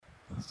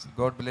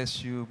God bless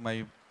you,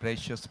 my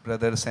precious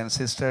brothers and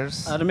sisters.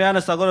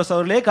 அருமையான சகோதர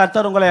சகோதரிகளே,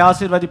 கர்த்தர் உங்களை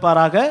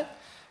ஆசீர்வதிப்பாராக.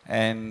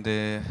 And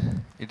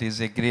it is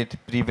a great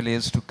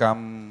privilege to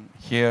come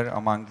here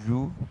among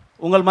you.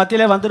 உங்கள்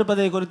மத்தியிலே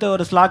வந்திருப்பதை குறித்து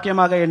ஒரு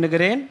ஸ்லாக்கியமாக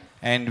எண்ணுகிறேன்.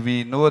 And we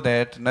know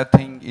that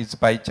nothing is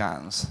by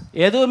chance.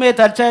 எதுவுமே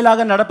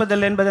தற்செயலாக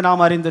நடப்பதில்லை என்பதை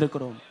நாம்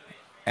அறிந்திருக்கிறோம்.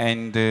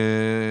 And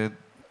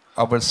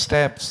our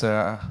steps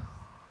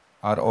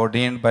are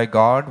ordained by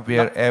God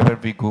wherever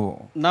we go.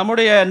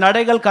 நம்முடைய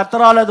நடைகள்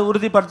கர்த்தரால் அது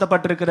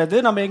உறுதிப்படுத்தப்பட்டிருக்கிறது.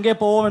 நம்ம எங்கே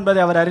போவோம் என்பதை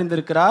அவர்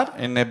அறிந்திருக்கிறார்.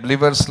 In a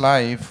believer's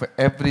life,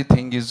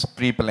 everything is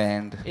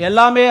pre-planned.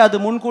 எல்லாமே அது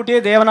முன்கூட்டியே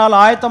தேவனால்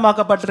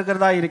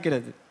ஆயத்தமாக்கப்பட்டிருக்கிறதா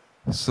இருக்கிறது.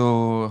 So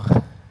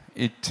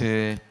it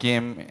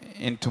came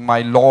into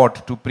my Lord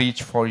to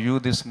preach for you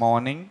this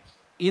morning.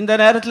 இந்த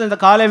நேரத்தில் இந்த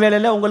காலை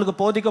வேளையில உங்களுக்கு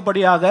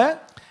போதிக்கப்படியாக.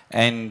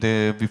 And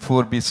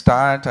before we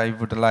start, I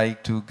would like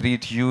to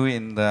greet you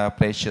in the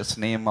precious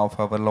name of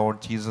our Lord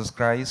Jesus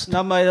Christ.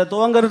 நம்ம இத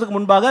துவங்கிறதுக்கு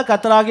முன்பாக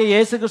கர்த்தராகிய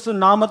இயேசு கிறிஸ்து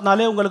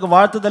நாமத்தினாலே உங்களுக்கு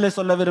வாழ்த்துதலை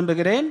சொல்ல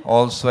விரும்புகிறேன்.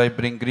 Also I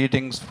bring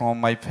greetings from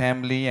my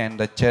family and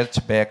the church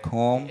back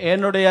home.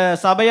 என்னுடைய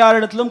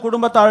சபையாரிடத்திலும்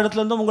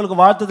குடும்பத்தாரிடத்திலும் உங்களுக்கு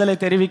வாழ்த்துதலை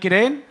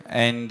தெரிவிக்கிறேன்.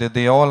 And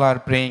they all are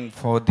praying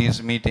for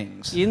these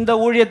meetings. இந்த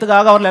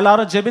ஊழியத்துக்காக அவர்கள்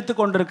எல்லாரும்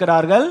ஜெபித்துக்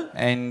கொண்டிருக்கிறார்கள்.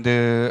 And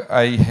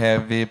I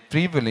have a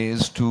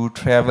privilege to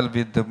travel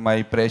with my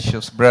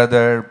precious brother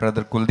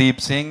Kuldeep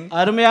Singh.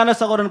 அருமையான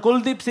சகோதரன்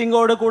குல்தீப்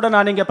சிங்கோடு கூட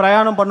நான் இங்க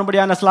பிரயாணம்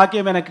பண்ணும்படியான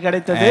ஸ்லாக்கியம் எனக்கு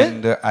கிடைத்தது.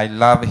 And I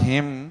love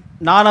him.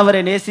 நான்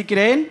அவரை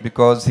நேசிக்கிறேன்.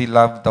 Because he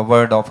loved the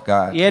word of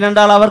God.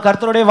 ஏனென்றால் அவர்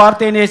கர்த்தருடைய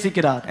வார்த்தையை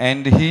நேசிக்கிறார்.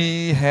 And he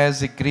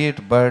has a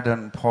great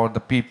burden for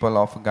the people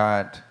of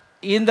God.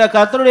 இந்த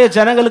கர்த்தருடைய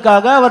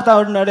ஜனங்களுக்காக அவர்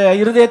தன்னுடைய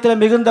இருதயத்தில்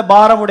மிகுந்த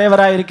பாரம்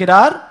உடையவராய்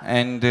இருக்கிறார்.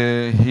 And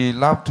he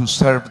loved to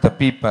serve the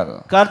people.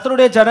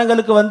 கர்த்தருடைய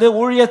ஜனங்களுக்கு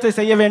ஊழியத்தை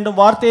செய்ய வேண்டும்,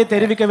 வார்த்தையை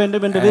தெரிவிக்க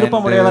வேண்டும் என்று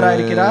விருப்பம் உடையவராய்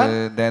இருக்கிறார்.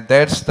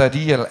 That's the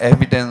real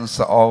evidence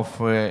of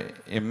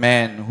a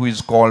man who is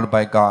called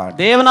by God.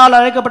 தேவனால்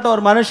அழைக்கப்பட்ட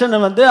ஒரு மனுஷன்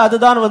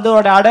அதுதான்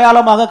அவருடைய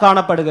அடையாளமாக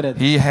காணப்படுகிறது.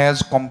 He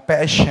has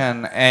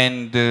compassion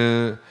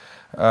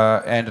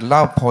and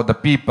love for the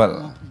people.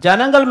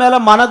 ஜனங்கள் மேல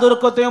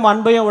மனதுருக்கத்தையும்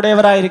அன்பையும்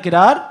உடையவராய்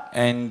இருக்கிறார்.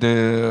 And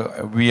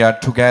we are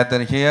together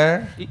here.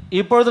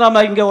 இப்பொழுது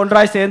நாம இங்க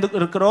ஒன்றாய் சேர்ந்து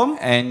இருக்கிறோம்.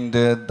 And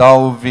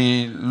though we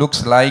looks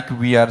like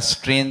we are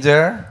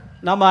stranger,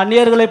 நம்ம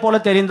அந்நியர்களை போல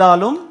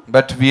தெரிந்தாலும்,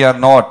 but we are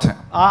not.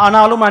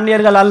 ஆனாலும்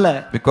அந்நியர்கள் அல்ல.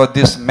 Because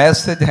this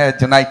message has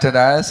united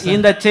us.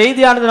 இந்த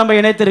செய்தியானது நம்ம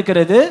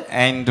இணைத்திருக்கிறது.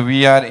 And we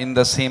are in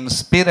the same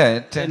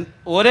spirit.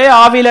 ஒரே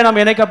ஆவியிலே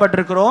நாம்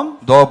இணைக்கப்பட்டிருக்கிறோம்.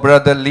 Though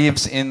brother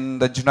lives in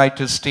the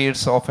United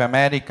States of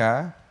America,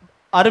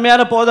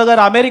 அருமையான போதகர்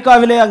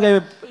அமெரிக்காவிலே அங்கே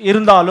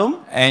இருந்தாலும்,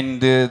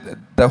 and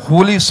the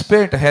Holy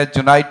Spirit has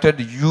united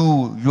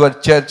your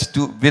church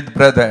with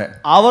brother.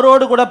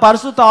 அவரோடு கூட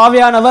பரிசுத்த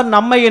ஆவியானவர்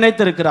நம்மை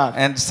இணைத்திருக்கிறார்.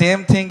 And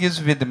same thing is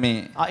with me.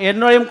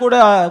 என்னையும்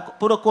கூட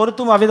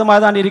பொருத்தும் அவிதமாக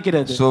தான்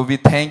இருக்கிறது. So we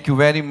thank you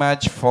very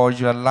much for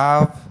your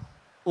love.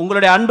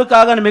 உங்களுடைய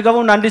அன்புக்காக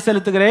மிகவும் நன்றி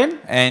செலுத்துகிறேன்.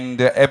 And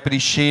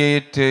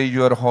appreciate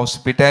your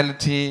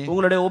hospitality.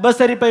 உங்களுடைய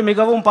உபசரிப்பை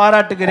மிகவும்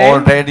பாராட்டுகிறேன்.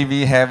 Already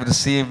we have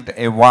received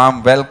a warm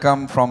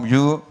welcome from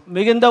you.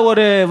 மிகுந்த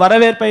ஒரு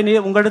வரவேற்பை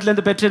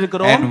உங்களிடத்திலிருந்து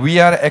பெற்றிருக்கிறோம். And we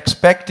are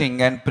expecting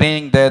and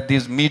praying that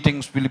these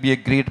meetings will be a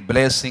great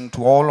blessing to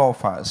all of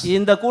us.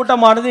 இந்த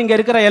கூட்டமானது இங்க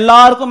இருக்கிற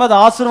எல்லாருக்கும் அது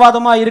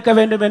ஆசீர்வாதமா இருக்க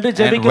வேண்டும் என்று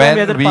ஜெபிக்கிறோம்,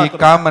 எதிர்பார்க்கிறோம்.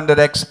 When we come under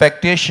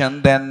expectation,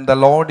 then the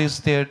Lord is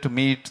there to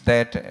meet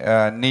that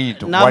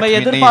need. நாம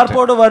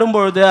எதிர்பார்ப்போடு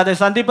வரும்போது அதை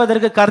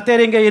சந்திப்பதற்கு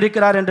கர்த்தர் இங்கே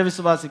இருக்கிறார் என்று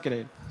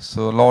விசுவாசிக்கிறேன்.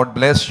 So Lord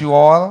bless you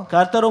all.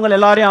 கர்த்தர் உங்கள்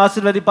எல்லாரையும்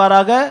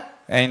ஆசீர்வதிப்பாராக.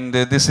 And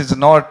this is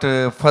not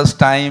first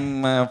time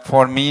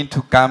for me to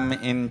come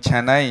in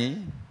Chennai.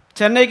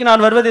 சென்னைக்கு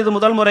நான் வருவது இது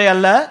முதல் முறை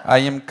அல்ல.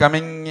 I am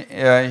coming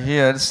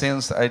here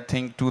since I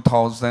think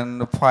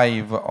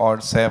 2005 or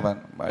 7,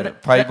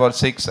 5 or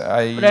 6.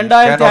 I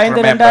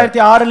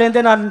 2005-2006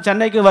 லேந்தே நான்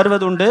சென்னைக்கு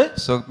வருவது உண்டு.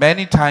 So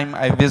many time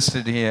I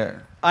visited here.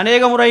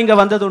 அநேக முறை இங்க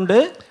வந்தது உண்டு.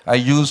 I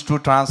used to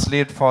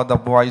translate for the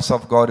Voice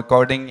of God,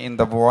 recording in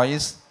the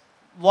Voice.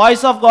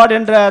 Voice of God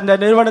என்ற அந்த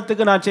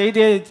நிறுவனத்துக்கு நான்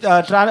செய்தியை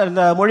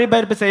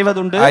மொழிபெயர்ப்பு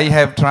செய்வதுண்டு. I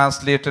have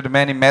translated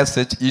many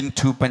message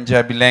into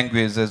Punjabi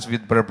languages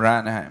with Brother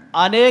Branham.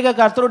 அநேக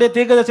கர்த்தருடைய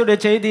தீர்க்கதரிசியுடைய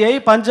செய்தியை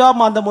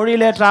பஞ்சாப் அந்த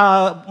மொழியிலே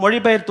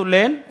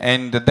மொழிபெயர்த்துள்ளேன்.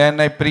 And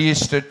then I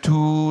preached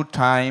 2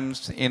 times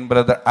in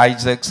Brother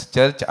Isaac's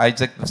church,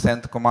 Isaac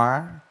Vasantkumar.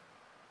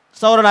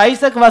 Sauran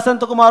Isaac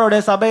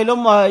வசந்தகுமாரோடைய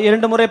சபையிலும்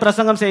 2 முறை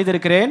பிரசங்கம்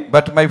செய்திருக்கிறேன்.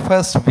 But my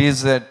first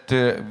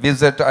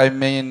visit I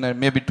mean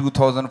maybe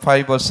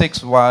 2005 or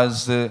 6 was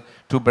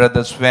to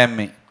Brother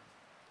Swami.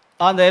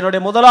 அந்த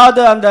என்னுடைய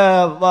முதலாவது அந்த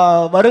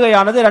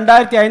வருகையானது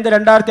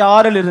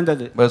 2005-2006 இல்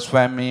இருந்தது. Brother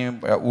Swami,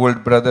 old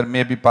brother,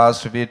 maybe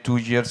passed away 2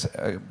 years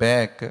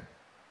back.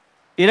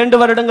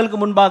 2 வருடங்களுக்கு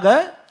முன்பாக.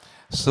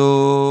 So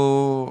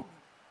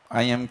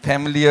I am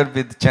familiar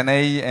with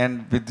Chennai and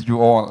with you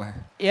all.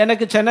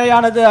 எனக்கு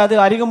சென்னையானது அது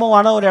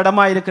அறிமுகமான ஒரு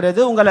இடமா இருக்கிறது.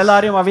 உங்கள்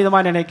எல்லாரையும் அவிதமா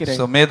நினைக்கிறேன்.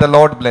 So may the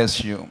Lord bless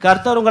you.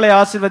 கர்த்தர் உங்களை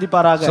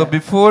ஆசீர்வதிப்பாராக. So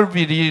before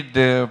we read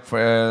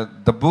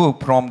the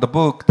book from the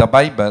book, the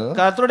Bible,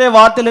 கர்த்தருடைய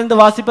வார்த்தையிலிருந்து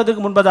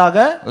வாசிப்பதற்கு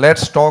முன்பதாக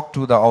let's talk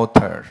to the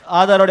author.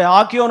 அதனுடைய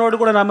ஆக்கியோனோடு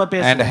கூட நாம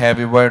பேசுவோம். And have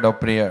a word of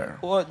prayer.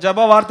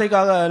 ஜெப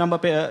வார்த்தைக்காக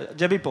நம்ம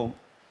ஜெபிப்போம்.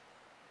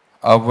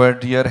 Our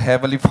dear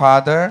Heavenly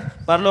Father,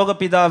 பரலோக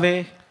பிதாவே,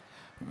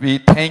 we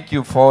thank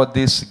you for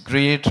this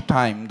great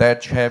time that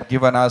you have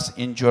given us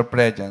in your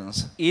presence.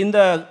 இந்த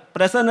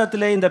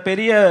பிரசன்னத்திலே இந்த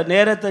பெரிய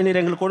நேரத்தை நீர்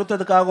எங்களுக்கு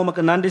கொடுத்ததுக்காக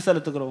உமக்கு நன்றி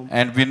செலுத்துகிறோம்.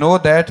 And we know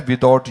that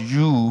without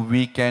you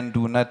we can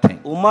do nothing.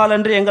 உம்மால்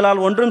அன்றி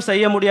எங்களால் ஒன்றும்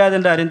செய்ய முடியாது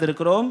என்று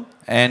அறிந்திருக்கிறோம்.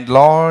 And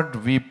Lord,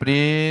 we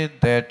pray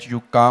that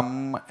you come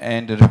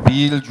and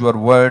reveal your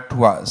word to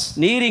us.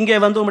 நீர் இங்கே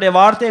வந்து உம்முடைய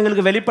வார்த்தை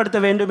எங்களுக்கு வெளிப்படுத்த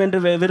வேண்டும்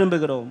என்று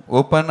விரும்புகிறோம்.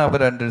 Open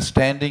our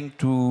understanding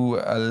to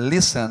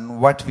listen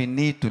what we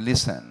need to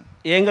listen.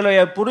 எங்களை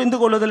புரிந்து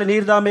கொள்வதில்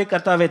நீர்தாமே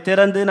கர்த்தாவே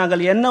திறந்து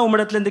நாங்கள் என்ன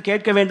உம்மிடத்திலிருந்து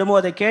கேட்க வேண்டுமோ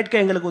அதை கேட்க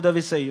எங்களுக்கு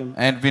உதவி செய்யும்.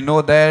 And we know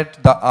that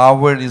the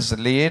hour is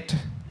late.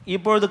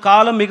 இப்பொழுது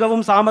காலம்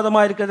மிகவும்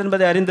தாமதமாக இருக்கிறது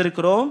என்பதை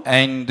அறிந்திருக்கிறோம்.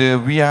 And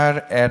we are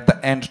at the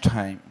end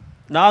time.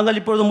 நாங்கள்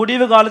இப்பொழுது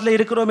முடிவு காலத்தில்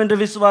இருக்கிறோம் என்று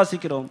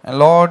விசுவாசிக்கிறோம். And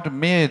Lord,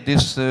 may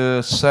these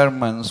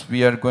sermons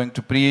we are going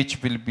to preach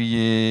will be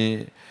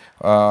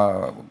a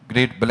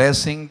great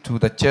blessing to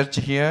the church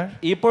here.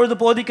 இப்பொழுது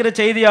போதிக்கிற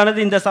செய்தியானது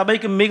இந்த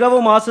சபைக்கு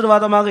மிகவும்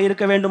ஆசீர்வாதமாக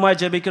இருக்க வேண்டுமாய்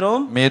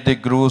ஜெபிக்கிறோம். May they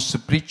grow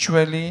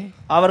spiritually.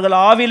 அவர்கள்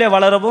ஆவியிலே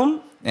வளரவும்.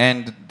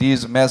 And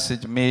these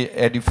message may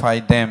edify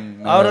them.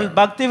 அவர்கள்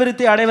பக்தி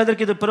விருத்தி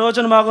அடைவதற்கு இது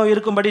பிரயோஜனமாக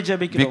இருக்கும்படி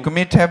ஜெபிக்கிறோம். We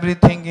commit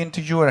everything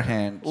into your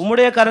hands.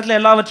 உம்முடைய கரத்தில்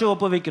எல்லாவற்றையும்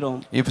ஒப்புவிக்கிறோம்.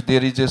 If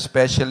there is a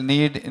special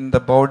need in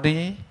the body,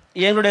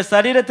 எங்களுடைய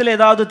சரீரத்தில்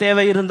ஏதாவது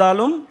தேவை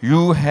இருந்தாலும்,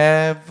 you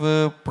have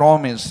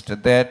promised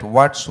that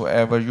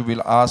whatsoever you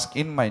will ask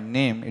in my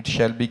name it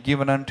shall be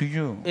given unto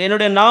you.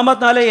 என்னுடைய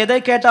நாமத்தினாலே எதை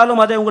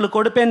கேட்டாலும் அதை உங்களுக்கு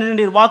கொடுப்பேன் என்று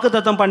நீர்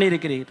வாக்குத்தத்தம்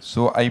பண்ணியிருக்கிறீர்.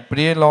 So I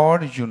pray,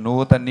 Lord, you know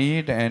the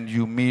need and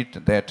you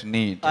meet that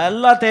need.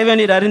 எல்லா தேவை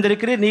நீர்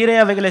அறிந்திருக்கிறீர், நீரே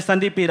அவைகளை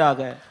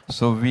சந்திப்பீராக.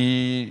 So we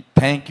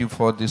thank you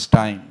for this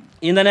time.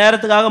 இந்த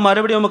நேரத்துக்காக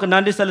மறுபடியும் உமக்கு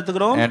நன்றி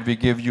செலுத்துகிறோம். And we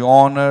give you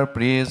honor,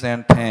 praise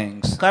and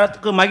thanks.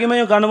 கர்த்தருக்கு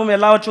மகிமையும் கனமும்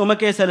எல்லாவற்றையும்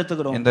உமக்கே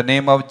செலுத்துகிறோம். In the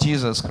name of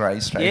Jesus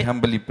Christ I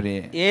humbly pray.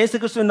 இயேசு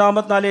கிறிஸ்துவின்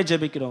நாமத்தினாலே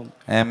ஜெபிக்கிறோம்.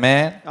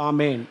 Amen.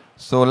 Amen.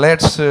 So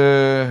let's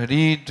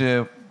read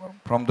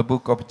from the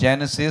book of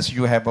Genesis.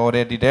 You have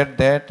already read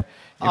that.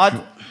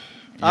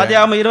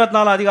 ஆதியாகமம்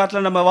 24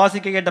 அதிகாரத்துல நம்ம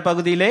வாசிக்க கேட்ட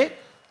பகுதியிலே.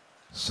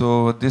 So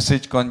this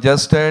is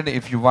congested.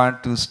 If you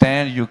want to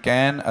stand you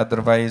can,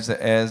 otherwise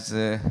as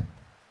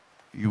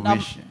you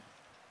wish.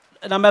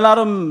 நம்ம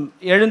எல்லாரும்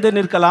எழுந்து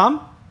நிற்கலாம்.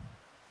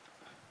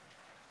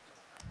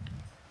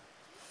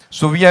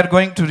 So we are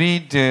going to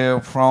read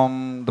from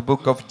the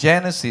book of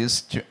Genesis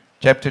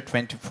chapter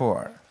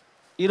 24.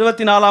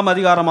 24ஆம்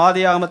அதிகாரம்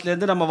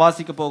ஆதியாகமத்திலிருந்து நம்ம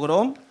வாசிக்க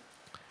போகிறோம்.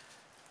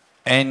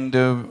 And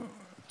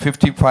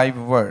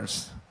 55 verse.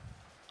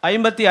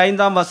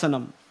 55ஆம்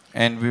வசனம்.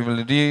 And we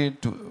will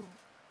read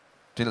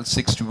till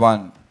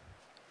 61.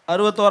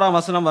 61ஆம்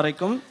வசனம்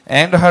வரைக்கும்.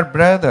 And her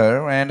brother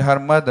and her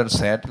mother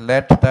said,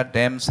 let the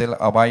damsel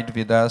abide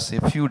with us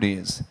a few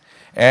days,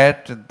 at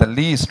the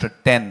least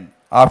 10.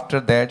 After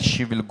that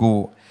she will go.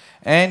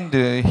 And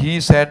he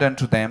said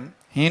unto them,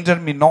 hinder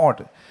me not,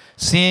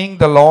 seeing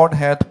the Lord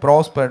hath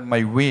prospered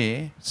my way.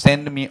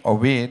 Send me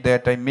away,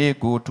 that I may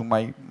go to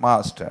my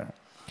master.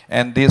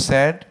 And they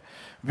said,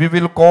 we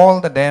will call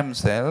the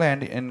damsel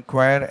and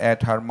inquire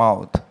at her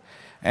mouth.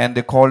 And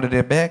they called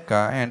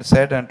Rebekah and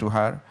said unto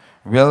her,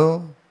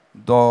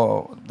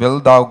 Will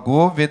thou go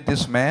with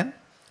this man?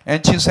 And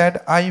she said,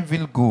 I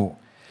will go.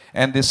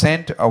 And they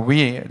sent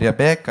away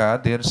Rebekah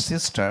their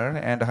sister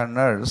and her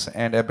nurse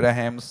and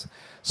Abraham's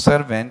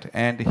servant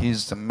and his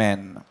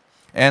men.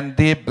 And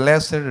they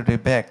blessed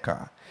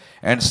Rebekah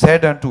and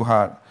said unto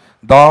her,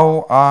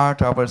 Thou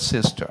art our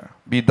sister,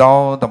 be thou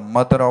the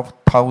mother of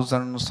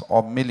thousands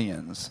of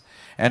millions,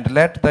 and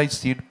let thy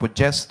seed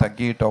possess the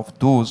gate of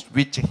those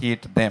which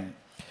hate them.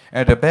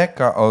 And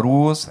Rebekah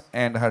arose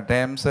and her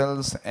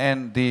damsels,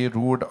 and they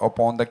rode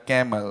upon the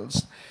camels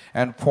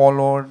and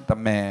followed the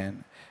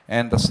man.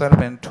 And the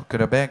servant took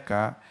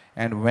Rebekah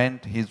and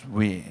went his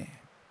way.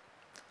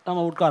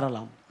 நாம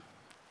உட்காரலாம்.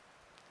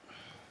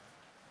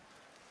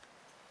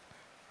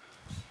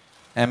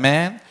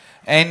 Amen.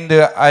 And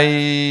I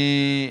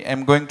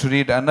am going to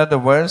read another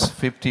verse,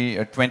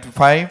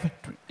 25.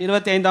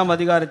 25ஆம்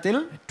அதிகாரத்தில்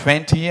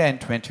 20 and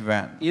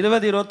 21.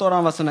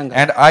 21ஆம் வசனங்கள்.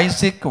 And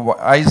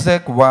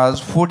Isaac was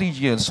 40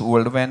 years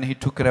old when he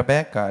took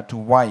Rebekah to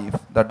wife,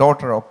 the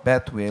daughter of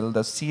Bethuel,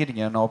 the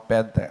Syrian of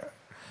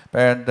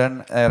Padan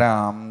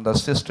Aram, the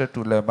sister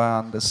to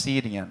Laban the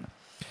Syrian.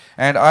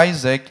 And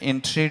Isaac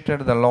entreated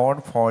the Lord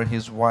for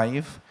his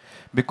wife,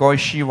 because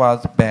she was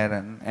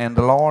barren, and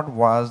the Lord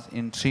was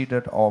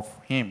entreated of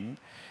him,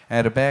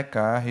 and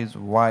Rebekah his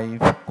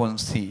wife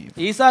conceived.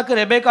 ஈசாக்கு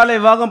ரெபெக்காளை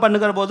விவாகம்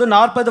பண்ணுகிற போது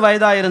 40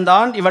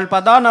 வயதாயிருந்தான். இவள்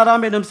பதான்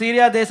அராம் என்னும்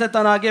சீரியா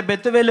தேசத்தானாகிய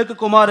பெத்துவேலுக்கு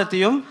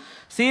குமாரத்தியும்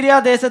சீரியா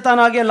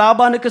தேசத்தானாகிய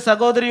லாபானுக்கு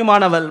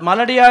சகோதரியுமானவள்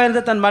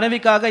மலடியாயிருந்த தன்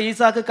மனைவிக்காக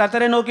ஈசாக்கு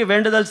கர்த்தரை நோக்கி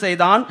வேண்டுதல்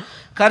செய்தான்.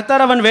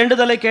 கர்த்தர் அவன்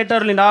வேண்டுதலை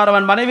கேட்டருளினார்.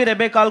 அவன் மனைவி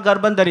ரெபெக்காள்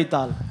கர்ப்பம்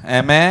தரித்தாள்.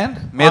 Amen.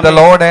 May the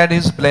Lord add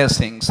his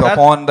blessings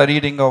upon the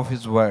reading of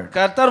his word.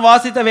 கர்த்தர்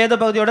வாசித்த வேத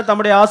பகுதியோட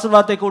தம்முடைய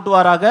ஆசீர்வாதத்தை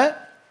கூட்டுவாராக.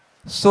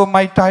 So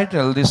my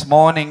title this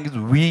morning is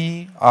We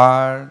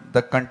Are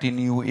the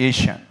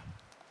Continuation.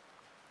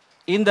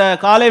 இந்த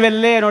காலை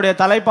வேளையிலே என்னுடைய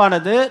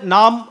தலைப்பானது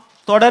நாம்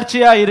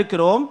தொடர்ச்சியா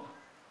இருக்கிறோம்.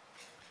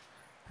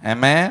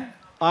 Amen.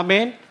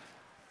 Amen.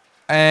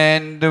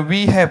 And we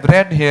have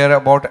read here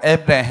about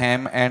Abraham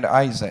and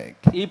Isaac.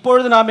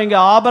 இப்பொழுது நாம் இங்கே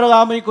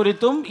ஆபிரகாமை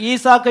குறித்தும்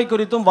ஈசாக்கை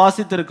குறித்தும்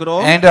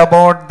வாசித்திருக்கிறோம். And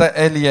about the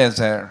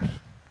Eliezer.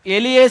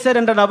 Eliezer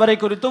என்ற நபரை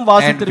குறித்தும்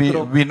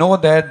வாசித்திருக்கிறோம். We know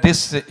that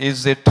this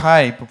is a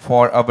type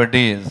for our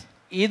days.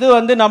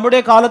 இது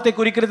நம்முடைய காலத்தை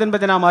குறிக்கிறது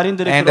என்பதை நாம்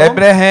அறிந்திருக்கிறோம். And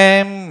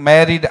Abraham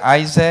married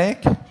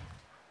Isaac.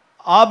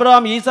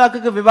 Abraham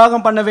ஈசாக்குக்கு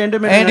விவாகம் பண்ண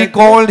வேண்டும் என்று And he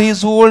called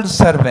his old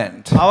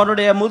servant.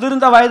 அவருடைய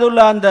முதிர்ந்த வயதுள்ள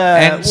அந்த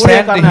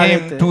ஊழியக்காரனை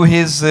அழைத்து to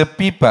his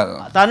people.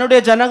 தன்னுடைய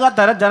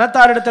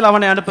ஜனத்தாரிடத்தில்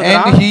அவனை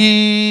அனுப்புகிறான். And he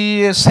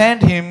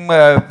sent him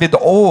with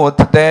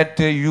oath that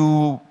you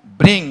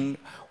bring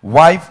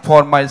wife for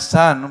my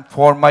son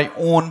for my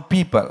own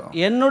people.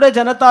 என்னுடைய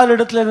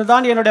ஜனத்தாரிடத்திலிருந்து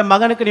தான் என்னுடைய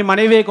மகனுக்கு நீ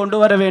மனைவியை கொண்டு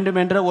வர வேண்டும்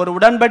என்ற ஒரு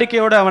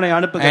உடன்படிக்கையோடு அவனை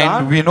அனுப்புகிறான்.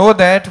 And we know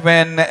that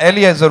when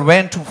Eliezer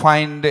went to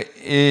find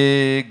a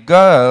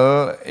girl,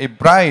 a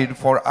bride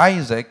for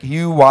Isaac,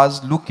 he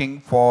was looking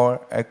for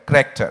a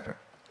character.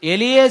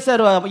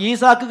 Eliezer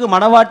ஈசாக்குக்கு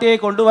மணவாட்டியை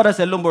கொண்டு வர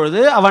செல்லும் பொழுது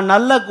அவன்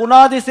நல்ல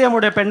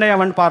குணாதிசயமுடைய பெண்ணை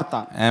அவன்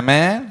பார்த்தான்.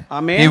 Amen.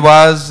 Amen. He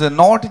was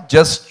not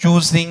just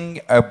choosing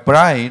a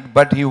bride,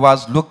 but he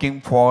was looking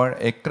for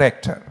a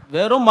character.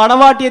 வெறும்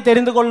மணவாட்டியை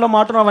தெரிந்து கொள்ள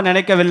மாட்டோம் அவன்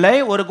நினைக்கவில்லை,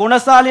 ஒரு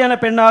குணசாலியான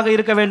பெண்ணாக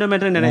இருக்க வேண்டும்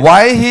என்று நினைத்தான்.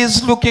 Why he is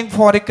looking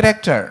for a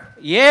character?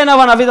 ஏன்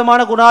அவன்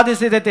அவிதமான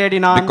குணாதிசயத்தை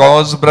தேடினான்?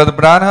 Because Brother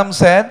Branham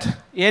said,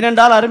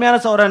 ஏனென்றால் அருமையான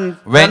சகோதரன்,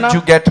 when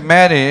you get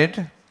married,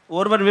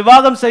 ஒருவன்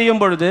விவாகம் செய்யும்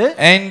பொழுது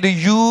and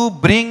you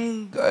bring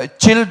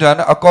children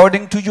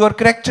according to your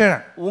character.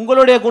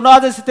 உங்களுடைய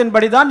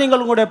குணாதிசயத்தின்படி தான்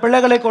நீங்கள் உங்களுடைய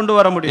பிள்ளைகளை கொண்டு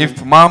வர முடியும். If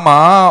mama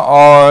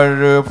or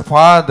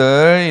father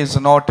is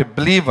not a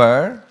believer,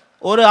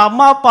 ஒரு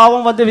அம்மா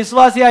அப்பாவும்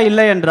விசுவாசியா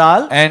இல்லை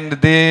என்றால், and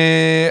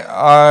they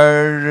are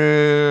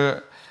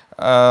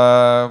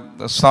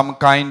some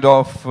kind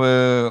of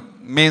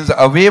means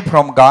away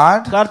from God,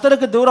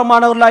 கர்த்தருக்கு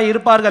தூரமானவர்களாய்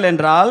இருப்பார்கள்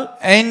என்றால்,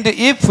 and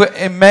if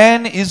a man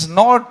is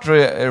not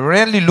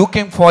really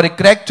looking for a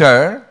character,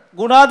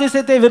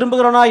 குணாதிசயத்தை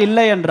விரும்புகிறானா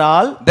இல்லை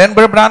என்றால், then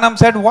Brother Branham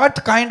said, what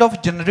kind of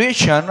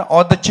generation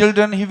or the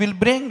children he will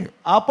bring?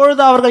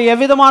 அப்பொழுது அவர்கள்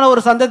எவ்விதமான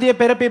ஒரு சந்ததியை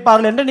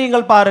பிறப்பிப்பார்கள் என்று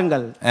நீங்கள்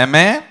பாருங்கள்.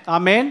 Amen.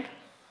 Amen.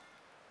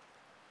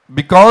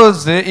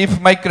 Because if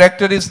my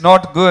character is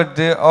not good,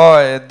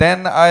 then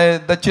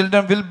the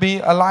children will be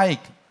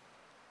alike.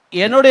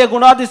 என்னுடைய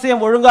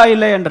குணாதிசயம் ஒழுங்கா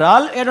இல்லை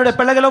என்றால் என்னுடைய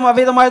பிள்ளைகளும்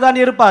அவ்விதமாய் தான்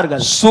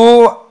இருப்பார்கள். So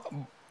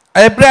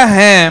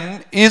Abraham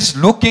is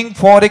looking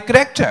for a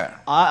character.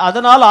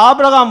 அதனால்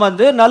ஆபிரகாம்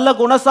நல்ல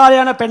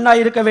குணசாலியான பெண்ணா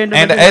இருக்க வேண்டும்.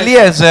 And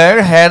Eliezer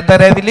had the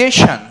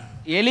revelation.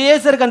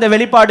 எலியேசருக்கு அந்த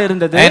வெளிப்பாடு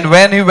இருந்தது. And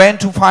when he went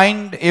to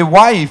find a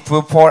wife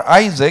for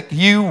Isaac,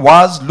 he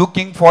was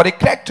looking for a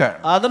character.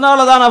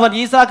 அதனால தான் அவன்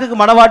ஈசாக்குக்கு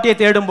மணவாட்டியை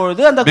தேடும்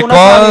பொழுது அந்த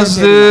Because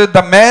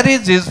the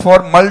marriage is for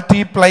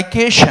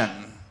multiplication,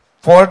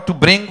 for to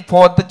bring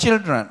forth the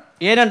children.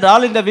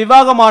 ஏனென்றால் இந்த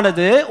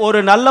விவாகமானது ஒரு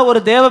நல்ல ஒரு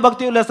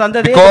தேவபக்தி உள்ள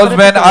சந்ததியை. Because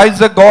when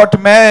Isaac got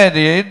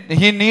married,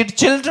 he need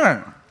children.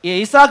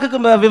 ஈசாக்குக்கு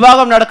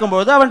விவாகம்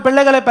நடக்கும்போது அவன்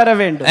பிள்ளைகளை பெற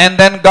வேண்டும். And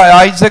then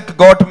Isaac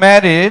got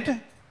married.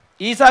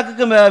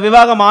 ஈசாக்குக்கு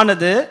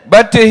விவாகமானது.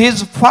 But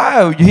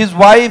his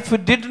wife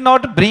did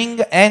not bring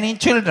any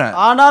children.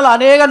 ஆனால்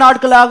अनेक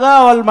நாட்களாக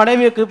அவள்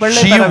மனைவிக்கு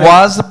பிள்ளை பெறவில்லை. She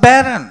was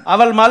barren.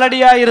 அவள்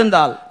மலடியாய்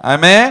இருந்தாள்.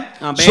 Amen.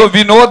 So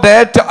we know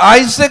that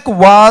Isaac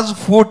was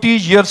 40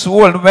 years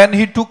old when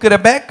he took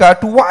Rebecca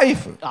to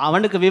wife.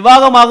 அவனுக்கு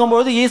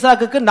விவாகமாகும்போது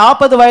ஈசாக்குக்கு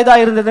 40 வயதா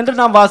இருந்தது என்று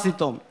நாம்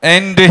வாசித்தோம்.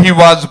 And he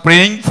was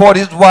praying for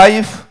his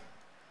wife.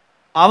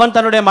 அவன்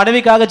தன்னுடைய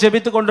மனைவிக்காக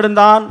ஜெபித்துக்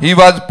கொண்டிருந்தான். He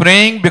was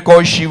praying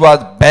because she was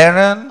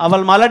barren.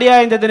 அவள்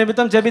மலடியாய் இருந்த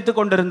நிமித்தம் ஜெபித்துக்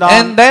கொண்டிருந்தான்.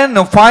 And then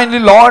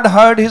finally Lord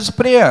heard his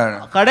prayer.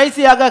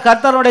 கடைசியாக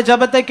கர்த்தருடைய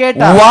ஜெபத்தை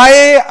கேட்டார். Why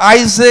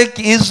Isaac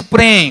is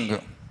praying?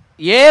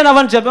 ஏன்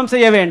அவன் ஜெபம்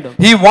செய்ய வேண்டும்?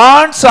 He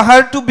wants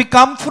her to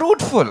become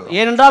fruitful.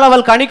 ஏனென்றால்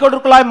அவள் கனி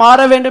கொடுக்கலாய்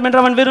மாற வேண்டும்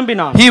என்று அவன்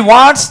விரும்பினான். He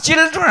wants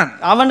children.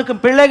 அவனுக்கு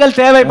பிள்ளைகள்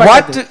தேவைப்பட்டது.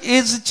 What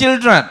is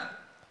children?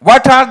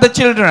 What are the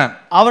children?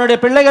 அவனுடைய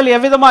பிள்ளைகள்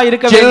எவ்விதமாக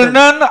இருக்க வேண்டும்?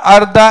 Children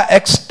are the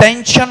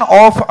extension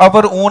of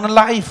our own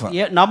life.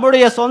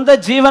 நம்முடைய சொந்த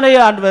ஜீவனை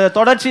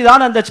தொடர்ச்சி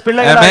தான் அந்த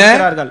பிள்ளைகள்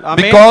இருக்கிறார்கள்.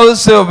 ஆமென்.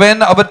 Because when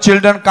our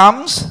children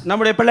comes,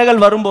 நம்முடைய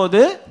பிள்ளைகள்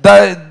வரும்போது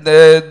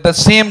the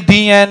same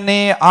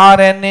DNA,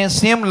 RNA,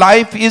 same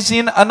life is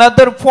in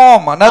another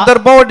form, another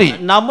body.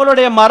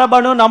 நம்மளுடைய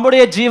மரபணு,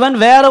 நம்முடைய ஜீவன்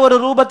வேற ஒரு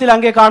ரூபத்தில்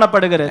அங்கே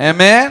காணப்படுகிறது.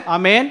 Amen.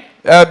 Amen.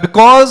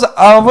 Because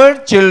our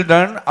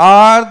children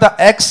are the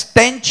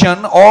extension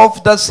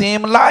of the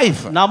same life.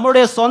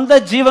 நம்முடைய சொந்த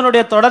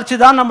ஜீவனுடைய தொடர்ச்சி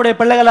தான் நம்முடைய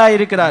பிள்ளைகளாய்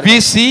இருக்கிறார்கள். We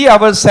see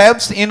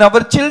ourselves in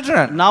our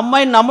children.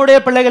 நம்மை நம்முடைய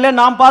பிள்ளைகளை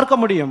நாம் பார்க்க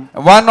முடியும்.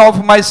 One of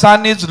my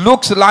son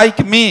looks like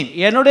me.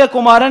 என்னுடைய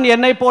குமாரன்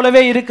என்னை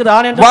போலவே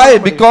இருக்கிறான் என்று. Why?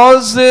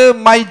 Because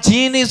my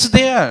gene is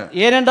there.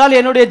 ஏனென்றால்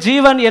என்னுடைய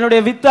ஜீவன்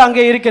என்னுடைய வித்து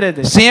அங்கே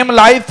இருக்கிறது. Same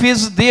life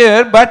is there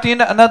but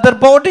in another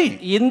body.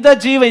 இந்த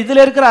ஜீவன்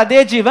இதில இருக்கிற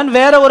அதே ஜீவன்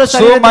வேற ஒரு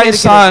சரீரத்தில்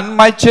இருக்கிறது. So my son,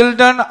 my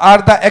children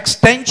are the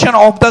extension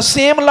of the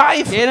same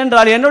life.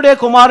 ஏனென்றால் என்னுடைய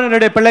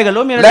குமாரனுடைய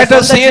பிள்ளைகளும் என்னுடைய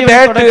சொந்த ஜீவனுடைய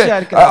தொடர்ச்சியா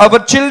இருக்கிறார்கள்.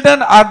 Our children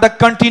are the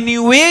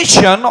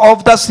continuation of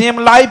the same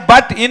life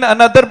but in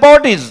another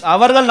bodies.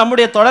 அவர்கள்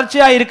நம்முடைய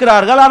தொடர்ச்சியா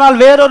இருக்கிறார்கள்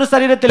ஆனால் வேறொரு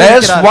சரீரத்தில்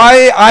இருக்கிறார்கள். That's why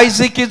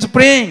Isaac is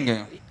praying.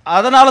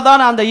 அதனால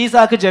தான் அந்த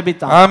ஈசாக்கு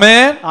ஜெபித்தான்.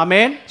 Amen.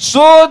 Amen.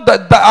 So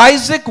the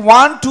Isaac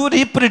want to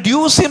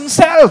reproduce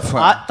himself.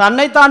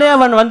 தன்னை தானே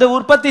அவன் வந்து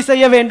உற்பத்தி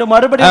செய்ய வேண்டும்,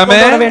 மறுபடியும்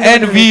கொண்டு வர வேண்டும்.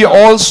 And we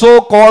also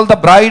call the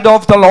bride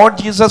of the Lord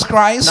Jesus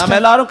Christ. நாம்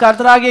எல்லாரும்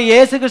கர்த்தராகிய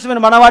இயேசு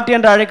கிறிஸ்துவின் மணவாட்டி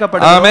என்று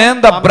அழைக்கப்படுகிறோம்.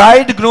 Amen. The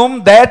bridegroom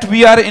that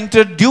we are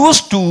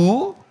introduced to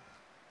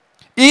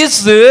is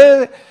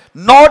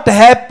not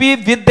happy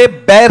with a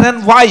barren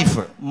wife.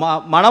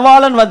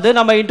 மணவாளன் வந்து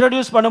நம்ம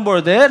இன்ட்ரோ듀ce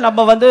பண்ணும்போது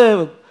நம்ம வந்து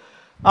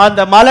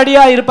அந்த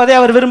மலடியா இருப்பதை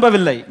அவர்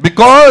விரும்பவில்லை.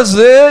 Because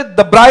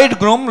the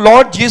bridegroom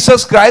Lord Jesus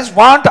Christ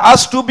want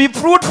us to be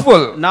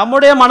fruitful.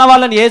 நம்முடைய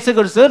மணவாளன் இயேசு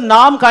கிறிஸ்து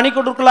நாம்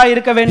கனிகொடுக்கலாய்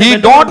இருக்க வேண்டும்.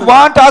 He don't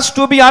want us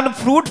to be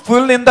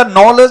unfruitful in the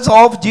knowledge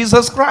of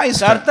Jesus Christ.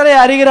 கர்த்தரை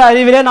அறிகிற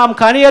அறிவிலே நாம்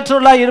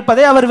கனியற்றவர்களாய்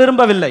இருப்பதை அவர்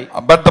விரும்பவில்லை.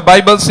 But the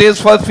Bible says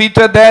for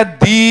Peter that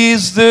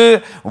these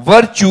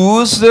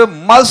virtues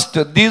must,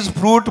 these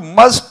fruit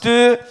must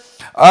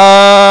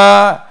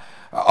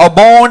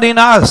abound in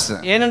us.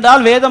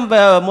 ஏனென்றால் வேதம்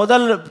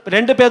முதல்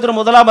 2 பேதுரு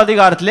முதலாம்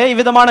அதிகாரத்திலே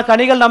இவ்விதமான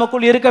கனிகள்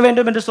நமக்குள் இருக்க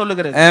வேண்டும் என்று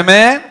சொல்லுகிறது.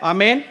 Amen.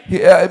 Amen.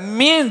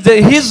 Means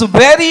his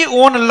very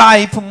own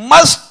life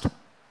must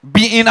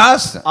be in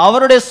us.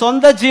 அவருடைய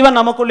சொந்த ஜீவன்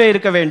நமக்குள்ளே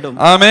இருக்க வேண்டும்.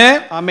 Amen.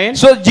 Amen.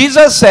 So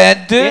Jesus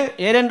said,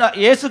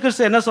 இயேசு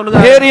கிறிஸ்து என்ன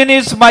சொல்கிறார்? Herein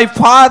is my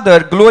Father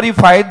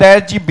glorified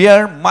that ye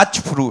bear much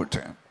fruit.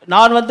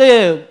 நான் வந்து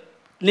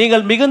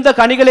நீங்கள் மிகுந்த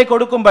கனிகளை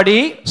கொடுக்கும்படி.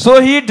 So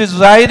he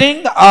desiring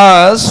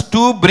us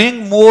to bring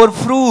more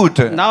fruit.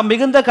 நாம்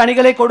மிகுந்த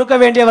கனிகளை கொடுக்க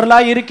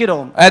வேண்டியவர்களாய்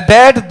இருக்கிறோம்.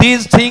 That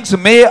these things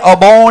may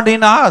abound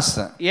in us.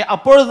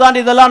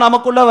 அப்பொழுதுதான் இதெல்லாம்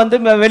நமக்குள்ள வந்து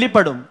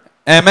வெளிப்படும்.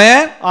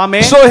 Amen.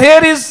 Amen. So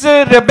here is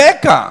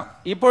Rebecca.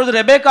 இப்பொழுது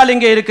ரெபெக்காள்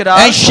இங்கே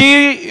இருக்கிறார். And she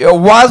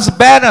was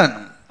barren.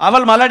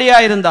 அவள் மலடியா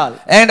இருந்தாள்.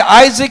 And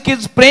Isaac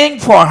is praying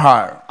for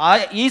her.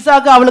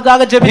 ஈசாக்கு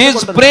அவளுக்காக ஜெபித்துக்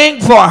கொண்டிருந்தார். He is praying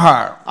for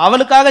her.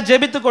 அவளுக்காக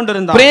ஜெபித்துக்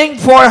கொண்டிருந்தார். Praying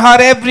for her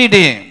every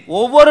day.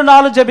 ஒவ்வொரு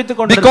நாளும் ஜெபித்துக்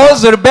கொண்டிருந்தார். Because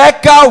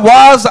Rebecca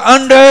was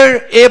under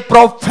a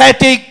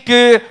prophetic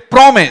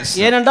promise.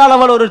 ஏனென்றால்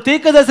அவள் ஒரு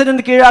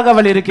தீர்க்கதரிசியின் கீழாக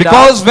அவள் இருக்கிறாள்.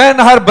 Because when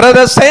her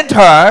brother sent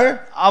her,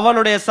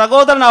 அவளுடைய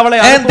சகோதரன் அவளை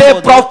and they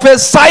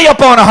prophesy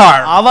upon her,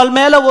 அவள்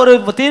மேல ஒரு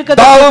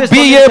தீர்க்கதரிசி thou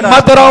be a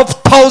mother of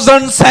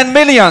thousands and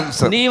millions.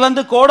 நீ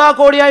வந்து கோடா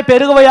கோடியாய்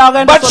பெருகுவையாக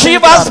என்று But she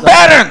was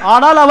barren.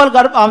 ஆனால் அவள்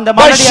அந்த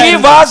But she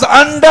was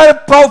under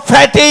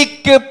prophetic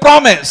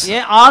promise.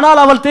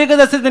 ஆனால் அவள்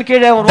தீர்க்கதரிசியின்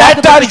கீழே ஒரு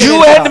That are you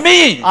and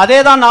me.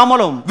 அதேதான்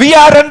நாமளும். We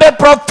are under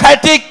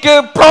prophetic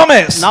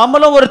promise.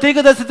 நாமளும் ஒரு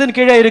தீர்க்கதரிசியின்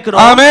கீழே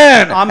இருக்கிறோம்.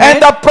 Amen. And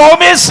the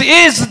promise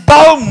is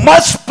thou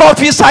must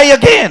prophesy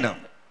again.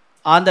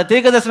 அந்த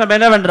தீர்க்கதரிசனம்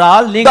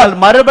என்னவென்றால் நீங்கள்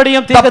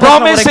மறுபடியும்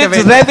தீர்க்கதரிசனம் உரைக்க வேண்டும். The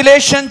promise is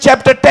Revelation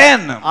chapter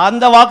 10.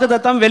 அந்த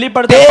வாக்குத்தத்தம்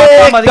வெளிப்படுத்தல்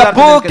 10ஆம் அதிகாரத்தில்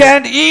the book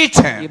and eat.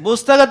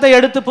 புத்தகத்தை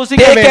எடுத்து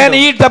புசிக்க வேண்டும். They can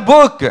eat the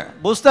book.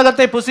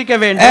 புத்தகத்தை புசிக்க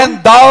வேண்டும். And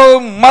thou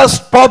must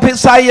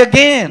prophesy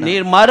again.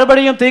 நீர்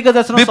மறுபடியும்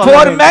தீர்க்கதரிசனம் சொல்ல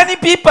வேண்டும். Before many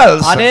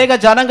peoples. अनेक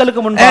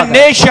ஜனங்களுக்கு முன்பாக. And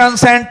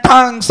nations and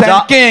tongues and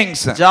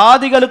kings.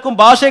 ஜாதிகளுக்கும்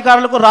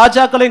பாஷைக்காரர்களுக்கும்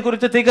ராஜாக்களையும்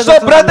குறித்து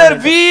தீர்க்கதரிசனம். So brother,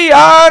 we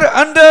are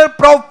under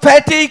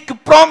prophetic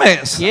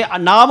promise.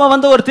 நாம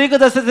வந்து ஒரு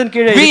தீர்க்கதரிசனத்தின்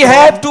கீழே we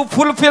have to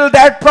fulfill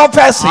that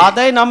prophecy.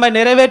 அதை நம்ம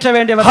நிறைவேற்ற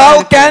வேண்டியவர்கள். How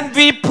can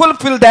we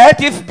fulfill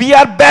that if we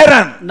are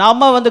barren?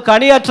 நாம வந்து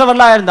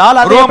கனியற்றவர்களா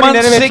இருந்தால் அதை எப்படி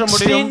நிறைவேற்ற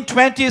முடியும்? Romans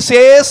 16:20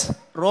 says,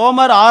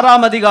 ரோமர்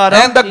 6ஆம் அதிகாரம்,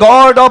 and the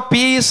God of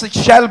peace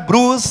shall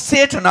bruise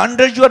Satan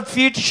under your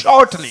feet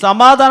shortly.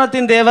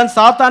 சமாதானத்தின் தேவன்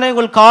சாத்தானை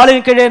உங்கள்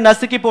காலின் கீழே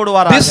நசுக்கி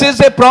போடுவாராக. This is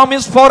a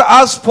promise for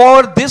us for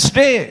this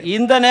day.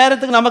 இந்த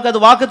நேரத்துக்கு நமக்கு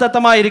அது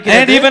வாக்குத்தத்தமா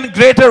இருக்கிறது. And even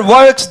greater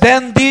works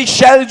than these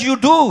shall you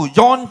do.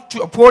 John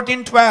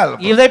 14:12.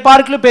 இதை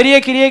பார்க்கிலும் பெரிய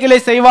கிரியைகளை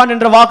செய்வான்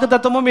என்ற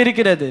வாக்குத்தத்தமும்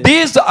இருக்கிறது.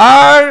 These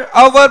are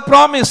our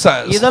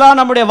promises. இதெல்லாம்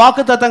நம்முடைய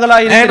வாக்குத்தத்தங்களா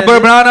இருக்கிறது.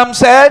 And Branham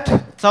said,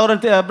 Sauran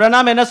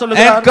Pranam என்ன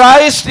சொல்லுகிறார்? And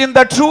Christ in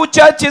the true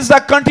church is the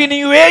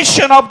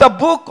continuation of the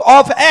book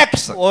of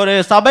Acts. ஒரு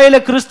சபையில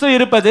கிறிஸ்து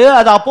இருப்பது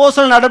அது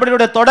அப்போஸ்தலர்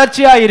நடபடிகளுடைய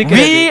தொடர்ச்சியா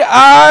இருக்கிறது. We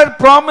are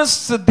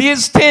promised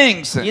these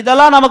things.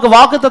 இதெல்லாம் நமக்கு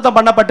வாக்குத்தத்தம்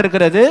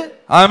பண்ணப்பட்டிருக்கிறது.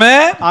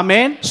 Amen.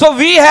 Amen. So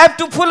we have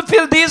to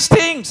fulfill these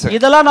things.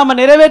 இதெல்லாம் நம்ம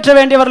நிறைவேற்ற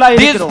வேண்டியவர்களா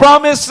இருக்கிறோம். These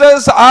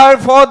promises are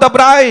for the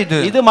bride.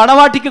 இது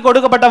மணவாட்டிக்கு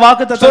கொடுக்கப்பட்ட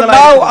வாக்குத்தத்தங்களா.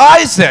 So now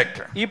Isaac,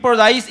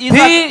 இப்பொழுது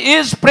he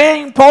is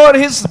praying for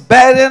his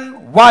barren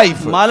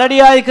wife.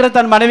 மலடியாயிருக்கிற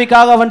தன்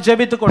மனைவிக்காக அவன்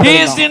ஜெபித்துக் He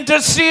is கொண்டிருந்தான்.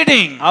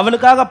 interceding.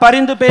 அவளுக்காக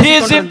பரிந்து He பேசிக்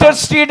is கொண்டிருந்தான்.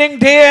 interceding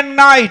day and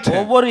night.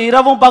 ஒவ்வொரு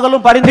இரவும்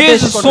பகலும் பரிந்து He is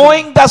பேசிக் கொண்டிருந்தான்.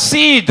 sowing the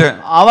seed.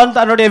 அவன்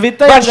தன்னுடைய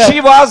வித்தை But அங்க- she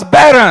was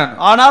barren.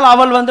 ஆனால்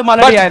அவள் வந்து But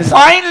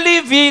மலடியாயிருந்தாள். finally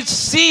we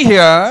see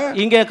here,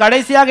 இங்கே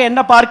கடைசியாக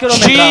என்ன பார்க்கிறோம்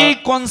she என்றால்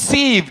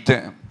conceived.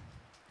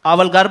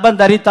 அவள் கர்ப்பம்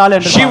தரித்தாள்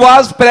என்று She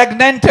was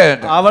pregnanted.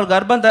 அவள்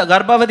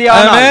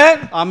கர்ப்பவதியானாள். Amen.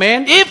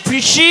 Amen. If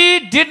she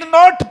did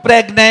not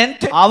pregnant,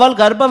 அவள்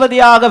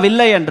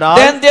கர்ப்பவதியாகவில்லை என்றால்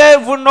then there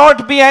would not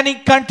be any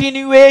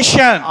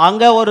continuation.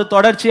 அங்க ஒரு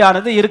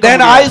தொடர்ச்சியானது இருக்க Then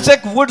முடியாது.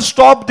 Isaac would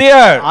stop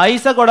there.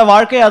 ஐசக்கோட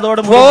வாழ்க்கை அதோட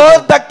For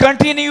முடிந்தது. the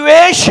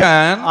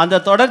continuation,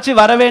 அந்த தொடர்ச்சி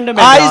வர வேண்டும்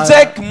என்றால்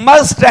Isaac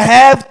must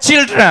have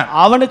children.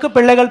 அவனுக்கு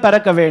பிள்ளைகள்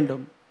பிறக்க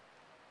வேண்டும்.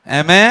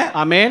 Amen.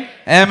 Amen.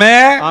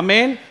 Amen.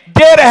 Amen.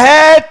 There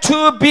had to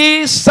be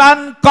son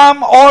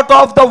come out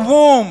of the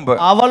womb.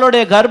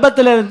 அவளுடைய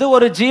கர்ப்பத்திலிருந்து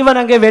ஒரு ஜீவன்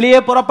அங்கே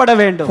வெளியே புறப்பட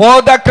வேண்டும். For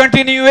the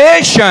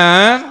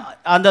continuation,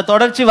 அந்த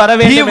தொடர்ச்சி வர he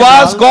வேண்டும்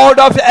was என்றால் God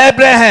of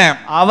Abraham.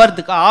 அவர்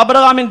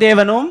ஆபிரகாமின்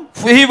தேவனும்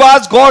He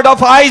was God of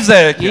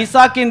Isaac.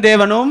 ஈசாக்கின்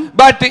தேவனும்.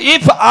 But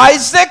if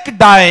Isaac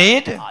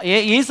died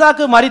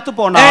ஈசாக்கு மரித்து and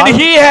போனார்,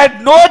 he had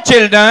no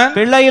children,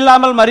 பிள்ளை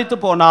இல்லாமல் மரித்து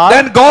போனார்,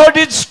 then God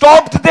is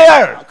stopped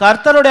there.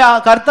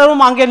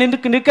 கர்த்தரும் அங்கே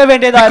நிற்க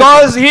வேண்டியதா இருக்கு.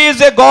 Because he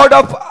is a God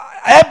of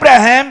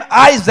Abraham,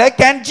 Isaac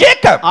and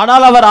Jacob.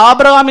 ஆனால் அவர்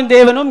ஆபிரகாமின்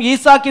தேவனும்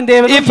ஈசாக்கின்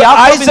தேவனும் If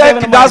யாக்கோபின் Isaac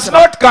தேவனும் does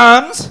not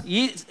come,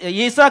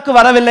 ஈசாக்கு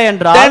வரவில்லை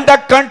என்றால் then the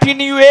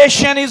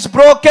continuation is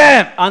broken.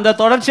 அந்த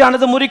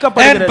தொடர்ச்சியானது And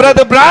முறிக்கப்படுகிறது.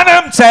 Brother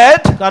Branham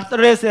said,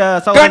 கர்த்தருடைய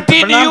சகோதரன்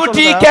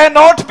continuity சொல்கிறார்,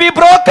 cannot be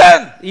broken.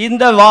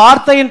 இந்த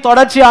வார்த்தையின்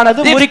தொடர்ச்சியானது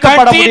If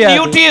முறிக்கப்பட முடியாது.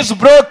 continuity is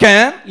broken,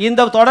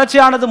 இந்த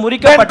தொடர்ச்சியானது then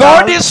முறிக்கப்பட்டால்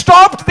God is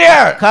stopped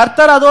there.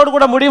 கர்த்தர் அதோடு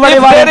கூட If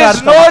முடிவடைவார் there என்று is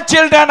அர்த்தம். no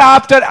children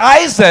after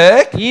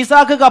Isaac,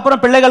 ஈசாக்குக்கு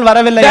அப்புறம் பிள்ளைகள்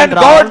வரவில்லை then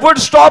என்றால் God would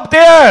stop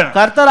there.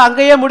 கர்த்தர்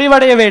அங்கேயே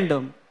முடிவடைய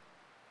வேண்டும்.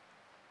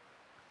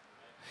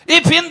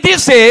 If in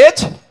this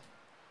age,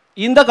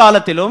 இந்த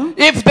காலத்திலும்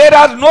if there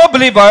are no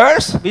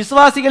believers,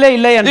 விசுவாசிகளே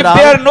இல்லை if என்றால்,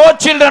 there are no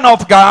children of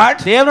God,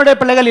 தேவனுடைய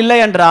பிள்ளைகள் இல்லை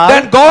என்றால்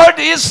then God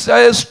is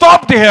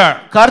stopped here.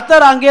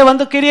 கர்த்தர் அங்கே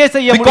வந்து கிரியை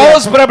செய்ய Because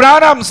முடியாது. Brother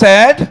Branham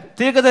said,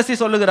 தீர்க்கதரிசி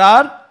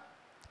சொல்லுகிறார்,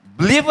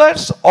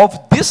 believers of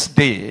this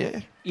day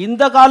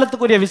இந்த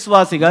காலத்துக்குரிய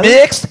விசுவாசிகள்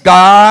makes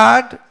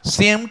God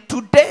same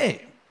today.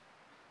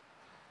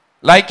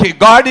 Like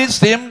God is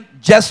same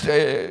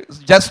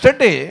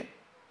yesterday,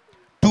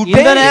 இந்த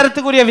today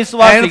நேரத்துக்குரிய and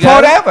விசுவாசிகள்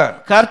forever.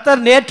 கர்த்தர்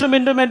நேற்றும்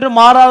இன்றும் என்றும்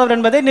மாறாதவர்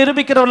என்பதை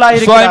நிரூபிக்கிறவர்களாய் So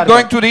I am இருக்கிறார்கள்.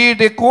 going to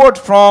read a quote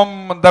from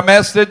the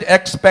message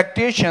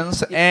Expectations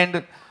and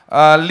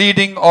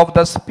Leading of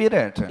the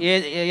Spirit.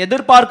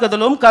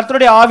 எதிர்பார்க்கதலும்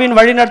கர்த்தருடைய ஆவியின்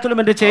வழிநடத்தலும்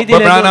என்ற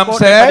செய்தியிலே Branham ஒரு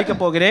கோட்டை said, படிக்க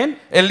போகிறேன்.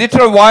 A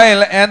little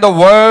while and the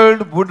world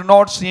would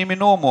not see me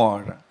no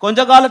more. கொஞ்ச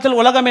காலத்தில்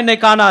உலகம் என்னை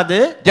காணாது,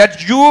 Yet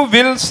you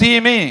will see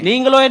me.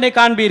 நீங்களோ என்னை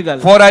காண்பீர்கள்.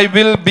 For I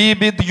will be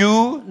with you,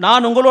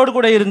 நான் உங்களோடு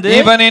கூட இருந்து,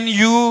 even in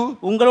you,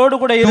 உங்களோடு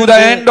கூட to the இருந்து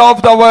end of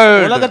the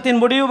world.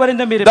 உலகத்தின் முடிவு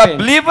பரியந்தம் The இருப்பேன்.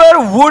 believer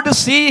would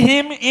see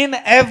him in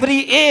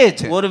every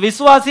age. ஒரு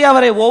விசுவாசி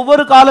அவரை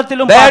ஒவ்வொரு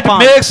காலத்திலும் That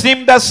பார்ப்பான். makes him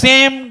the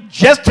same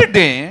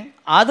yesterday,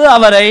 அது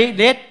அவரை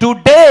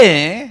today,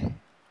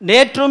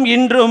 நேற்றும்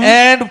இன்றும்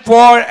and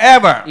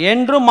forever.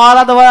 என்றும்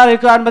மாறாதவராக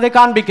இருக்கிறார் என்பதை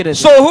காண்பிக்கிறது.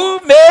 So who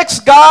makes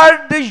God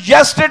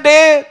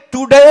yesterday,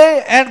 today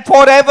and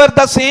forever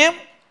the same?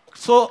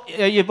 So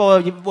இப்போ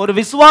ஒரு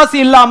விசுவாசி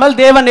இல்லாமல்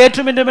தேவன்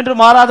நேற்றும் இன்றும் என்று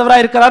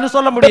மாறாதவராக இருக்கிறார்னு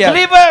சொல்ல The முடியாது.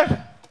 believer.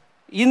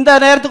 இந்த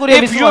நேரத்துக்குரிய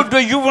If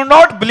விசுவாசி you will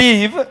not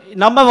believe,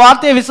 நம்ம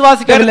வார்த்தையை then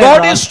விசுவாசிக்கவில்லை God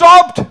என்றால், is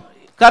stopped.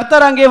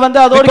 கர்த்தர் அங்கே வந்து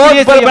அதோடு Because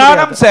கிரியை செய்ய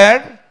Branham முடியாது. said,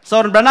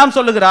 சகோதரன் பிரணாம்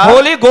சொல்லுகிறார்,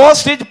 Holy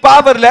Ghost is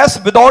powerless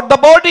without the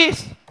bodies.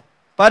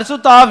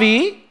 பரிசுத்த ஆவி,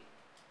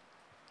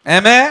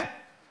 Amen.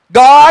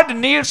 God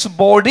needs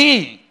body.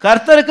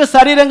 கர்த்தருக்கு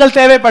சரீரங்கள்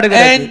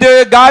தேவைப்படுகிறது. And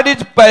God is,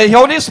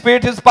 Holy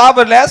Spirit is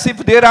powerless if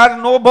there are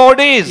no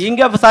bodies.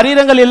 இங்க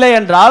சரீரங்கள் இல்லை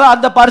என்றால்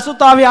அந்த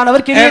பரிசுத்த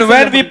ஆவியானவர் கிரியை And செய்ய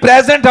when we முடியாது.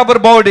 present our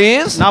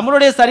bodies,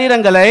 நம்மளுடைய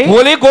சரீரங்களை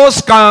Holy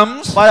Ghost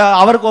comes,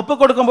 அவருக்கு ஒப்பு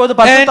கொடுக்கும்போது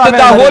and பரிசுத்த the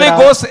ஆவியானவர் Holy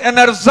வருகிறார். Ghost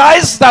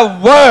energizes the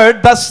word,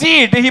 the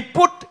seed He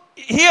put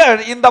here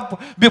in the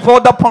before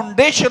the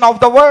foundation of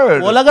the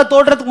world. உலக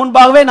தோற்றத்துக்கு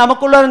முன்பாகவே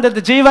நமக்குள்ள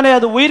இருந்த ஜீவனை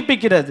அது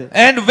உயிர்ப்பிக்கிறது.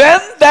 And when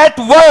that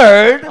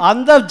word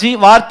அந்த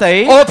வார்த்தை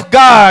of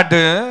God,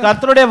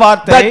 கர்த்தருடைய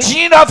வார்த்தை, the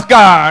gene of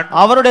God,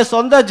 அவருடைய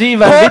சொந்த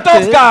ஜீவன், thought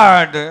of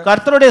God,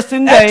 கர்த்தருடைய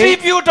சிந்தை,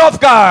 attribute of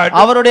God,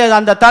 அவருடைய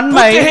அந்த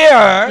தன்மை put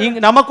here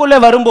நமக்குள்ளே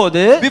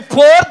வரும்போது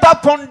before the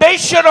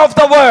foundation of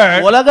the world.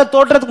 உலக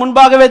தோற்றத்துக்கு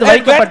முன்பாகவே அது And when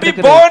we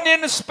வைக்கப்பட்டிருக்கிறது. born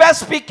in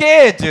specific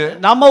age,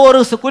 நம்ம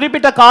ஒரு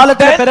குறிப்பிட்ட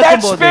காலத்தில் then that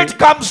பிறக்கும்போது spirit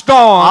comes down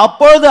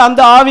அப்பொழுது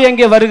அந்த ஆவி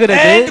அங்கே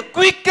வருகிறது, and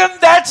quicken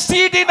that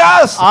seed in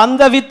us.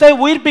 அந்த வித்தை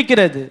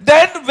உயிர்ப்பிக்கிறது.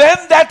 Then when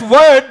that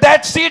word,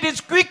 that seed is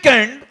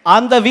quickened,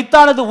 அந்த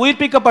வித்தானது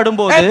உயிர்ப்பிக்கப்படும்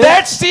போது and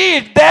that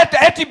seed, that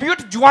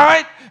attribute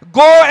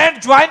go and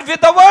join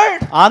with the word.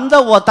 அந்த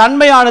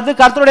தன்மையானது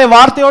கர்த்தருடைய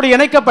வார்த்தையோடு Then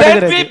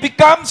இணைக்கப்படுகிறது. we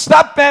becomes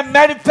the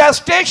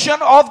manifestation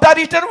of the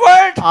written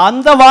word.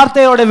 அந்த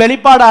வார்த்தையோட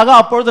வெளிப்பாடாக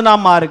அப்பொழுது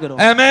நாம் மாறுகிறோம்.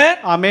 Amen.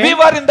 Amen. We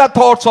were in the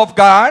thoughts of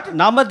God.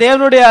 நம்ம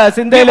தேவனுடைய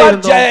சிந்தையில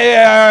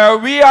இருந்தோம்.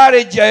 We are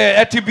a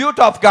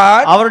attribute of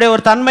God. அவருடைய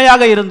ஒரு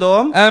தன்மையாக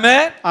இருந்தோம்.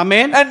 Amen.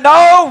 Amen. And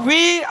now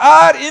we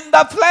are in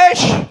the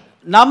flesh.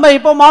 நம்ம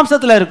இப்போ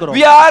மாம்சத்துல இருக்கிறோம்.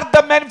 We are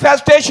the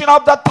manifestation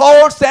of the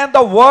thoughts and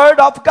the word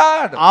of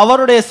God.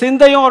 அவருடைய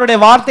சிந்தையும் அவருடைய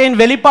வார்த்தையின்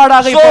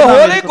வெளிப்பாடாக So இப்போ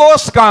Holy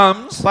Ghost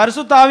comes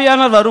பரிசுத்த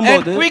ஆவியானவர்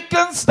வரும்போது and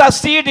quickens the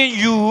seed in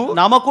you.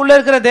 நமக்குள்ள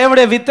இருக்கிற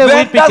தேவனுடைய வித்தை When the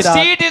உயிர்ப்பிக்கிறார்.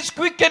 seed is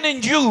quickened in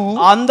you,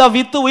 அந்த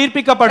வித்து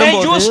உயிர்ப்பிக்கப்படும்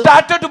and you போது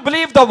started to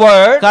believe the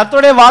word,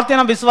 கர்த்தருடைய வார்த்தையை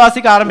நாம்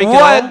விசுவாசிக்க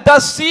ஆரம்பிக்கிறோம். when the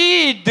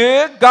seed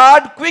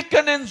God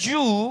quickens in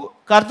you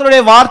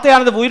கர்த்தருடைய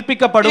வார்த்தையானது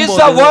உயிர்ப்பிக்கப்படும் is போது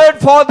the word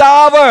for the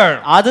hour.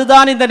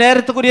 அதுதான் இந்த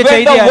நேரத்துக்குரிய When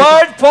செய்தி. the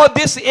word for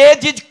this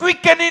age is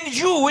quickened in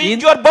you, in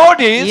your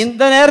bodies,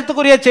 இந்த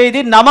நேரத்துக்குரிய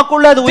செய்தி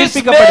நமக்குள்ள அது this makes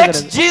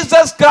உயிர்ப்பிக்கப்படுகிறது.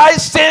 Jesus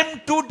Christ same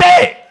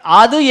today.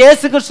 அது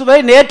இயேசு கிறிஸ்துவை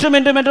நேற்றும்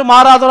இன்றும் என்று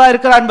மாறாதவராய்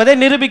இருக்கிறார் என்பதை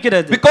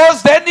நிரூபிக்கிறது.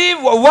 Because then he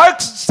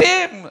works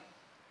same.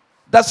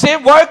 The same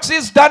works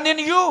is done in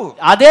you.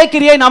 அதே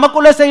கிரியை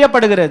நமக்குள்ள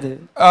செய்யப்படுகிறது.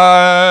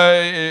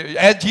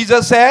 As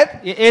Jesus said,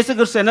 இயேசு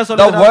கிறிஸ்து என்ன the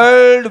சொல்றார்?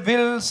 world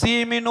will see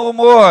me no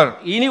more.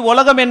 இனி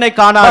உலகம் என்னை But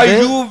காணாது.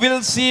 you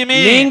will see me.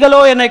 நீங்களோ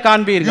என்னை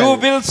காண்பீர்கள். You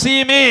will see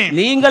me.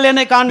 நீங்கள்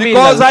என்னை Because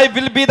காண்பீர்கள். I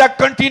will be the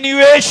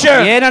continuation.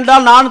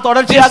 ஏனென்றால் நான்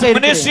தொடர்ச்சியாக This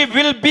இருக்கிறேன். ministry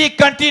will be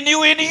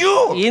continue in you.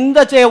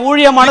 இந்த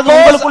ஊழியமானது Because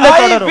உங்களுக்குள்ளே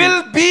I தொடரும். will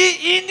be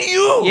in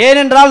you.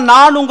 ஏனென்றால்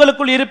நான்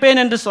உங்களுக்குள்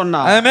இருப்பேன் என்று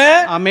சொன்னார். Amen.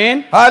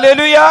 Amen.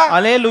 Hallelujah.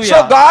 Hallelujah.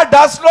 So God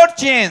does not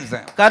change.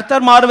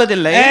 கர்த்தர்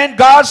மாறுவதில்லை. And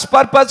God's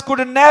purpose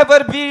could never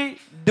be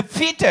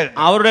defeated.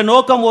 அவருடைய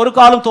நோக்கம் ஒரு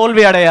காலம்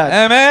தோல்வி அடையாது.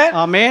 Amen.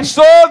 Amen.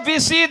 So we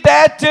see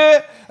that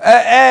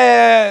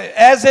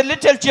as a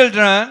little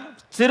children,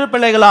 சிறு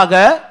பிள்ளைகளாக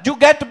you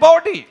get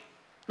body.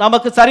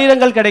 நமக்கு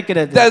சரீரங்கள்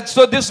கிடைக்கிறது.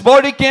 So this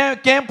body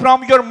came from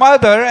your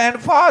mother and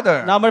father.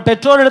 நம்ம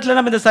பெற்றோரிடத்தில்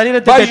நம்ம இந்த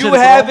சரீரத்தை But you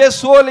பெற்றிருக்கிறோம். have a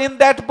soul in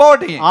that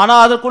body. ஆனா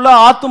அதுக்குள்ள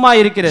ஆத்துமா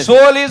இருக்கிறது.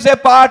 Soul is a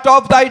part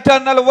of the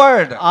eternal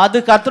word.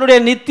 அது கர்த்தருடைய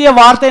நித்திய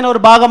வார்த்தையின்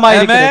ஒரு பாகமாக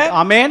இருக்கிறது. Amen.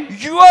 ஆமென்.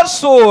 Your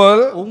soul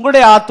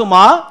உங்களுடைய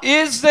ஆத்துமா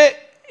is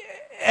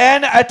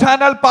an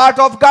eternal part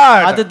of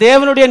God. அது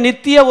தேவனுடைய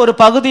நித்திய ஒரு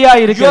பகுதியா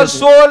Your இருக்கிறது.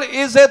 soul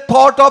is a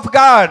thought of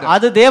God.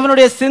 அது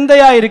தேவனுடைய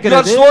சிந்தையா Your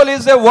இருக்கிறது. soul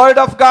is a word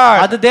of God.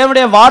 அது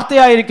தேவனுடைய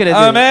வார்த்தையா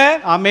இருக்கிறது. Amen.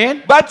 Amen.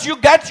 But you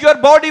get your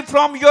body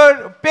from your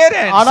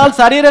parents. ஆனால்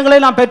சரீரங்களை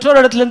நாம்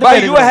பெற்றோரிடத்திலிருந்து But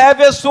you பெறுகிறோம்.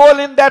 have a soul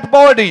in that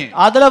body.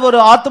 அதுல ஒரு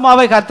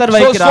ஆத்துமாவை கர்த்தர் So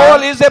வைக்கிறார்.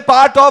 soul is a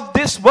part of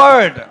this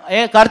word.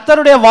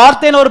 கர்த்தருடைய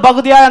வார்த்தையின் ஒரு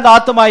பகுதியா அந்த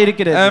ஆத்துமா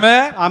இருக்கிறது.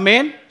 Amen.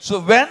 Amen.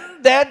 So when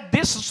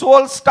this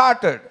soul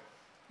started,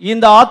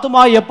 இந்த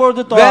ஆத்துமா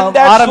எப்பொழுது when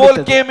that soul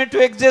ஆரம்பித்தது? came into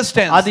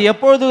existence, அது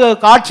எப்பொழுது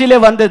காட்சியிலே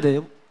வந்தது?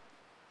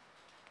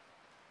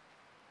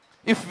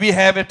 if we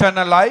have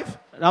eternal life,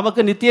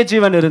 நமக்கு நித்திய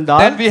ஜீவன்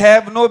இருந்தால் then we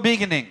have no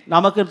beginning,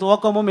 நமக்கு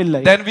துவக்கமும்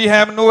இல்லை, then we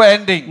have no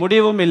ending.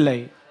 முடிவும் இல்லை.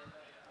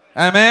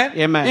 Amen.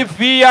 Amen. If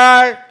we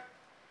are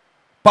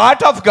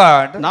part of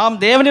God, நாம்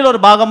தேவனில்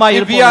ஒரு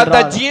பாகமாய் if we are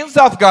the இருப்போம், genes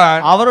of God,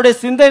 அவருடைய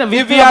சிந்தை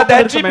if we are the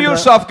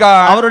attributes of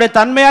God, அவருடைய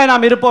தன்மையாய்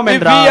நாம் இருப்போம் if we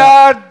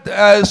என்றால்,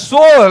 are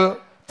soul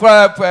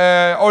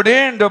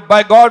ordained by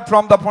God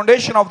from the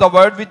foundation of the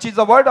word, which is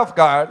the word of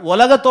God,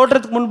 உலக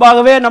தோற்றத்துக்கு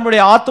முன்பாகவே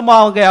நம்முடைய ஆத்துமா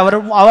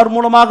அவர்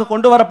மூலமாக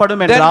கொண்டு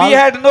வரப்படும் then we என்றால்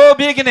had no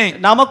beginning.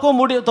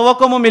 நமக்கும்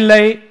துவக்கமும்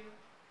இல்லை.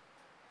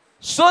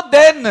 So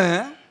then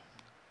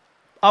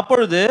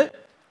அப்பொழுது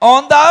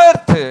on the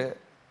earth,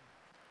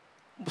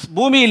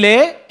 பூமியிலே,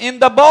 in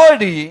the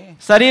body,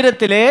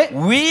 சரீரத்திலே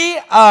we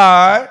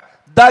are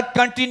the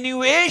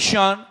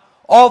continuation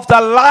of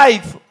the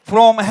life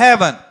from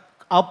heaven.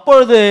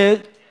 அப்பொழுது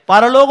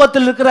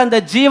பரலோகத்தில் இருக்கிற அந்த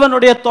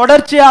ஜீவனுடைய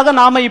தொடர்ச்சியாக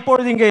நாம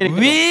இப்பொழுது இங்கே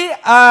இருக்கிறோம். We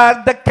are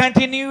the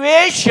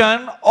continuation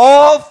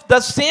of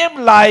the same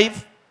life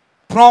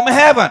from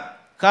heaven.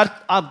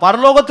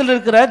 பரலோகத்தில்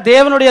இருக்கிற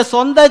தேவனுடைய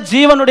சொந்த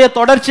ஜீவனுடைய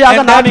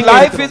தொடர்ச்சியாக And நாம் that இங்கே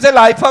life is a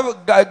life of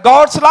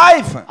God's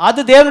life. அது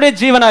தேவனுடைய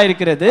ஜீவனாய்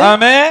இருக்கிறது.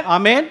 Amen.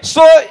 Amen.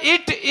 So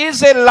it is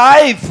a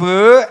life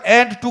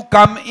and to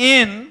come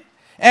in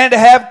and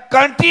have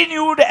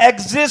continued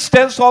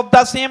existence of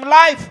the same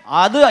life.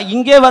 அது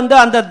இங்கே வந்து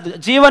அந்த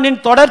ஜீவனின்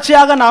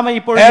தொடர்ச்சியாக நாம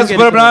இப்பொழுது As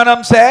Brother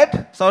Branham said,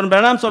 சகோதரன்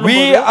பிரணாம் we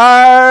சொல்லும்போது,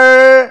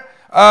 are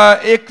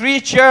a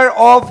creature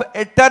of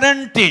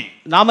eternity.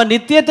 நாம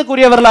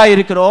நித்தியத்துக்குரியவர்களாய்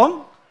இருக்கிறோம்.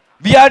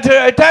 We are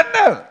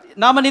eternal.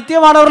 நாம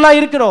நித்தியமானவர்களாய்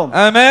இருக்கிறோம்.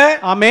 Amen.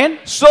 Amen.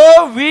 So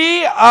we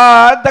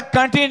are the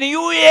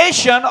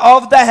continuation of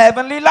the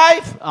heavenly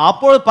life.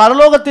 அப்போ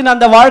பரலோகத்தின்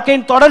அந்த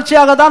வாழ்க்கையின்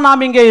தொடர்ச்சியாக தான்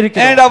நாம் இங்கே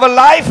இருக்கிறோம். And our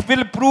life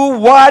will prove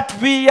what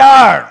we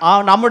are.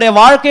 நம்முடைய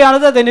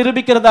வாழ்க்கையானது அதை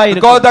நிரூபிக்கிறதா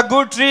இருக்கும். Because the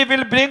good tree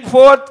will bring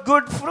forth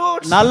good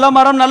fruits. நல்ல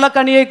மரம் நல்ல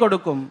கனியை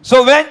கொடுக்கும். So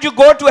when you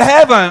go to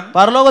heaven,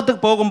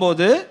 பரலோகத்துக்கு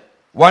போகும்போது,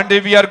 one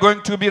day we are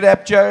going to be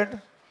raptured.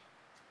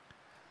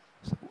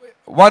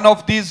 One of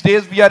these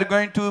days we are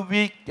going to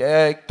be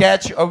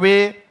catch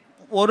away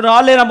ஒரு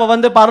நாளே நம்ம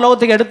வந்து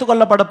பரலோகத்துக்கு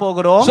எடுத்துக்கொள்ளப்பட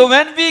போகிறோம். So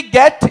when we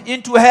get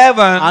into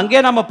heaven, அங்கே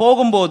நம்ம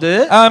போகும்போது,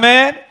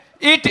 amen,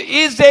 it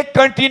is a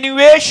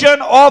continuation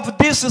of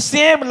this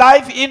same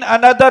life in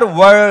another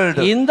world.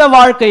 இந்த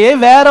வாழ்க்கையை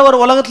வேற ஒரு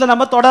உலகத்துல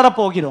நம்ம தொடர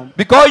போகிறோம்.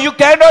 Because you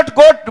cannot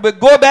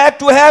go back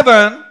to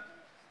heaven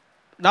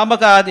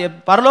நமக்கு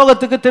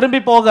பரலோகத்துக்கு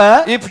திரும்பி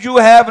போக, if you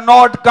have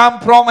not come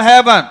from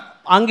heaven.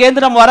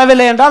 அங்கேந்து நம்ம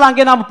வரவில்லை என்றால்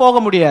அங்கே நாம போக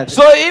முடியாது.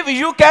 So if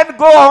you can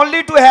go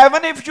only to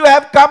heaven if you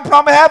have come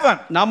from heaven.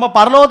 நம்ம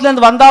பரலோகத்துல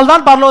இருந்து வந்தால்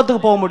தான்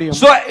பரலோகத்துக்கு போக முடியும்.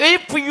 So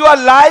if your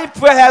life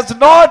has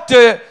not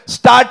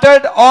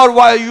started or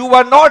you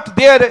were not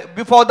there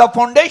before the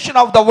foundation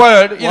of the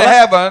world in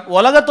heaven,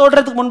 உலக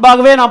தோற்றத்துக்கு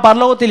முன்பாகவே நாம்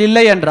பரலோகத்தில்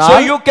இல்லை என்றால், so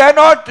you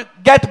cannot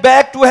get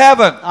back to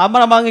heaven.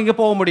 நம்ம அங்க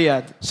போக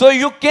முடியாது. So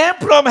you came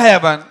from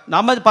heaven,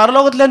 நம்ம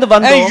பரலோகத்துல இருந்து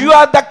வந்தோம், and you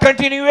are the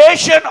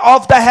continuation of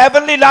the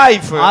heavenly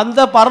life.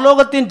 அந்த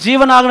பரலோகத்தின்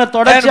ஜீவனாகிற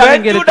தொடர்ச்சியாக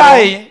இங்க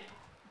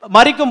இருக்கிறோம்.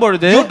 மரிக்கும்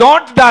பொழுது you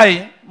don't die,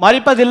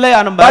 மரிப்பதில்லை,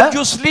 but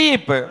you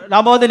sleep.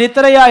 நாம வந்து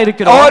நித்திரையா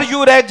இருக்கிறோம். Or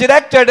you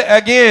resurrected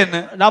again,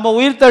 நாம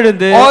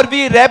உயிர்த்தெழுந்து, or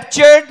we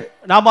raptured,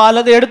 நாம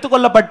அல்லது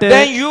எடுத்துக்கொள்ளப்பட்டு,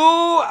 then you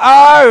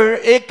are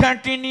a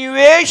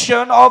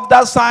continuation of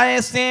the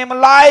same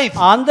life.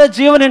 அந்த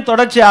ஜீவனின்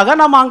தொடர்ச்சியாக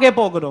நாம் அங்கே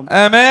போகிறோம்.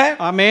 Amen.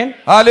 Amen.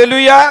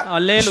 Hallelujah.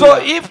 Hallelujah. So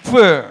if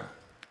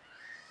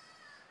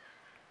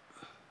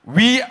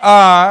we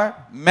are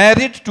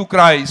married to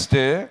Christ,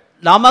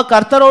 நாம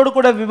கர்த்தரோடு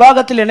கூட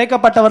விவாகத்தில்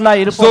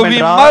இணைக்கப்பட்டவர்களாய் இருப்போம் என்றால், so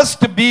we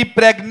must be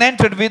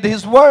pregnanted with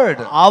his word.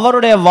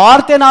 அவருடைய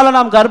வார்த்தையினால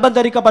நாம் கர்ப்பம்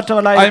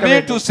தரிக்கப்பட்டவர்களாய் இருக்க வேண்டும். I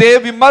mean to say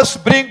we must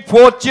bring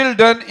forth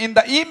children in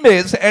the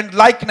image and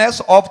likeness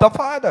of the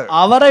Father.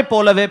 அவரை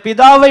போலவே,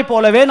 பிதாவை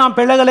போலவே நாம்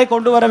பிள்ளைகளை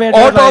கொண்டு வர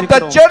வேண்டும். Out of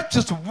the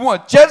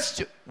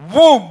church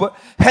womb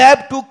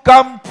have to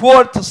come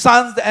forth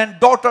sons and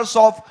daughters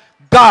of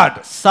God.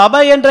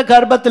 சபை என்ற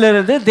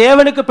கர்ப்பத்திலிருந்து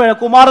தேவனுக்கு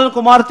குமாரன்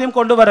குமாரத்தையும்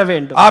கொண்டு வர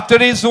வேண்டும். After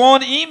his own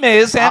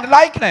image and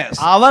likeness.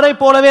 அவரை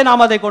போலவே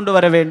நாம் அதை கொண்டு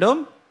வர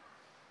வேண்டும்.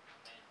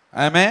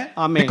 Amen.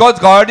 Amen. Because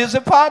God is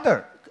a father.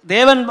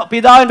 தேவன்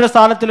பிதா என்ற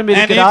ஸ்தானத்திலும்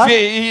இருக்கிறார்.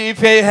 And if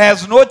he has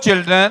no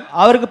children,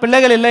 அவருக்கு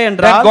பிள்ளைகள் இல்லை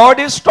என்றால், then God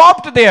is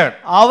stopped there.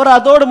 அவர்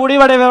அதோடு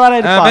முடிவடைவார்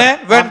இருப்பார்.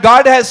 Amen. When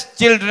God has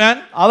children,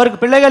 அவருக்கு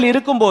பிள்ளைகள்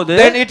இருக்கும்போது,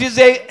 then it is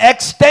a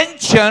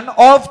extension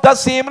of the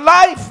same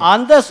life.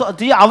 அந்த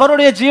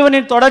அவருடைய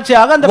ஜீவனின்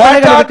தொடர்ச்சியாக அந்த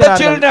பிள்ளைகள்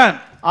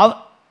இருக்கிறார்கள்.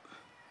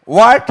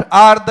 What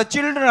are the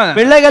children?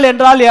 பிள்ளைகள்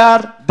என்றால்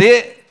யார்?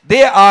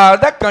 They are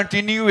the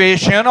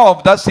continuation of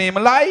the same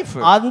life.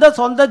 அந்த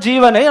சொந்த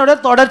ஜீவனை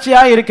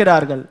தொடர்ச்சியாக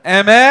இருக்கிறார்கள்.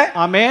 Amen.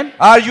 Amen.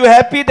 Are you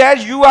happy that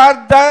you are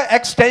the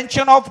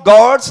extension of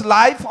God's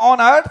life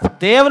on earth?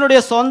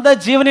 தேவனுடைய சொந்த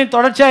ஜீவனின்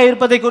தொடர்ச்சியாக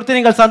இருப்பதை குறித்து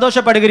நீங்கள்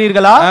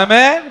சந்தோஷப்படுகிறீர்களா?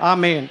 Amen.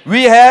 Amen.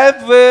 We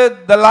have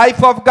the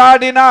life of God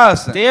in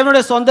us.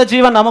 தேவனுடைய சொந்த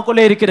ஜீவன்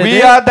நமக்குள்ளே இருக்கிறது.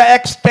 We are the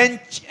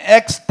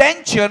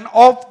extension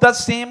of the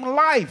same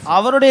life.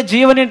 அவருடைய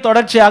ஜீவனின்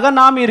தொடர்ச்சியாக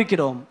நாம்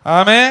இருக்கிறோம்.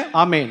 Amen.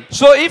 Amen.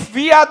 So if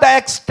we are the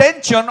extension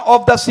of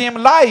the same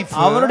life,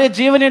 அவருடைய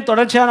ஜீவனின்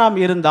தொடர்ச்சியாக நாம்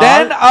இருந்தால்,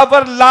 then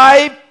our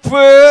life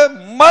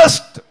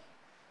must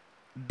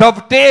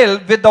dovetail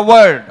with the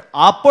word.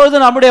 அப்பொழுது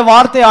நம்முடைய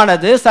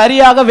வார்த்தையானது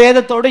சரியாக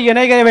வேதத்தோடு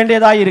இணைய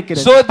வேண்டியதாய்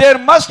இருக்கிறது. So there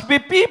must be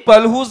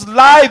people whose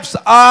lives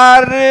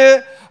are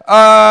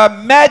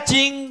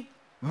matching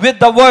with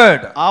the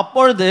word.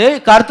 அப்பொழுது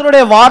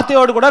கர்த்தருடைய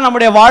வார்த்தையோடு கூட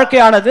நம்முடைய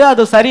வாழ்க்கையானது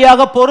அது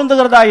சரியாக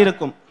பொருந்துகிறதா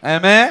இருக்கும்.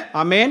 Amen.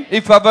 Amen.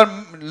 If our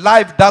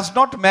life does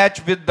not match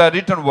with the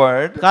written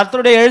word,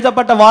 கர்த்தருடைய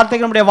எழுதப்பட்ட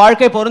வார்த்தைக்கு நம்முடைய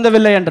வாழ்க்கை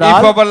பொருந்தவில்லை என்றால்,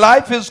 if our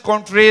life is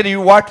contrary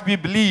what we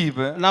believe,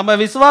 நம்ம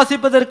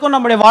விசுவாசிப்பதற்கும்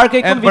நம்முடைய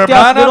வாழ்க்கைக்கும்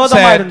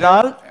விரோதமாக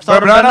இருந்தால்,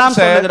 பிரதானம்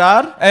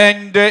சொல்கிறார்,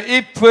 and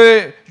if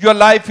your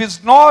life is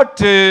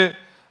not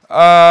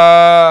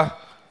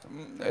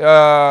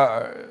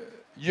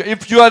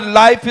if your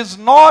life is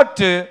not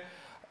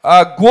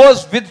goes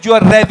with your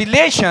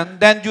revelation,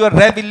 then your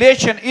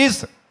revelation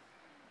is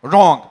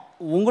wrong.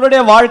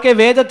 உங்களுடைய வாழ்க்கை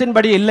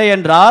வேதத்தின்படி இல்லை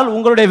என்றால்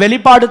உங்களுடைய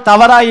வெளிப்பாடு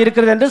தவறாய்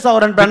இருக்கிறது என்று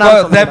சௌரன் பிரனாம்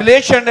சொல்றார்.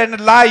 Revelation and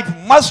life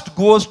must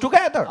goes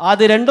together.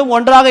 அது ரெண்டும்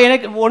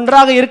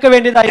ஒன்றாக இருக்க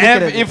வேண்டியதா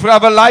இருக்கிறது. If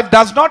our life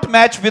does not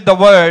match with the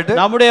word,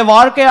 நம்முடைய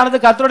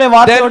வாழ்க்கையானது கர்த்தருடைய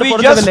வார்த்தையோடு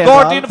பொருந்தவில்லை, then we just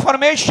got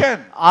information.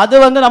 அது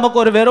வந்து நமக்கு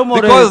ஒரு வெறும்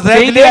ஒரு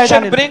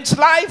revelation brings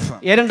life.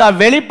 ஏனென்றால்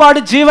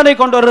வெளிப்பாடு ஜீவனை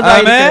கொண்டு வருவதா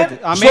இருக்கிறது.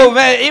 So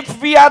if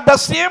we are the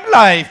same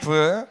life,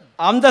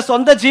 அந்த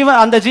சொந்த ஜீவன்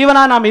அந்த ஜீவனா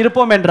நாம்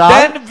இருப்போம் என்றால்,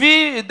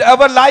 then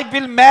our life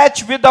will match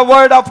with the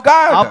word of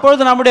God.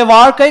 அப்பொழுது நம்முடைய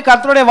வாழ்க்கை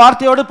கர்த்தருடைய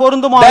வார்த்தையோடு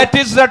பொருந்துமா? That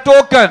is the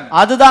token.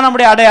 அதுதான்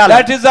நம்முடைய அடையாளம்.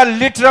 That is the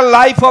literal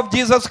life of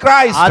Jesus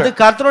Christ. அது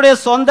கர்த்தருடைய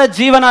சொந்த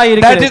ஜீவனாய்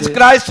இருக்கிறது. That is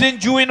Christ in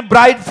Jew in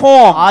bride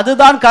form.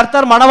 அதுதான்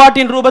கர்த்தர்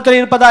மணவாட்டியின் ரூபத்தில்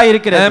இருப்பதா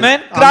இருக்கிறது. Amen.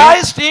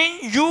 Christ in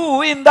you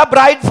in the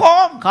bride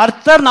form.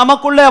 கர்த்தர்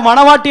நமக்குள்ள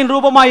மணவாட்டியின்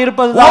ரூபமாய்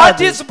இருப்பதுதான்.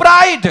 What is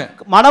bride?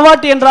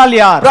 மணவாட்டி என்றால்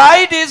யார்?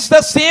 Bride is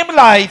the same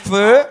life,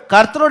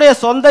 கர்த்தருடைய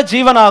சொந்த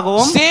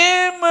ஜீவனாகவும்,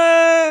 same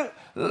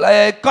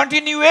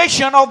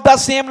continuation of the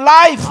same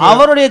life,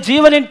 அவருடைய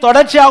ஜீவனின்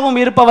தொடர்ச்சியாகவும்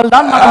இருப்பவள்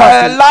தான்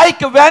மணவாட்டி.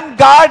 Like when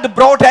God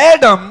brought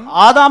Adam,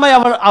 ஆதாமை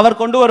அவர்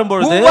கொண்டு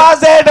வரும்பொழுது, who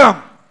was Adam?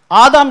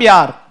 ஆதாம்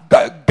யார்?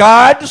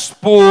 God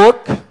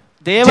spoke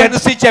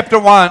Genesis chapter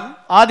 1.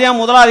 ஆதியாகமம்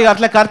முதலாம்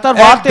அதிகாரத்துல கர்த்தர்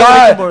And வார்த்தையை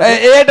உரைக்கும்போது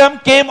Adam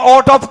came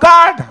out of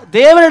God.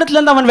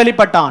 தேவனிடத்திலிருந்து அவன்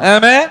வெளிப்பட்டான்.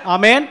 Amen.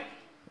 Amen.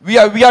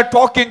 We are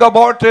talking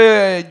about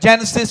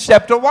Genesis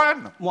chapter 1.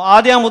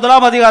 ஆதியாகமம்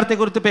முதலாம் அதிகாரத்தை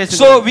குறித்து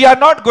பேசுகிறோம். So we are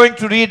not going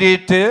to read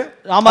it.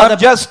 I'm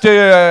just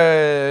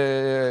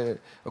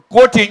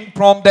quoting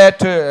from that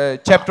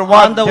chapter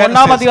 1. அந்த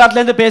ஒன்றாம்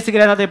அதிகாரத்துல இருந்து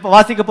பேசுகிறேன், அதை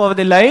வாசிக்க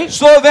போவதில்லை.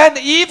 So when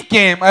Eve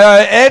came,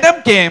 Adam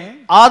came.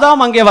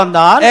 ஆதாம் அங்கே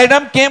வந்தான்.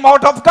 Adam came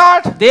out of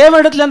God.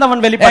 தேவனிடத்திலிருந்து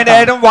அவன் வெளிப்பட்டான்.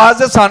 And Adam was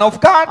the son of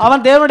God.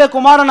 அவன் தேவனுடைய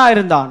குமாரனாய்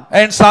இருந்தான்.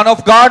 And son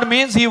of God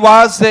means he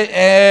was a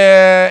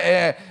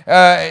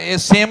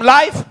same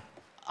life.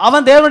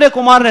 அவன் தேவனுடைய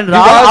குமாரன்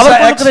என்றால்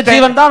அவருக்குள்ள இருக்கிற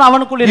ஜீவன் தான்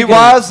அவனுக்குள்ள இருக்கிறது. He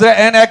was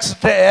an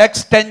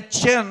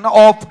extension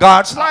of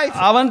God's life.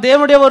 அவன்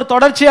தேவனுடைய ஒரு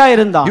தொடர்ச்சியாக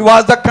இருந்தான். He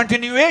was the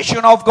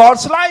continuation of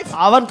God's life.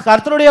 அவன்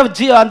கர்த்தருடைய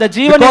அந்த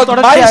ஜீவனின்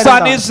தொடர்ச்சியாக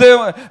இருந்தான். My son is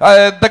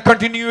the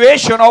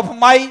continuation of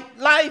my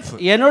life.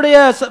 என்னுடைய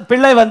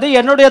பிள்ளை வந்து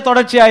என்னுடைய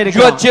தொடர்ச்சியாக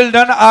இருக்கிறான். Your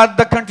children are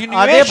the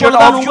continuation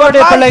of your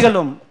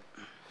பிள்ளைகளும்.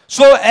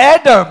 So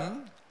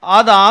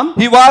Adam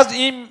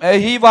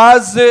he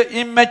was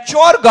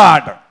immature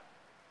God.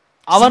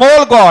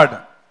 Small God.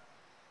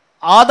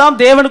 ஆதாம்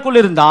தேவனுக்குள்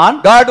இருந்தான்.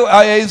 God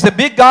is a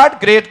big God,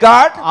 great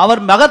God. அவர்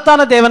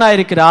மகத்தான தேவனாய்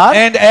இருக்கிறார்.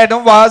 And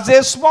Adam was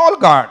a small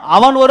God.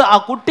 அவன் ஒரு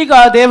குட்டி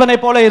தேவனை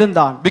போல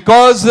இருந்தான்.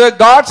 Because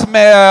God's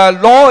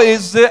law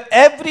is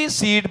every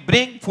seed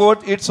bring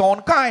forth its own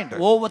kind.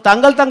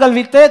 தங்கள்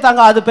வித்தே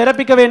அது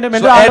பிறப்பிக்க வேண்டும்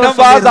என்று Adam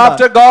was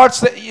after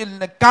God's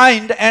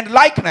kind and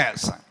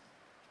likeness.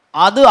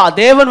 அது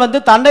தேவன் வந்து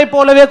தன்னை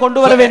போலவே கொண்டு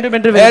வர வேண்டும்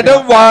என்று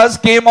Adam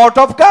came out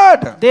of God.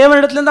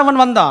 தேவனிடத்திலிருந்து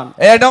அவன் வந்தான்.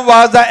 Adam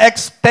was the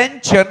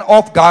extension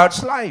of God's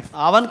life.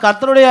 அவன்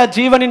கர்த்தருடைய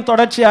ஜீவனின்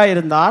தொடர்ச்சியாக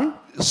இருந்தான்.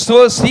 So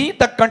see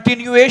the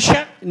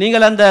continuation.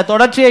 நீங்கள் அந்த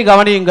தொடர்ச்சியை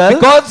கவனியுங்கள்.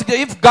 Because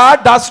if God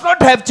does not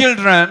have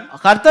children,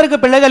 கர்த்தருக்கு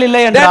பிள்ளைகள்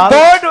இல்லை என்றால்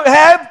then God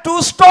have to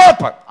stop.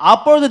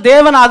 அப்பொழுது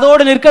தேவன்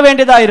அதோடு நிற்க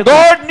வேண்டியதா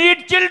இருக்கும். God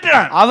needs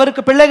children.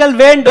 அவருக்கு பிள்ளைகள்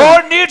வேண்டும்.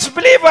 God needs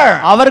believer.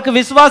 அவருக்கு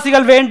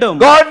விசுவாசிகள் வேண்டும்.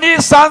 God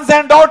needs sons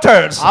and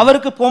daughters.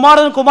 அவருக்கு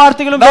குமாரன்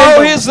குமார்த்திகளும்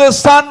வேண்டும். Now his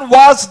son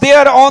was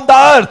there on the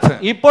earth.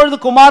 இப்பொழுது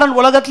குமாரன்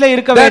உலகத்திலே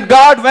இருக்க வேண்டும். Then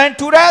God went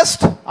to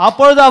rest.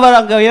 அப்பொழுது அவர்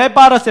அங்கே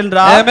இளைப்பாற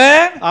சென்றார்.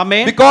 Amen.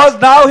 Amen. Because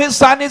now his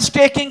son is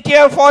taking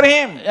care for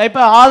him.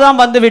 இப்ப ஆதாம்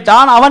வந்து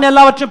விட்டான், அவன்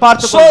எல்லாவற்றையும்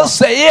பார்த்துக் கொண்டான்.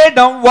 So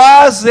Adam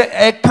was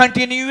a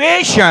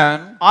continuation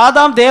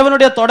ஆதாம்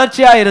தேவனுடைய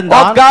தொடர்ச்சியா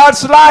இருந்தான். of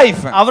God's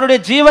life. அவருடைய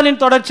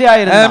ஜீவனின் தொடர்ச்சியா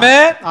இருந்தான்.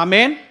 Amen.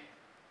 Amen.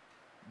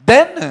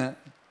 Then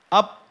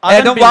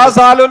Adam was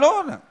all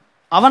alone.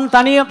 அவன்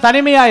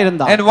தனிமையா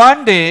இருந்தான். And one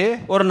day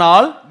ஒரு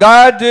நாள்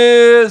God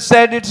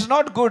said it's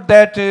not good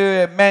that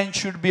man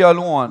should be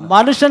alone.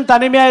 மனுஷன்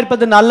தனிமையா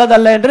இருப்பது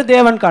நல்லதல்ல என்று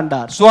தேவன்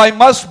கண்டார். So I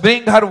must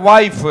bring her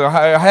wife,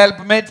 her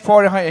helpmate for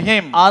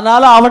him.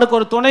 அதனால அவனுக்கு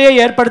ஒரு துணையை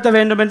ஏற்படுத்த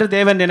வேண்டும் என்று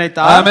தேவன்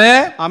நினைத்தார். Amen.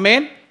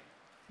 Amen.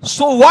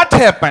 So what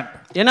happened?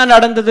 என்ன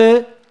நடந்தது?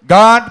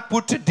 God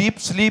put deep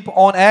sleep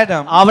on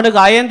Adam. அவனுக்கு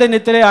அயர்ந்த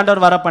நித்திரை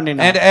ஆண்டவர் வர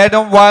பண்ணினார். And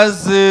Adam was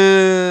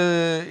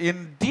in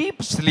deep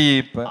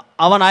sleep.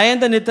 அவன்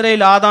அயர்ந்த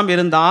நித்திரையில் ஆதாம்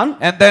இருந்தான்.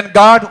 And then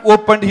God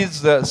opened his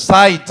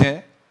sight.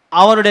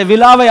 அவருடைய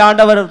விலாவை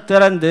ஆண்டவர்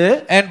திறந்து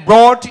and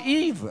brought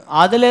Eve.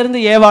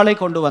 அதிலிருந்து ஏவாளை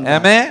கொண்டு வந்தார்.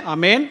 Amen.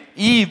 Amen.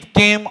 Eve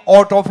came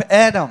out of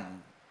Adam.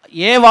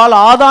 ஏவாள்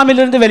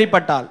ஆதாமிலிருந்து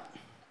வெளிப்பட்டாள்.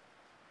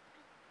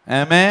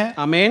 Amen.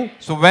 Amen.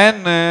 So when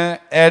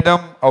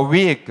Adam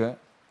awake,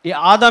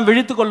 ஆதாம்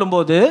விழித்துக்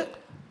கொள்ளும்போது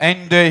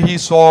and he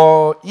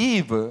saw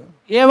Eve,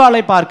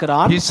 ஏவாளை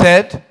பார்க்கிறான். he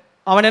said,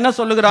 அவன் என்ன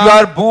சொல்லுகிறான்? you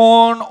are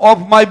bone of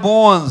my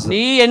bones.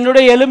 நீ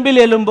என்னுடைய எலும்பில்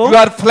எலும்பும்,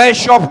 you are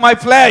flesh of my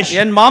flesh.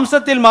 என்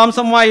மாம்சத்தில்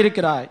மாம்சமாய்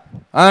இருக்கிறாய்.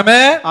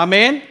 Amen.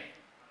 Amen.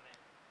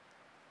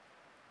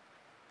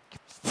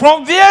 From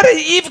where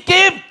Eve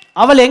came?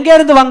 அவள் எங்கே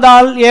இருந்து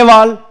வந்தாள்?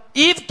 ஏவாள்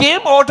Eve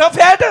came out of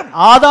Adam.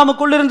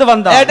 ஆதாமுக்குள்ள இருந்து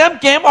வந்தாள். Adam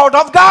came out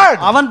of God.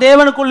 அவன்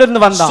தேவனுக்குள்ள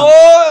இருந்து வந்தான். So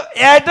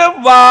Adam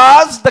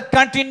was the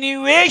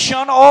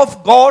continuation of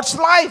God's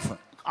life.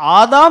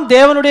 ஆதாம்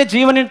தேவனுடைய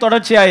ஜீவனின்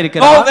தொடர்ச்சியா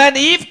இருக்கிறார். Now when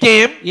Eve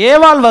came,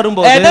 ஏவாள்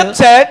வரும்போது Adam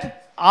said,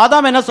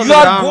 ஆதாம் என்ன you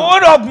சொல்றான்? are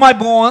bone of my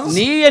bones,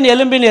 நீ என்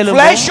எலும்பின் எலும்பு,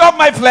 flesh of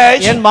my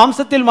flesh, என்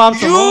மாம்சத்தில்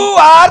மாம்சம். you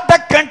are the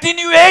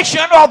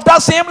continuation of the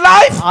same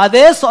life.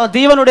 அதே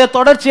ஜீவனுடைய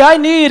தொடர்ச்சியாய்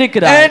நீ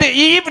இருக்கிறாய். And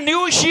Eve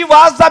knew she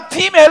was the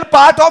female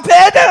part of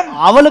Adam.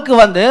 அவளுக்கு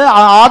வந்து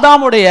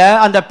ஆதாமுடைய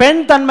அந்த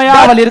பெண் தன்மையா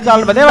அவள்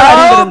இருக்கிறாள் என்பதை அவள்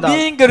அறிந்திருந்தாள்.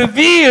 Being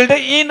revealed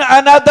in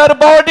another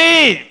body.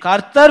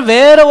 கர்த்தர்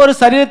வேற ஒரு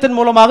சரீரத்தின்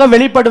மூலமாக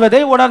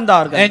வெளிப்படுவதை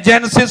உணர்ந்தார்கள். And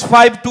Genesis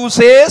 5:2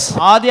 says,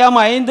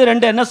 ஆதியாகமம்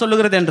 5:2 என்ன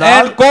சொல்லுகிறது என்றால்,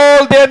 and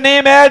call their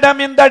name Adam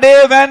in the day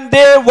when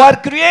they were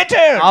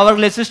created.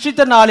 அவர்களை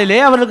சிருஷ்டித்த நாளிலே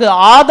அவர்களுக்கு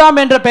ஆதாம்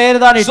என்ற பெயர்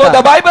தான் இட்டார். So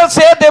the Bible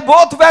says they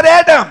both were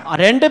Adam.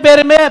 ரெண்டு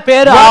பேருமே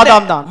பேர்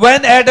ஆதாம் தான்.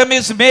 When Adam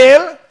is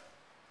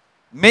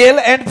male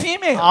and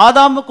female.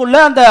 ஆதாமுக்குள்ள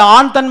அந்த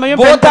ஆண் தன்மையும்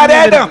Both பெண்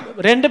தன்மையும் are Adam.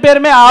 ரெண்டு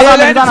பேருமே ஆதாம்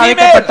என்று தான்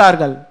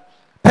அழைக்கப்பட்டார்கள்.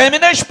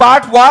 feminine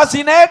part was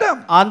in Adam.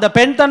 அந்த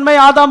பெண் தன்மை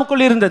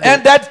ஆதாமுக்குள் இருந்தது.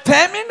 And that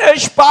feminine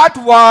part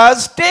was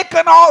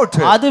taken out.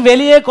 அது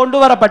வெளியே கொண்டு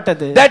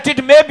வரப்பட்டது. That it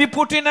may be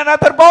put in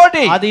another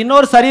body. அது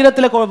இன்னொரு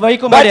சரீரத்திலே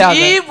வைக்கும்படியாக.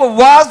 But Eve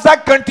was the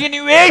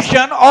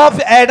continuation of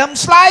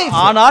Adam's life.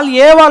 ஆனால்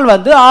ஏவாள்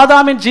வந்து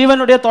ஆதாமின்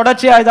ஜீவனுடைய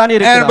தொடர்ச்சியாய் தான்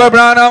இருக்கிறார். And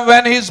Branham,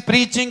 when he is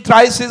preaching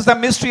Christ is the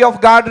mystery of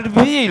God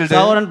revealed.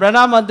 சகோதரன்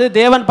பிரணாம் வந்து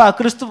தேவன்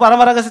கிறிஸ்து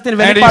பரம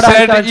ரகசியத்தின் வெளிப்பாடாக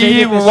இருக்கிறார். And he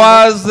said Eve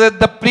was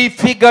the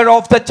prefigure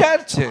of the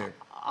church.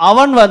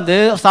 அவன் வந்து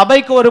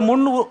சபைக்கு ஒரு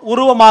முன்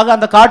உருவமாக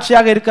அந்த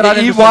காட்சியாக இருக்கிறார்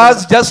என்று he was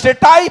just a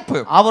type.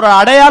 அவர்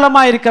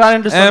அடையாளமாக இருக்கிறார்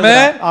என்று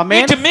சொல்றார்.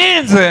 ஆமென். It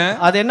means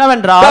அது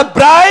என்னவென்றால் the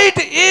bride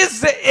is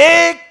a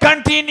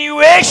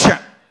continuation.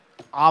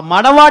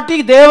 மணவாட்டி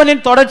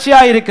தேவனின்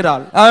தொடர்ச்சியாக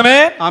இருக்கிறாள்.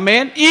 ஆமென்.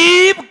 ஆமென்.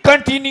 Eve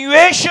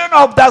continuation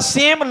of the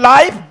same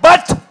life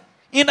but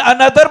in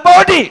another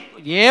body.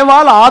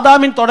 ஏவாள்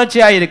ஆதாமின்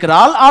தொடர்ச்சியாக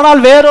இருக்கிறாள்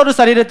ஆனால் வேறொரு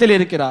சரீரத்தில்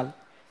இருக்கிறாள்.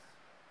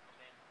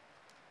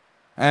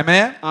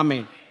 ஆமென்.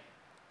 ஆமென்.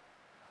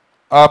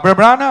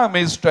 Branham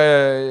is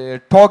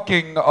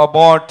talking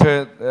about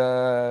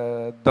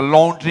the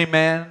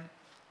laundryman.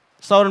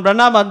 சகோதரன்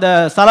பிரணாம் அந்த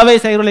சலவை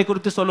செய்கிறவர்களை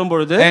குறித்து சொல்லும்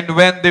பொழுது and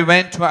when they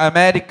went to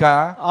America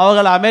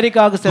அவர்கள்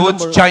அமெரிக்காவுக்கு செல்லும்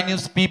பொழுது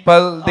Chinese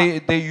people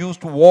they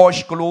used to wash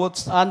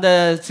clothes அந்த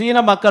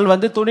சீன மக்கள்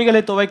வந்து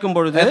துணிகளை துவைக்கும்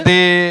பொழுது and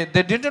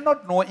they did not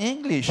know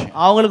English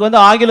அவங்களுக்கு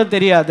வந்து ஆங்கிலம்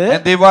தெரியாது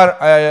and they were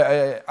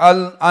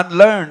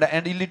unlearned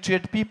and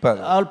illiterate people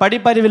அவர்கள்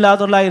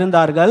படிப்பறிவில்லாதவர்களாக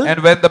இருந்தார்கள்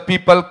and when the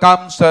people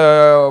comes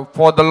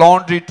for the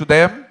laundry to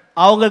them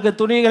அவங்களுக்கு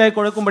துணிகளை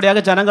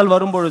கொடுக்கும்படியாக ஜனங்கள்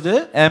வரும் பொழுது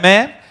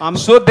amen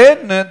so then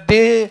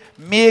they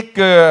make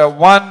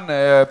one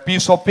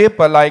piece of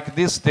paper like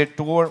this they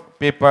tore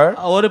paper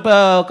ஒரு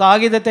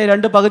காகிதத்தை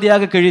ரெண்டு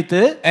பகுதியாக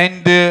கிழித்து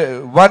and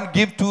one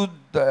give to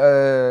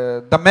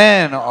the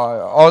man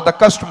or the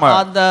customer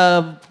அந்த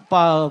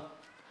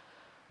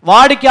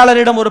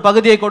வாடிக்கையாளரிடம் ஒரு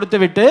பகுதியை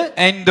கொடுத்துவிட்டு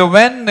and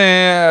when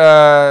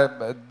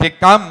they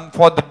come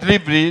for the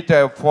delivery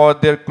for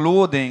their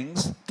clothing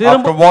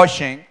after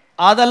washing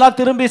அதெல்லாம்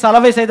திரும்பி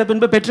சலவை செய்த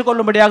பின்பு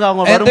பெற்றுக்கொள்ளும்படியாக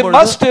அவங்க வரும்போது they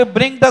must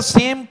bring the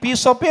same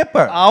piece of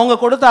paper அவங்க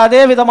கொடுத்த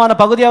அதே விதமான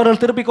பகுதியை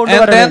அவர்கள் திருப்பி கொண்டு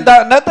வர வேண்டும் and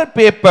then another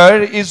paper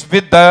is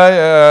with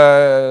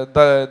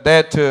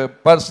that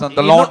person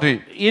the laundry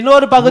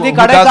இன்னொரு பகுதி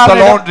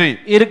கடைக்காரர்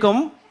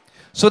இருக்கும்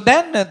so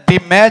then they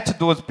match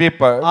those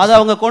papers அத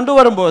அவங்க கொண்டு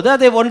வரும்போது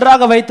அதை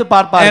ஒன்றாக வைத்து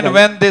பார்ப்பார்கள் and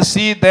when they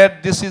see that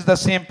this is the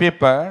same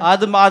paper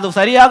அது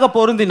சரியாக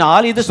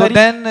பொருந்தினால் இது சரி so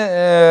then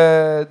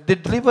they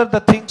deliver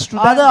the things to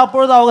them அது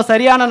அப்பொழுது அவங்க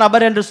சரியான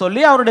நபர் என்று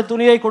சொல்லி அவருடைய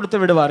துணியை கொடுத்து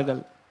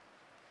விடுவார்கள்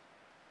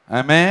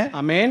amen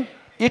amen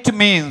it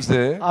means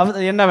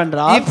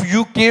என்னவென்றால் if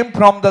you came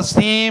from the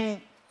same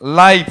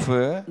life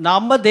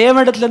நம்ம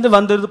தேவனிடத்திலிருந்து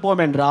வந்திருப்போம்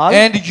என்றால்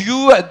and you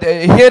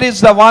here is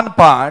the one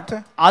part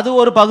அது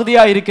ஒரு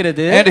பகுதியா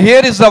இருக்கிறது and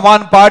here is the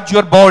one part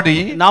your body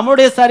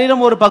நம்முடைய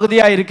சரீரம் ஒரு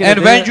பகுதியா இருக்கிறது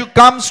and when you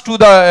comes to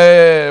the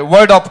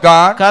word of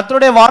God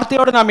கர்த்தருடைய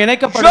வார்த்தையோடு நாம்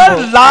இணைக்கப்படுவோம்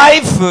your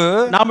life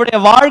நம்முடைய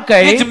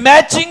வாழ்க்கை is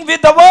matching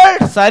with the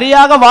word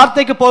சரியாக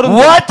வார்த்தைக்கு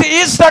பொருந்தும் what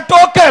is the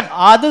token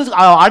அது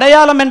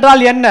அடையாளம்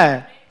என்றால் என்ன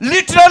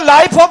literal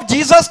life of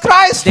Jesus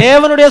Christ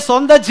தேவனுடைய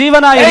சொந்த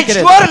ஜீவனாய்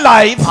இருக்கிறது your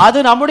life அது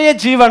நம்முடைய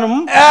ஜீவனும்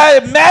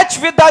match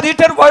with the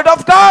written word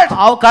of God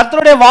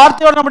கர்த்தருடைய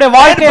வார்த்தையோடு நம்முடைய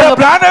வாழ்க்கை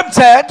Branham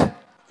said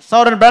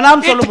சௌரன்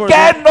பிரணாம் சொல்லும்போது it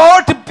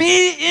cannot be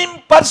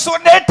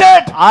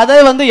impersonated அதை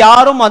வந்து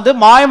யாரும் வந்து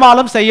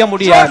மாயமாலம் செய்ய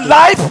முடியாது your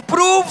life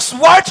proves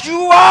what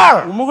you are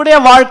உங்களுடைய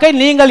வாழ்க்கை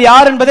நீங்கள்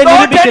யார் என்பதை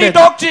நிரூபிக்கிறது any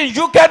doctrine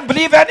you can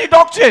believe any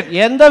doctrine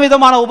எந்த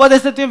விதமான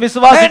உபதேசத்தையும்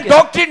விசுவாசிக்க and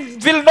doctrine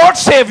will not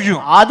save you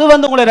அது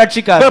வந்து உங்களை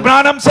ரட்சிக்காது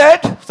Branham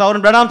said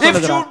சௌரன் பிரணாம்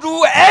சொல்லுகிறார் if you do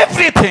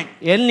everything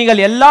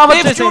நீங்கள்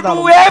எல்லாவற்றையும் செய்தாலும்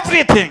if you do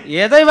everything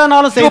எதை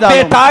வேணாலும் செய்தாலும்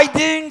you pay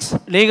tithings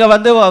நீங்க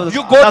வந்து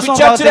you go to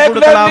church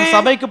regularly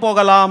சபைக்கு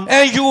போகலாம்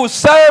and you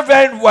serve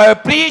and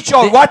preach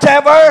or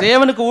whatever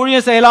தேவனுக்கு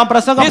ஊழியம் செய்யலாம்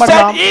பிரசங்கம்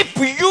பண்ணலாம் if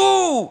you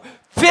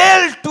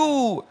fail to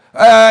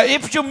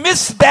if you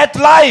miss that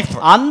life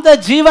அந்த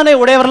ஜீவனை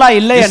உடையவர்களா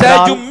இல்லை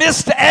என்றால் you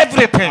missed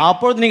everything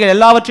அப்பொழுது நீங்கள்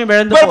எல்லாவற்றையும்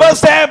இழந்து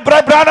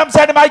போவீர்கள் Branham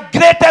said my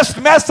greatest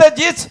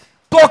message is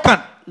token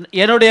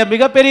என்னுடைய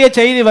மிகப்பெரிய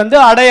செய்தி வந்து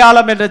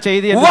அடையாளம் என்ற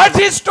செய்தி what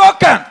is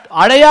token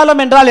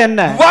அடையாளம் என்றால்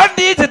என்ன one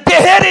is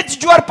here is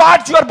your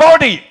part your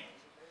body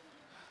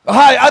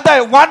other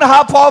one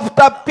half of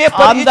the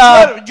paper is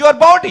your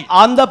body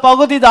அந்த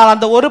பகுதி தான்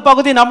அந்த ஒரு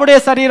பகுதி நம்முடைய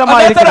சரீரமா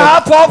இருக்கிறது another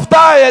half of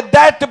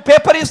that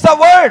paper is the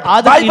word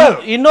Bible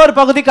இன்னொரு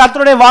பகுதி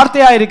கர்த்தருடைய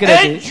வார்த்தையா இருக்கிறது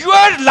and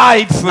your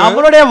life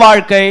நம்மளுடைய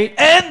வாழ்க்கை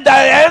and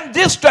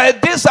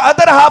this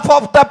other half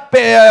of the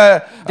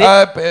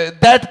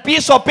that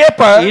piece of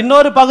paper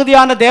இன்னொரு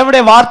பகுதியான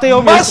தேவனுடைய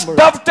வார்த்தையும் must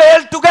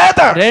dovetail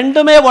together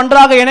ரெண்டுமே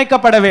ஒன்றாக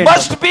இணைக்கப்பட வேண்டும்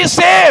must be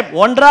same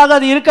ஒன்றாக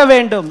அது இருக்க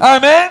வேண்டும்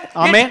amen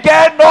amen it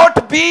cannot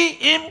be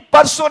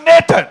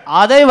impersonated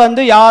அதை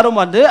வந்து யாரும்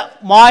வந்து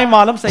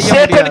மாய்மாலம் செய்ய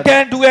முடியாது Satan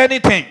can do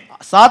anything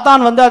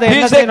சாத்தான் வந்து அதை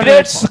என்ன செய்ய முடியும்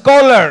he is a great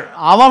scholar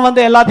அவன்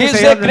வந்து எல்லாத்தையும்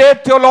he is a great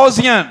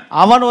theologian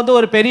அவன் வந்து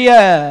ஒரு பெரிய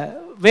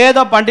வேத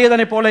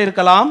பண்டிதனை போல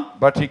இருக்கலாம்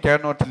but he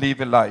cannot live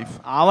a life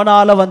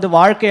அவனால வந்து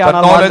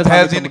வாழ்க்கையான knowledge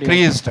has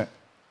increased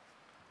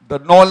the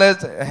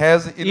knowledge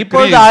has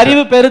இப்பொழுது increased.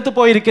 அறிவு பெருத்து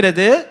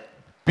போயிருக்கிறது.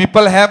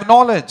 People have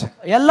knowledge.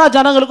 எல்லா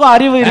ஜனங்களுக்கும்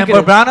அறிவு And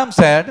இருக்கிறது. Branham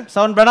said,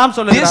 சவுண்ட் பிரணாம்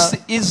சொல்லுகிறார்,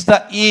 this is the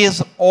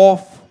age of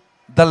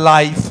the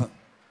life.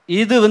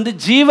 இது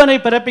ஜீவனை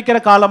பிறப்பிக்கிற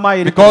காலமா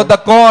இருக்கு.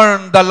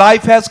 Because the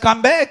life has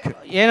come back.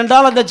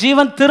 ஏனென்றால் அந்த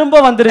ஜீவன் திரும்ப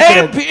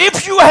வந்திருக்கிறது. And if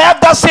you have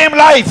the same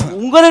life,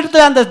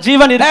 உங்களிடத்தில் அந்த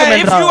ஜீவன் இருக்கும் and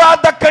if என்றால், you are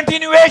the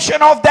continuation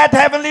of that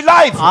heavenly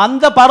life,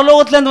 அந்த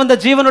பரலோகத்திலிருந்து வந்த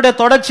ஜீவனுடைய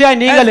தொடர்ச்சியாய்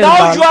நீங்கள் and now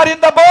இருந்தால், you are in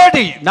the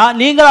body,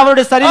 நீங்கள்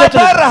அவருடைய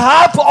சரீரத்தில் other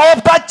half of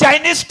the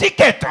Chinese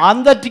ticket,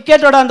 அந்த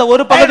டிக்கெட்டோட அந்த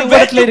ஒரு பகுதி and when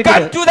உங்களிடத்தில் you come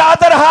இருக்கிறது. to the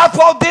other half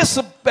of this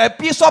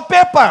piece of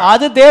paper,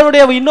 அது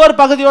தேவனுடைய இன்னொரு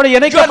பகுதியோடு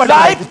your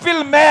இணைக்கப்படுகிறது. life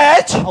will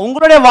match,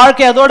 உங்களுடைய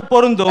வாழ்க்கை அதோடு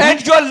பொருந்தும். and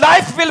your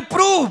life will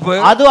prove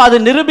அது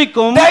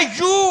நிரூபிக்கும் that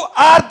you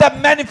are the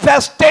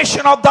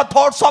manifestation of the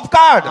thoughts of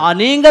God.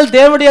 நீங்கள்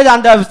தேவனுடைய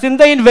அந்த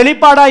சிந்தையின்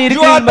வெளிப்பாடா You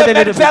இருக்கிறீர்கள் are the என்பதை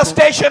நிரூபிக்கும்.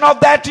 manifestation of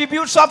the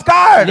attributes of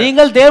God.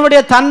 நீங்கள்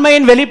தேவனுடைய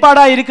தன்மையின்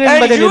வெளிப்பாடா இருக்கிறீர்கள்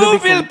And என்பதை you will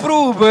நிரூபிக்கும்.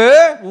 prove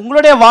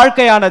உங்களுடைய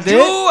வாழ்க்கையானது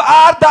you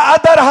are the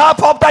other half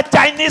of the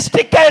Chinese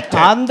ticket.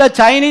 அந்த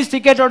சைனீஸ்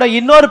டிக்கெட்டோட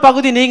இன்னொரு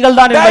பகுதி நீங்கள்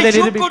தான் என்பதை That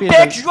you could நிரூபிப்பீர்கள்.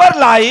 take your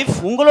life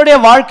உங்களுடைய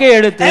வாழ்க்கையை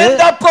எடுத்து and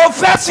the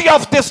prophecy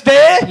of this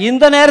day,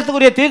 இந்த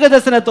நேரத்துக்குரிய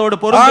தீர்க்கதரிசனத்தோடு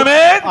பொருந்தும்.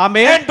 amen,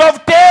 amen. and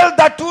dovetail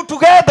the two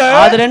together,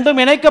 அது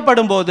ரெண்டும்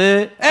இணைக்கப்படும் போது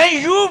and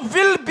you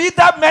will be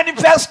the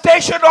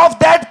manifestation of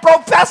that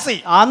prophecy.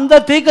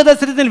 அந்த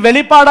தீர்க்கதரிசனத்தின்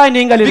வெளிப்பாடாய்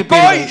நீங்கள் Because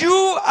இருப்பீர்கள். you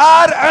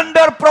are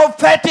under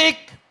prophetic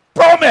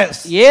promise.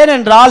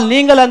 ஏனென்றால்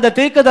நீங்கள் அந்த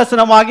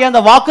தீர்க்கதரிசனமாகிய அந்த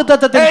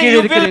வாக்குத்தத்தத்தின் And கீழ்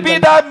you will be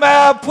இருக்கிறீர்கள். the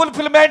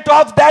fulfillment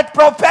of that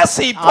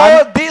prophecy for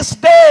this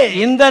day.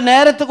 இந்த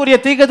நேரத்துக்குரிய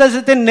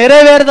தீர்க்கதரிசனத்தின்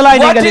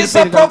நிறைவேறுதலாய் What நீங்கள் is the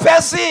இருப்பீர்கள்.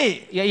 prophecy?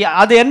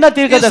 அது என்ன It's a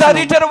தீர்க்கதரிசனம்?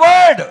 written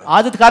word.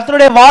 அது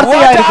கர்த்தருடைய வார்த்தையா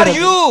What are இருக்கிறது.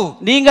 you?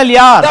 நீங்கள்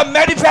யார்? The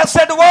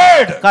manifested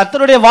word.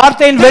 கர்த்தருடைய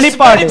வார்த்தையின் This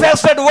வெளிப்பாடு.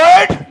 manifested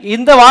word,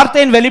 இந்த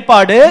வார்த்தையின்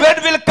வெளிப்பாடு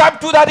when will come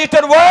to the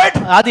written word,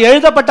 அது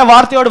எழுதப்பட்ட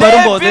வார்த்தையோடு they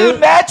வரும்போது will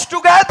match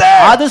together.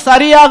 அது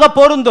சரியாக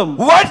பொருந்தும்.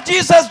 What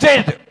Jesus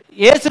did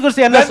இயேசு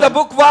கிறிஸ்து என்ன when the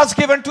book was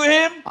given to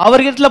him,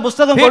 அவர்கிட்ட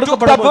புத்தகம் he took the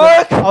கொடுக்கப்பட்டபோது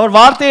book அவர்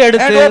வார்த்தையை and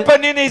எடுத்து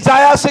opened in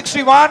Isaiah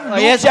 61,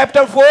 Luke Yes.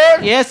 chapter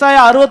 4,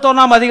 ஏசாயா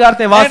 61ஆம்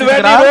அதிகாரத்தை and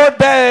வாசிக்கிறார்.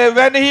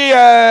 when he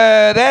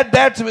read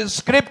that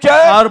scripture,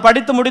 அவர்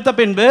படித்து முடித்த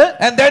பின்பு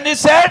and then he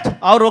said,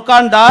 அவர்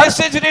உட்கார்ந்தார். this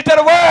is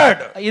written word,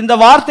 இந்த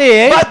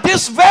வார்த்தையை but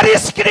this very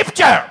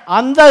scripture,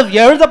 அந்த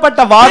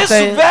எழுதப்பட்ட this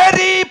வார்த்தை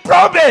very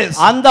promise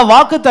அந்த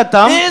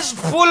வாக்குத்தத்தம் is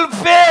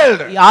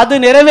fulfilled அது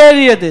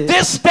நிறைவேறியது.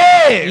 this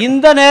day.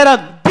 இந்த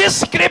நேரம் This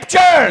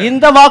scripture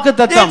இந்த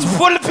வாக்குத்தத்தம் is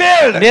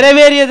fulfilled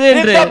நிறைவேறியது in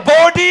என்று the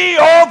body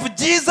of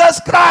Jesus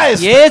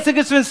Christ. இயேசு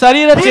கிறிஸ்துவின் He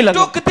சரீரத்தில்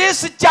took this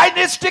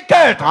Chinese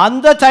ticket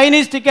அந்த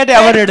சைனீஸ் டிக்கெட்டை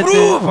அவர் and எடுத்து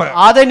prove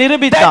அதை that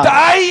நிரூபித்தார்.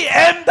 I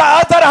am the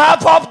other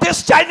half of this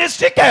Chinese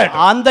ticket.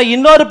 அந்த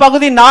இன்னொரு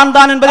பகுதி நான்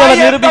தான் என்பதை I our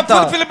am the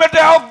நிரூபித்தார். fulfillment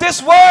of this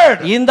word.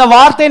 இந்த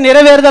வார்த்தை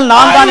நிறைவேறுதல்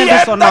நான் I தான் என்று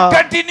am the சொன்னார்.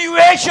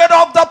 continuation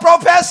of the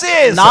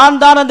prophecies.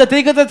 நான் தான் அந்த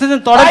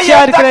தீர்க்கதரிசனத்தின் I தொடர்ச்சியா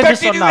am the இருக்கிறேன்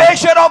என்று சொன்னார்.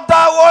 continuation of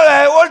the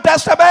Old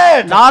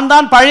Testament. நான்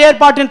தான் பழைய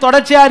ஏற்பாட்டின்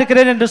தொடர்ச்சியா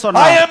இருக்கிறேன் என்று I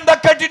சொன்னார். am the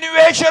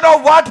continuation of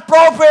what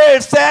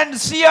prophets and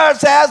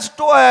seers has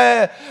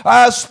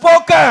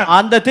spoken.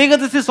 அந்த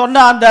தீர்க்கதரிசி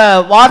சொன்ன அந்த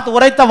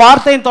உரைத்த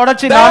வார்த்தையின்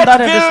தொடர்ச்சி நான் That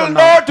தான் என்று will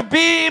சொன்னார். not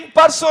be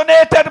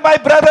impersonated, my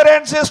brother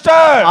and sister.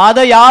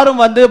 அதை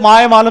யாரும்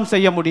மாயமாலம்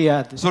செய்ய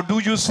முடியாது. So do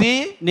you see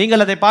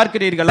நீங்கள் அதை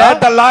பார்க்கிறீர்களா?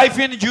 that the life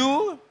in you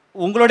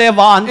உங்களுடைய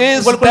is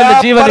உங்களுக்குள்ள இந்த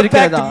the ஜீவன் perfect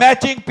இருக்கிறதா?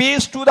 matching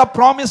piece to the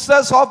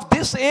promises of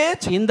this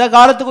age? இந்த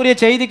காலத்துக்குரிய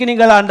செய்திக்கு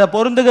நீங்கள் அந்த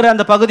பொருந்துகிற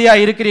அந்த பகுதியா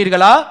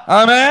இருக்கிறீர்களா?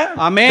 Amen.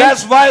 Amen.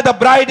 That's why the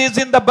bride is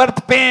in the birth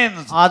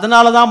pains.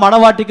 அதனால தான்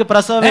மணவாட்டிக்கு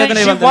பிரசவ And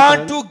வேதனை she வந்திருக்கிறது.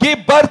 want to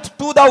give birth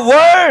to the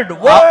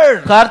word.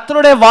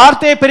 கர்த்தருடைய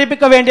வார்த்தையை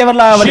பிறப்பிக்க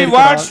வேண்டியவர்களாக அவள் She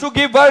இருக்கிறாள். wants to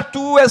give birth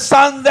to a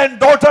sons and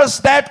daughters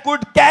that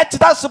could catch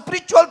the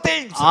spiritual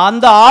things.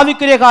 அந்த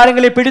ஆவிக்குரிய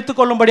காரியங்களை பிடித்துக்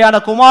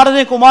கொள்ளும்படியான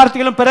குமாரனையும்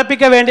குமாரத்திகளும்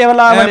பிறப்பிக்க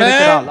வேண்டியவர்களாக அவள்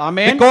இருக்கிறாள்.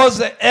 ஆமென். Because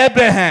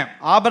Abraham,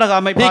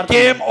 ஆபிரகாமை he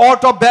came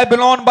out of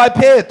Babylon by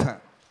faith.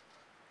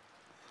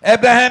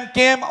 Abraham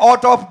came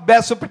out of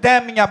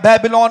Mesopotamia,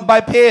 Babylon by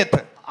faith.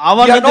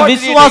 அவன்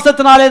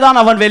விசுவாசத்தினாலே தான்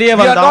அவன் வெளியே We are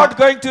வந்தான். not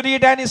going to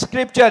read any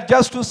scripture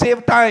just to save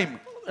time.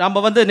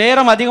 நம்ம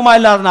நேரம் அதிகமா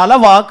இல்லாதனால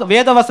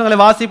வேத வசனங்களை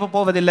வாசிப்பு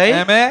போவதில்லை.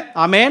 Amen.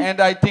 Amen.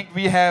 And I think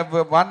we have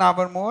 1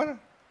 hour more.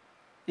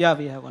 Yeah,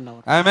 we have 1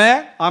 hour. Amen.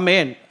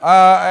 Amen.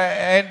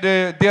 And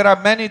there are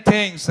many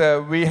things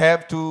we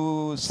have to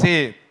say.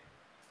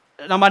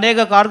 நம்ம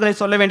அநேக காரியங்களை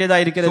சொல்ல வேண்டியதா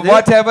இருக்கிறது. So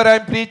whatever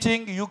I'm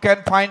preaching, you can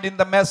find in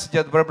the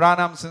messages,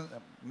 Branham's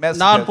message.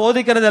 நான்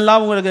போதிக்கிறது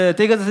எல்லாம் உங்களுக்கு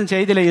தீர்க்கதரிசன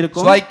செய்தியில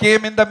இருக்கும். So I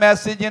came in the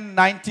message in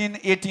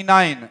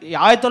 1989.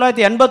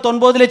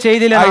 1989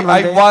 செய்தியில நான்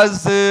வந்தேன். I was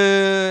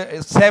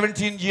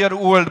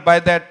 17-year-old by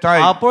that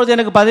time. அப்பொழுது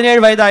எனக்கு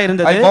 17 வயதா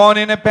இருந்தது. I born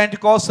in a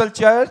Pentecostal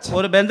church.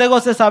 ஒரு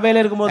பெந்தேகோஸ்தே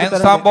சபையில இருக்கும்போது And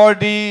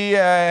somebody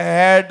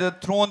had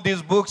thrown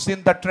these books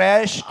in the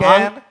trash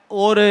can.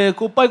 ஒரு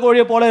குப்பை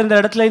கோழியை போல இருந்த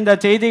இடத்துல இந்த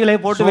செய்திகளை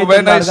போட்டு So when I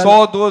வைத்திருந்தார்கள். saw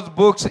those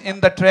books in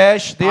the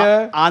trash there,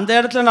 அந்த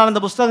இடத்துல நான்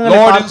அந்த புத்தகங்களை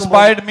Lord பார்க்கும்போது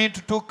inspired me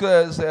to took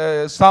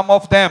some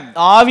of them.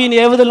 ஆவியின்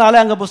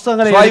ஏவுதலால அங்க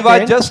புத்தகங்களை So I was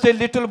எடுத்தேன். just a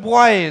little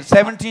boy,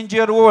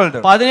 17-year-old.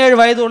 17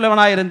 வயது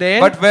உள்ளவனாய்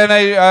இருந்தேன். But when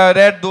I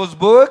read those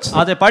books,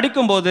 அதை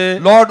படிக்கும்போது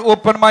Lord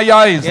opened my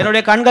eyes,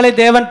 என்னுடைய கண்களை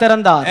தேவன்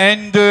திறந்தார்.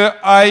 and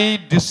I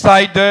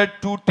decided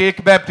to take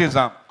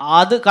baptism.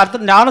 அது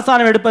கர்த்தர்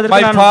ஞானஸ்நானம் எடுப்பதற்கு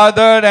My நான்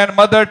father and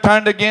mother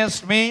turned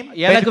against me.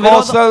 எனக்கு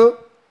Pentecostal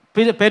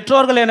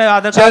பெற்றோர்கள் என்னை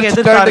அதற்காக church turned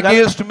எதிர்த்தார்கள்.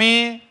 against me.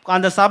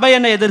 அந்த சபை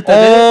என்னை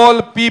எதிர்த்தது. All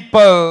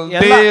people,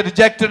 they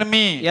rejected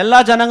me.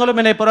 எல்லா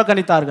ஜனங்களும் என்னை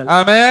புறக்கணித்தார்கள்.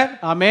 Amen.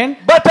 Amen.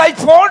 But I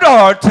found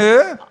out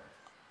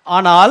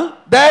ஆனால்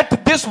that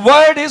this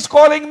word is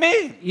calling me.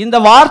 இந்த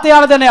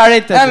வார்த்தையானது என்னை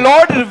அழைத்தது. And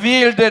Lord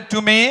revealed it to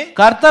me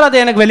கர்த்தர் அதை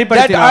எனக்கு that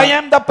வெளிப்படுத்தினார். I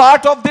am the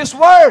part of this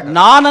word.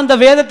 நான் அந்த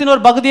வேதத்தின்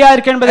ஒரு பகுதியாக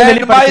இருக்கேன் என்பதை And my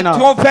வெளிப்படுத்தினார்.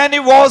 theophany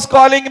was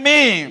calling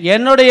me.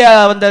 என்னுடைய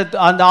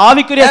அந்த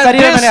ஆவிக்குரிய And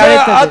சரீரம் this என்னை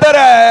அழைத்தது. other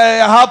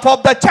half of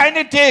the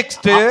Chinese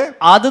text.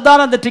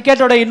 அதுதான் அந்த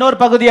டிக்கெட்டோட இன்னொரு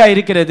பகுதியாக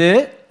இருக்கிறது.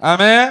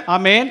 Amen.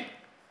 ஆமென்.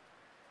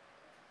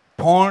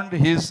 Found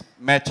his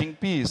matching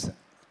piece.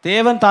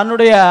 தேவன்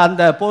தன்னுடைய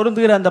அந்த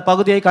பொருந்துகிற அந்த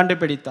பகுதியை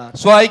கண்டுபிடித்தார்.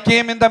 So I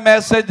came in the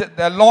message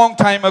a long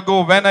time ago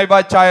when I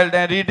was child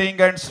and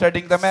reading and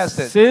studying the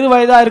message. சிறு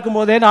வயதா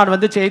இருக்கும்போதே நான்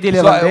வந்து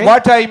செய்தியிலே So வந்தேன்.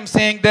 what I am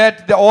saying that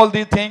all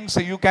the things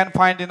you can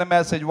find in the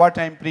message what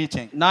I am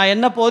preaching. நான்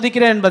என்ன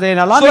போதிக்கிறேன் என்பதை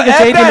எல்லாம் So நீங்க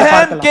செய்தியிலே Abraham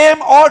பார்க்கலாம்.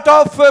 came out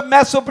of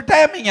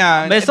Mesopotamia,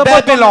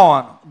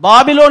 Babylon.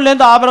 பாபிலோன்ல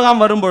இருந்து ஆபிரகாம்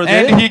வரும்பொழுது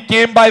And he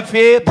came by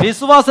faith.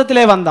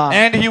 விசுவாசத்திலே வந்தான்.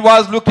 And he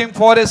was looking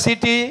for a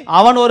city.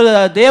 அவன் ஒரு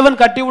தேவன்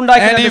கட்டி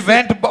உண்டாக்கின And he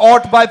went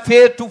out by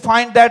faith to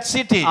find that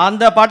city.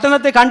 அந்த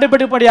பட்டணத்தை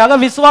கண்டுபிடிப்படியாக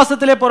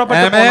விசுவாசத்திலே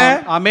புறப்பட்டு போனான்.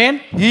 ஆமென்.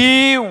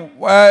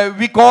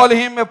 We call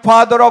him a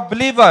father of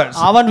believers.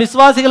 அவன்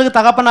விசுவாசிகளுக்கு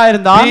தகப்பனாய்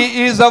இருந்தான்.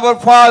 He is our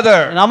father.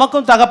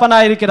 நமக்கும்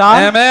தகப்பனாய்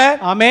இருக்கிறான். Amen.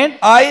 Amen.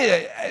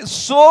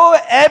 So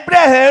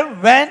Abraham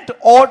went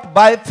out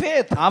by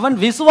faith. அவன்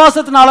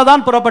விசுவாசத்தினால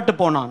தான் புறப்பட்டு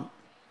போனான்.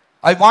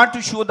 I want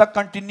to show the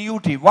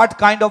continuity. What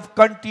kind of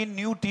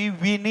continuity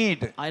we need.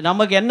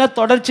 நமக்கு என்ன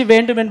தொடர்ச்சி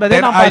வேண்டும் என்பதை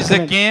Then நாம் Isaac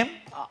பார்க்கிறோம். came.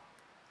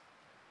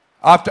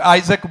 After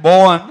Isaac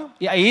born,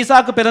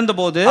 ஈசாக்கு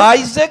பிறந்தபோது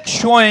Isaac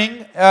showing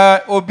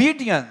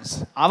obedience.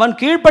 அவன்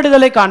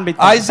கீழ்ப்படிதலை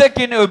காண்பித்தான். Isaac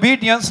in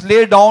obedience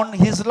laid down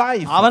his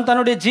life. அவன்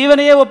தன்னுடைய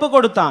ஜீவனையே ஒப்புக்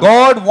கொடுத்தான்.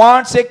 God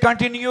wants a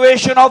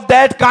continuation of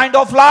that kind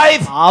of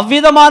life.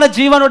 அவ்விதமான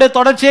ஜீவனுடைய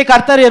தொடர்ச்சியை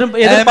கர்த்தர்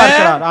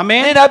எதிர்பார்க்கிறார்.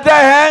 ஆமென். In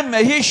Abraham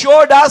he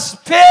showed us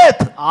faith.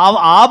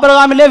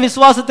 ஆபிரகாமிலே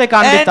விசுவாசத்தை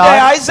காண்பித்தார்.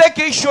 And Isaac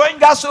is showing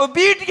us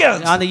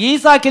obedience. அந்த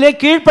ஈசாக்கிலே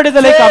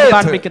கீழ்ப்படிதலை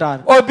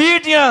காண்பிக்கிறார்.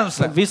 Obedience.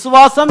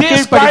 விசுவாசம் This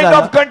கீழ்ப்படிதல். kind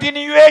of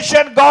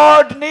continuation God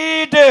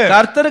need.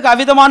 கர்த்தருக்கு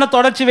அவிதமான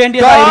தொடர்ச்சி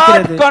வேண்டியதா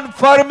இருக்கிறது. God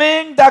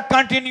confirming the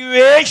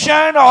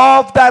continuation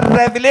of the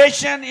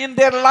revelation in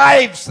their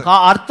lives.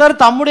 கர்த்தர்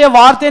தம்முடைய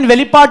வார்த்தையின்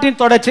வெளிப்பாட்டின்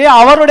தொடர்ச்சியை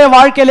அவருடைய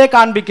வாழ்க்கையிலே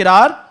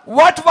காண்பிக்கிறார்.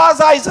 What was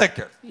Isaac?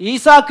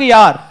 ஈசாக்கு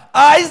யார்?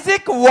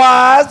 Isaac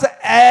was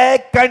a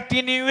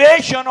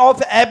continuation of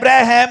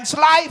Abraham's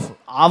life.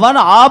 அவன்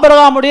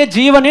ஆபிரகாமுடைய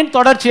ஜீவனின்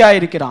தொடர்ச்சியாக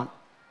இருக்கிறான்.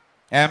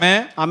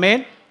 Amen.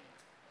 Amen.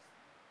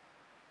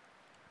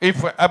 If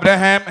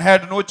Abraham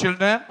had no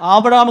children,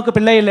 ஆபிரகாமுக்கு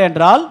பிள்ளை இல்லை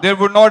என்றால் there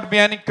would not be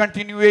any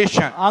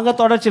continuation. அங்க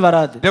தொடர்ச்சி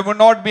வராது. There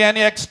would not be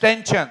any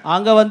extension.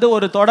 அங்க வந்து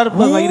ஒரு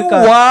தொடர்பு Who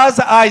இருக்காது. was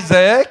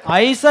Isaac?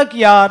 ஐசக்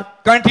யார்?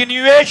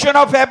 Continuation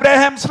of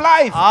Abraham's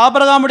life.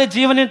 ஆபிரகாமுடைய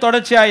ஜீவனின்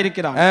தொடர்ச்சியாக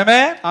இருக்கிறான்.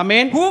 Amen.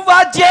 Amen. Who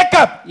was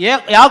Jacob?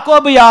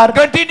 யாக்கோபு யார்?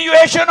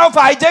 Continuation of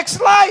Isaac's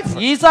life.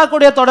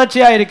 ஈசாக்குடைய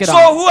தொடர்ச்சியாக இருக்கிறான்.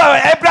 So who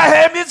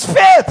Abraham is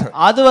faith.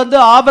 அது வந்து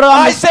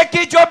Abraham. Isaac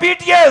is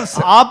obedience.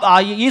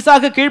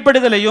 Isaac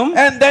கீழ்ப்படிதலையும்.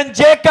 And then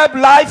Jacob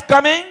life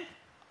coming.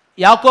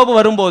 யாக்கோபு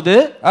வரும்போது.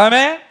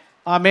 Amen.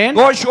 ஆமென்.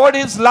 God showed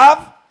his love.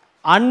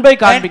 அன்பை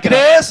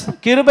காண்பிக்கிறார்.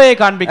 கிருபையை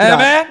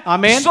காண்பிக்கிறார்.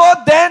 ஆமென். So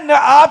then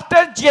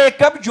after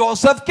Jacob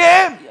Joseph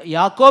came.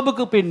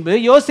 யாக்கோபுக்கு பின்பு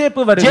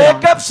யோசேப்பு வருகிறார்.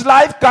 Jacob's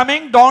life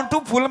coming down to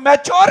full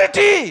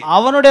maturity.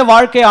 அவனுடைய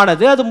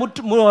வாழ்க்கையானது அது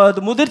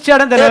முதிர்ச்சி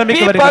அடைந்த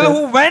நிலைமைக்கு வருகிறது. People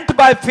who went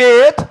by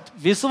faith,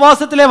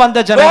 விசுவாசத்திலே வந்த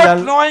ஜனங்கள்,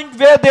 not knowing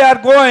where they are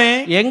going,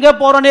 எங்க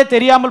போறனே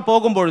தெரியாமல்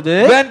போகும் பொழுது,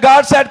 when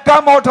God said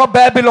come out of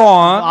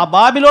Babylon,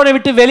 பாபிலோனை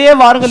விட்டு வெளியே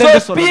வாருங்கள்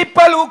என்று so சொன்னார்.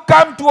 people who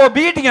come to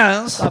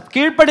obedience,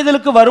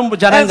 கீழ்ப்படிதலுக்கு வரும்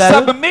ஜனங்கள்,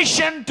 and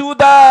submission to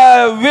the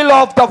will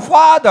of the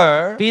Father,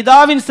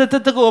 பிதாவின்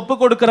சித்தத்துக்கு ஒப்பு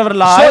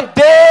கொடுக்கிறவர்களாய், so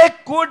they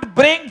could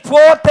bring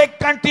forth a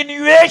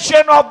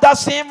continuation of the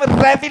same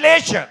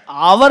revelation.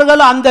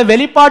 அவர்கள் அந்த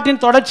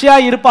வெளிப்பாட்டின்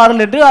தொடர்ச்சியாய்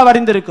இருப்பார்கள் என்று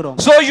அறிந்திருக்கிறோம்.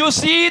 So you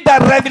see the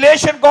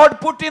revelation God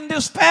put in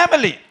this family.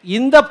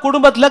 இந்த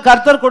குடும்பத்துல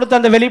கர்த்தர் கொடுத்த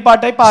அந்த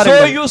வெளிப்பாட்டை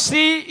பாருங்கள். So you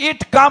see it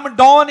come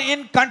down in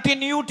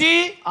continuity.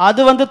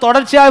 அது வந்து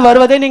தொடர்ச்சியாய்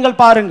வருவதை நீங்கள்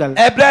பாருங்கள்.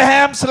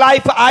 Abraham's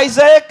life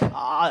Isaac,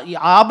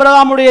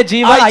 ஆபிரகாமுடைய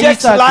ஜீவன்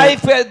Isaac's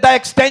life, the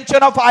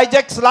extension of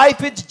Isaac's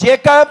life is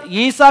Jacob,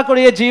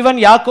 ஈசாக்குடைய Jeevan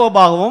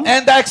யாக்கோபாகவும்,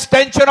 and the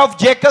extension of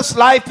Jacob's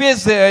life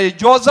is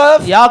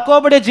Joseph.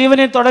 யாக்கோபுடைய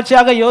ஜீவனின்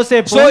தொடர்ச்சியாக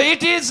யோசேப்பு. So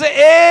it is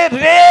a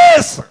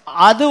race.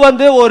 அது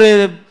வந்து ஒரு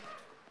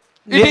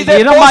It is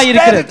a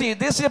posterity.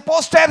 This is a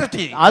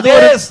posterity.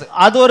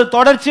 அது ஒரு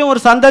தொடர்ச்சியும் ஒரு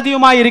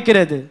சந்ததியுமாய்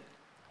இருக்கிறது.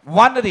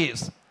 One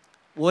race.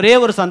 ஒரே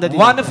ஒரு சந்ததி.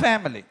 One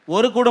family.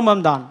 ஒரு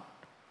குடும்பம் தான்.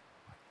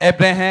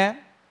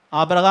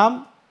 Abraham,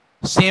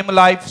 same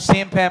life,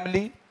 same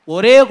family.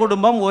 ஒரே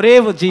குடும்பம், ஒரே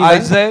ஜீவன்.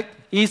 Isaac,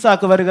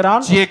 ஈசாக்கு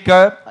வருகிறான்.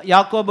 Jacob,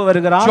 யாக்கோபு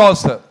வருகிறான்.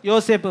 Joseph,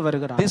 யோசேப்பு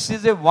வருகிறான். This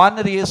is a one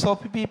race of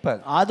people.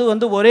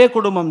 அது ஒரே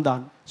குடும்பம்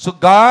தான். So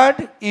God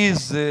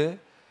is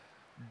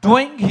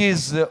doing his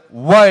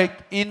work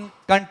in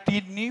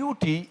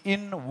continuity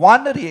in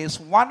one race,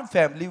 one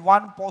family,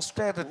 one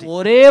posterity.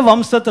 ஒரே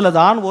வம்சத்துல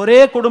தான், ஒரே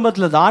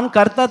குடும்பத்துல தான்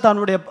கர்த்தர்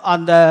தன்னுடைய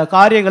அந்த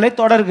காரியங்களை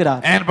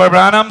தொடர்கிறார். And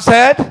Branham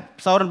said,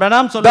 Sauran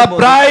Pranam the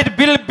சொல்லும்போது, bride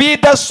will be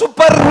the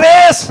super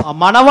race.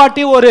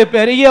 மணவாட்டி ஒரு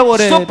பெரிய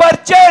ஒரு super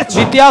church.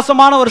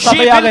 வித்தியாசமான ஒரு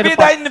சபையாக இருப்பாள். She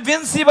will be the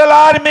invincible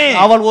army.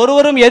 அவள்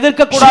ஒருவரும்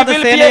எதிர்க்க கூடாத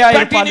சேனையாய் இருப்பாள். She will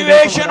be a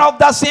continuation of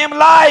the same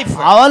life.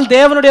 அவள்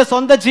தேவனுடைய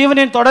சொந்த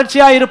ஜீவனின்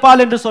தொடர்ச்சியாய்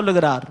இருப்பாள் என்று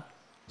சொல்லுகிறார்.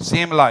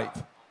 Same life.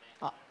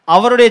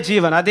 அவருடைய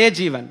ஜீவன், அதே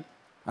ஜீவன்.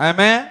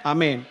 Amen.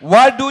 Amen.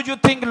 What do you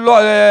think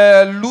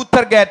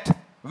Luther get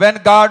when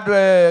God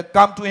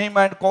come to him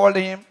and called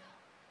him?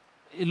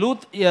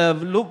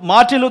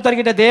 Martin Luther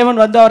கிட்ட தேவன்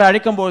அவர்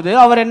அழைக்கும்போது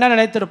அவர் என்ன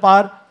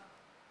நினைத்திருப்பார்?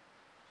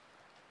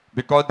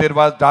 Because there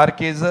was dark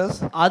ages.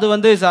 அது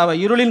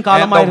இருளின்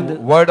காலமா இருந்தது.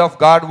 The word of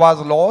God was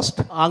lost.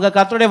 அங்க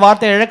கர்த்தருடைய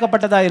வார்த்தை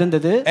இழக்கப்பட்டதா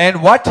இருந்தது. And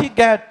what he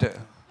get?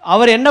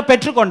 அவர் என்ன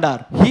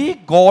பெற்றுக்கொண்டார்? He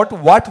got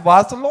what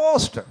was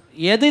lost.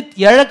 எது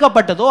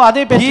இழக்கப்பட்டதோ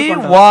அதை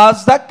பெற்றுக்கொண்டார். He was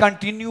the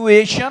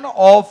continuation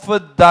of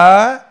the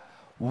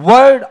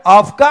word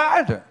of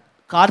God.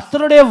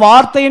 கர்த்தருடைய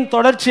வார்த்தையின்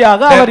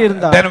தொடர்ச்சியாக அவர்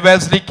இருந்தார். Then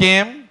Wesley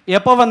came.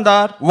 எப்ப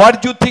வந்தார்? What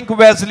do you think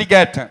Wesley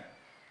get?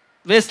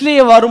 Wesley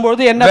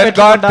வரும்போது என்ன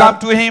பெற்றுக்கொண்டார்? God come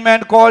to him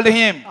and called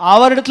him.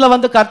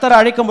 அவரிடத்துல கர்த்தர்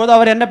அழைக்கும்போது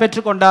அவர் என்ன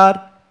பெற்றுக்கொண்டார்?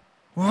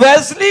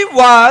 Wesley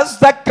was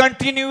the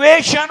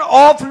continuation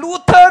of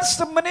Luther's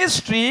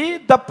ministry,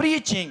 the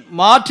preaching.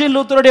 Martin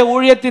லூத்தருடைய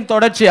ஊழியத்தின்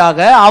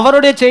தொடர்ச்சியாக,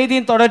 அவருடைய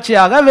செய்தியின்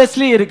தொடர்ச்சியாக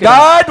வெஸ்லி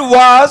இருக்கிறார். God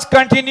was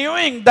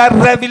continuing the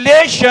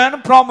revelation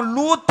from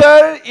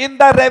Luther in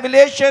the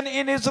revelation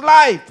in his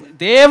life.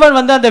 தேவன்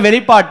அந்த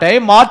வெளிப்பாட்டை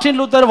மார்ட்டின்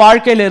லூத்தர்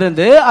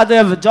வாழ்க்கையிலிருந்து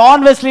அது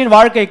ஜான் வெஸ்லியின்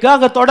வாழ்க்கைக்கு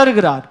அங்க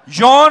தொடர்கிறார்.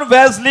 John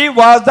Wesley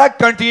was the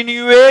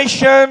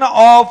continuation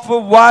of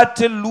what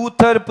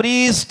Luther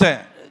preached.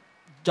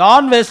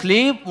 John Wesley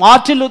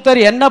Martin Luther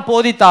என்ன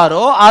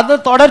போதித்தாரோ அது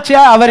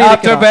தொடர்ச்சியா அவர்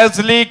இருக்கிறார். After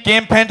Wesley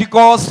came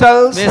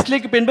Pentecostals.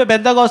 வெஸ்லிக்கு பின்பு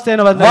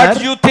பெந்தகோஸ்தேன் வந்தார்.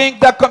 What do you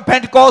think the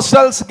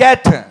Pentecostals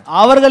get?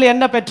 அவர்கள்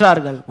என்ன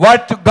பெற்றார்கள்?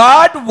 What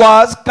God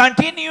was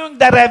continuing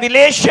the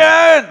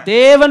revelation.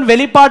 தேவன்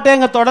வெளிப்பாட்டை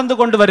அங்க தொடர்ந்து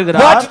கொண்டு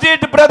வருகிறார். What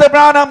did Brother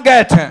Branham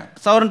get?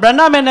 Sauran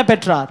Pranam என்ன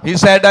பெற்றார்? He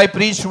said, I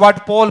preached what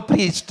Paul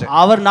preached.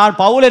 அவர் நான்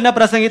பவுல் என்ன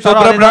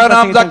பிரசங்கித்தாரோ அதே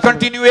பிரசங்கித்தார். The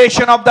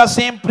continuation of the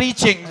same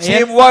preaching,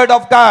 same word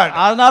of God.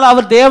 அதனால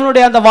அவர்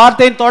தேவனுடைய அந்த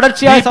வார்த்தையின்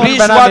தொடர்ச்சியாய் சௌரன்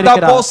பிரணாம்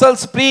இருக்கிறார். What the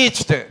apostles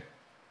preached.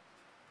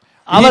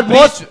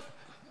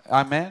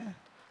 Amen.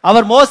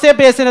 அவர் மோசே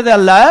பேசினது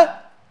அல்ல.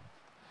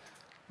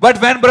 But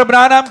when Brother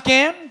Branham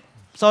came,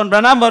 Sauran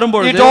Pranam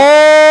வரும்போது it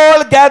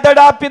all gathered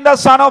up in the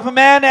Son of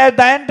Man at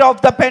the end of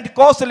the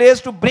Pentecostal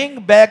age to bring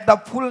back the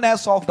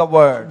fullness of the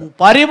word.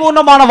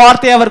 பரிபூர்ணமான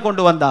வார்த்தையை அவர்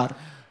கொண்டு வந்தார்.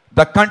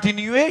 The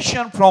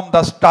continuation from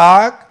the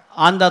stalk,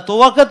 அந்த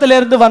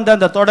துவக்கத்திலிருந்து வந்த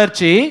அந்த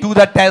தொடர்ச்சி, to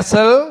the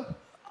tassel,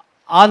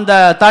 அந்த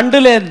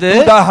தண்டிலிருந்து,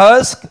 to the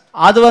husk,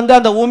 அது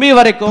அந்த உமி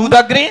வரைக்கும், to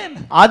the grain,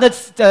 அது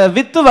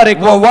வித்து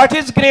வரைக்கும். What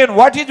is grain?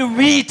 What is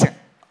wheat?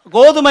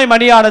 கோதுமை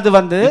மணியானது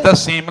the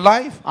same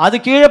life. அது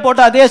கீழே போட்ட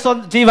அதே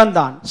ஜீவன்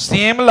தான்.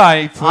 Same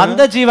life.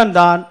 அந்த ஜீவன்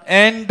தான்.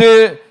 And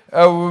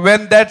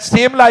when that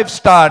same life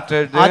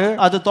started,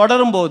 அது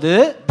தொடரும்போது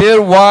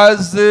there was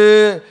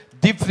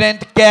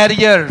different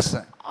carriers.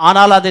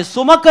 ஆனால் அதை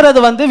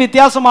சுமக்கிறது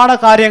வித்தியாசமான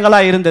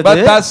காரியங்களா இருந்தது.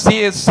 But the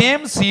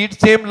same seed,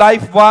 same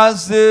life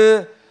was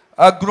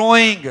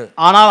growing.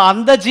 ஆனால்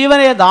அந்த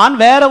ஜீவனே தான்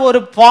வேற ஒரு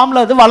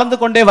ஃபார்ம்ல அது வளர்ந்து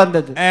கொண்டே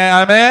வந்தது.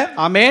 Amen.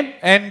 Amen.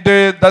 And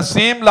the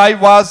same life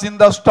was in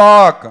the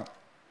stalk.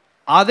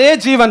 அதே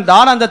ஜீவன்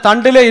தான் அந்த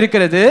தண்டிலே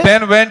இருக்கிறது.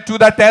 Then went to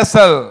the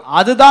tassel.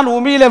 அதுதான்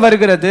உமியிலே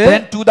வருகிறது.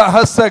 Then to the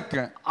husk.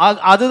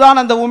 அதுதான்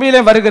அந்த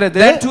உமியிலே வருகிறது.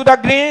 Then to the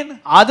grain.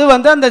 அது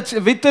அந்த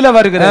வித்திலே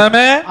வருகிறது.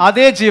 Amen.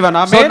 அதே ஜீவன்.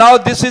 Amen. So now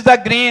this is the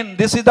grain,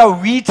 this is the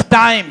wheat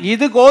time.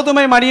 இது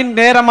கோதுமை மணியின்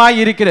நேரமாய்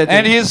இருக்கிறது.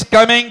 And he is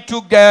coming to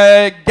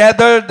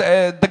gather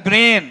the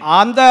grain.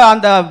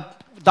 அந்த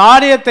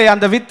தானியத்தை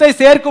அந்த வித்தை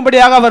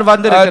சேர்க்கும்படியாக அவர்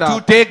வந்திருக்கிறார். To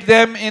take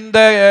them in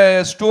the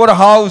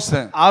storehouse.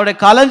 அவருடைய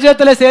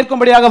களஞ்சியத்திலே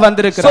சேர்க்கும்படியாக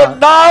வந்திருக்கிறார்.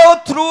 So now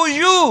through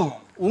you,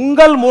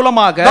 உங்கள்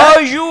மூலமாக, now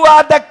you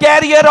are the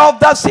carrier of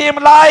the same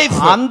life.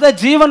 அந்த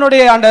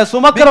ஜீவனுடைய அந்த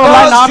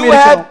சுமக்கிறவர்களாய் நாம் இருக்கிறோம்.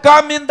 You have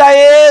come in the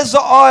age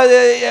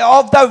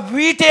of the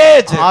wheat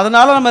age.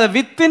 அதனால நம்ம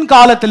வித்தின்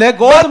காலத்திலே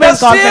கோதுமை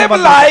காலத்திலே the same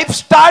life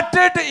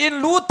started in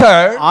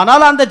Luther.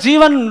 ஆனால் அந்த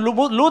ஜீவன்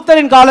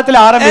லூத்தரின் காலத்திலே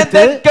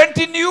ஆரம்பித்து and then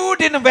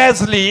continued in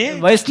Wesley.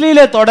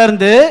 வெஸ்லியிலே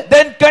தொடர்ந்து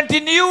then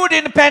continued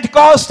in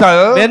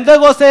Pentecostal.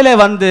 பெந்தகோஸ்தேலே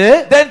வந்து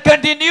then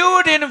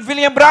continued in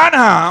William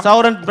Branham.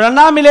 Sauran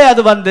பிரணாமிலே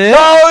அது வந்து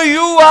now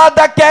you are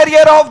the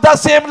carrier of the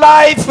same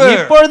life.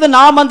 இப்பொழுது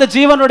நாம் அந்த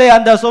ஜீவனுடைய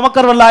அந்த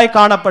சுமக்கர்வர்களாய்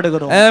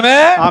காணப்படுகிறோம்.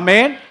 Amen.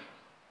 ஆமென்.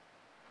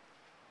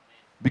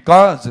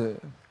 Because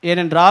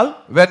ஏனென்றால்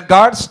when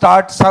God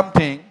starts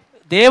something,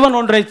 தேவன்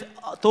ஒன்றை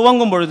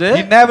துவங்கும் பொழுது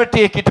he never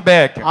take it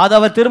back. அது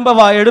அவர் திரும்ப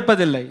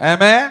எடுப்பதில்லை.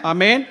 Amen.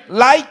 Amen.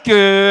 Like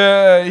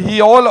he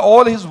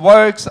all his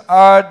works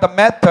are, the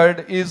method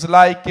is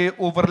like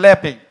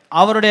overlapping.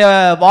 அவருடைய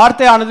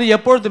வார்த்தையானது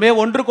எப்பொழுதுமே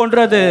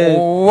ஒன்றுக்கொன்று அது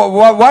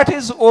What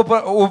is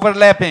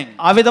overlapping?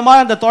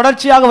 அவிதமாக அந்த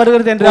தொடர்ச்சியாக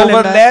வருகிறது என்றால்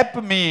என்ன? Overlap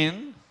mean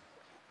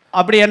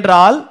அப்படி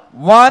என்றால்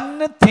one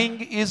thing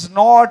is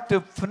not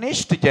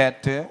finished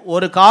yet,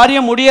 ஒரு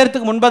காரியம்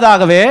முடியறதுக்கு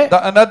முன்பதாகவே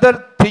another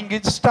thing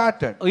is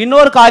started.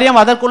 இன்னொரு காரியம்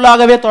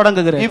அதற்குள்ளாகவே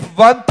தொடங்குகிறது. If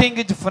one thing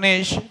is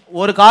finished,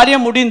 ஒரு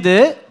காரியம் முடிந்து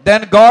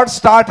then God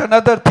start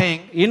another thing,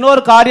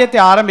 இன்னொரு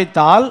காரியத்தை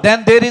ஆரம்பித்தால் then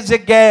there is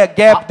a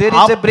gap, there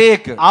is a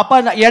break.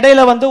 அப்ப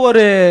இடையில வந்து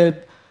ஒரு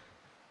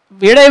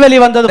இடைவெளி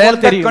வந்தது போல Then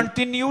the தெரியும்.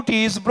 continuity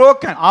is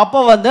broken.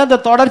 அப்ப வந்து அந்த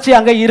தொடர்ச்சி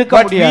அங்க இருக்க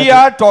But முடியாது. we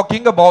are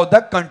talking about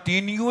the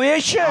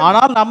continuation.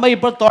 ஆனால் நம்ம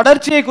இப்ப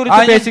தொடர்ச்சியை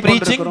குறித்து I am பேசிக்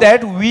preaching கொண்டிருக்கிறோம்.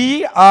 that we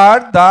are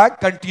the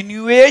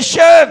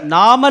continuation.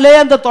 நாமளே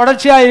அந்த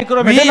தொடர்ச்சியா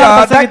இருக்கிறோம் We என்று நாம்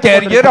are the பிரசங்கித்துக்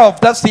carrier கொண்டிருக்கிறோம். of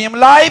the same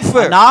life.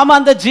 நாம்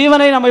அந்த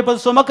ஜீவனை நம்ம இப்ப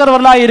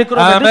சுமக்கிறவர்களாய்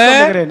இருக்கிறோம் என்று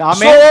சொல்கிறேன். Amen.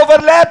 ஆமென். So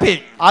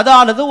overlapping.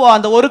 அதானது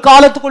அந்த ஒரு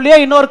காலத்துக்குள்ளே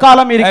இன்னொரு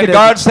காலம் And இருக்கிறது.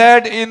 God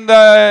said in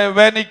the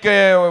when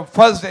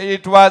first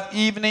it was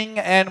evening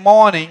and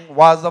morning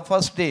was the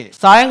first day.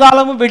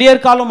 சாயங்காலமும்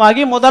விடியற்காலமும்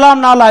ஆகி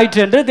முதலாம் நாள் ஆயிற்று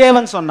என்று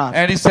தேவன் சொன்னார்.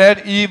 And he said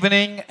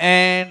evening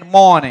and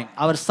morning.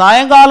 அவர்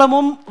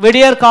சாயங்காலமும்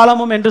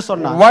விடியற்காலமும் என்று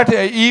சொன்னார். What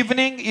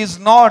evening is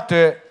not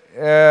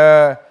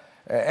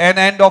an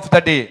end of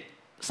the day.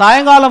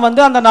 சாயங்காலம்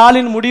வந்து அந்த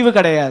நாளின் முடிவு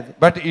கிடையாது.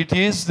 But it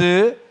is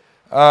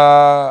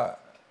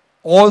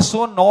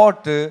also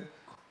not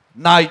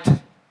night.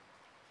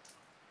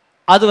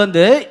 அது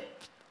வந்து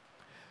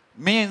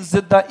Means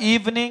that the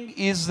evening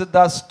is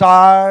the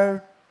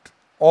start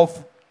of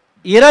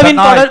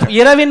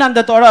இரவின் அந்த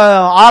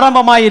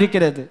ஆரம்பமாய்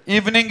இருக்கிறது.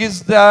 Evening is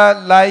the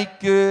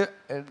like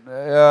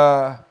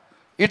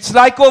it's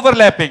like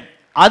overlapping.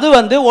 அது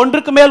வந்து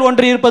ஒன்றுக்கு மேல்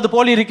ஒன்று இருப்பது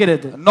போல்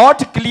இருக்கிறது. Not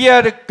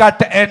clear cut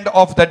end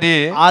of the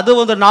day. அது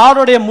ஒரு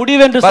நாளுடைய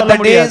முடிவு என்று சொல்ல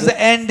முடியாது. But the day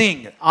is ending.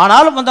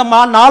 ஆனாலும் அந்த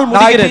நாள்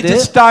முடிகிறது. Night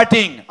is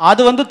starting.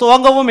 அது வந்து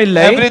துவங்கவும்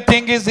இல்லை.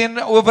 Everything is in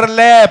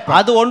overlap.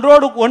 அது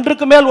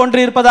ஒன்றுக்கு மேல்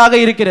ஒன்று இருப்பதாக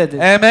இருக்கிறது.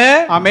 Amen.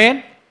 Amen.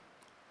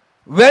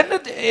 When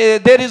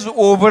there is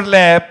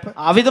overlap,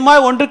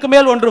 அவிதமாய் ஒன்றுக்கு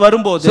மேல் ஒன்று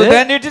வரும்போது so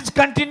then it is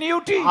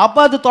continuity.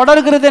 அப்ப அது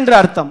தொடர்கிறது என்று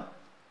அர்த்தம்.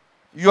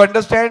 You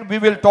understand? We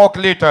will talk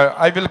later.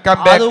 I will come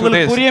back அது to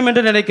உங்களுக்கு this. புரியும்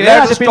என்று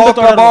நினைக்கிறேன். Let's talk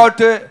about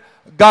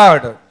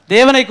God.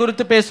 தேவனை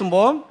குறித்து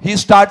பேசும்போது He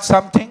starts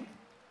something.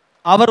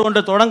 அவர்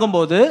ஒன்று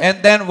தொடங்கும்போது And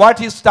then what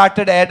he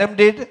started, Adam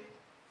did.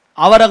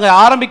 அவர் அங்க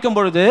ஆரம்பிக்கும்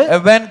பொழுது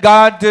When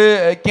God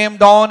came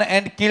down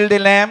and killed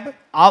a lamb.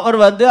 அவர்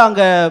வந்து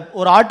அங்க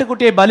ஒரு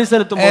ஆட்டுக்குட்டியை பலி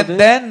செலுத்தும் போது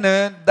And then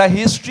the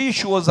history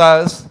shows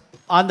us.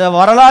 அந்த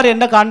வரலாறு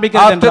என்ன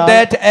காண்பிக்கிறது After என்றால்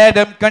that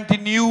Adam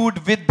continued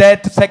with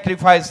that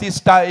sacrifice.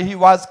 He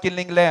was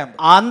killing lamb.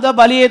 அந்த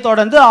பலியை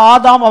தொடர்ந்து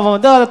ஆதாம் அவன்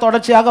வந்து அதை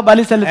தொடர்ச்சியாக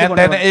பலி செலுத்திக்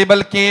And then கொண்டான்.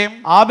 Abel came.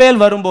 ஆபேல்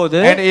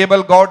வரும்போது And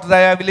Abel got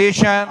the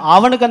revelation.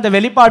 அவனுக்கு அந்த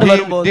வெளிப்பாடு He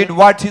வரும்போது did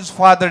what his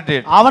father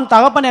did. அவன்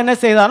தகப்பன் என்ன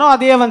செய்தானோ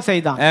அதே அவன்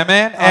செய்தான்.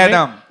 Amen.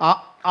 Adam.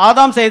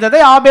 ஆதாம் செய்ததை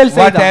ஆபேல் What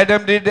செய்தான்.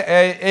 Adam did,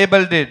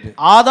 Abel did.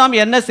 ஆதாம்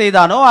என்ன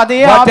செய்தானோ அதே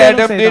What ஆபேலும்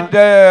Adam செய்தான்.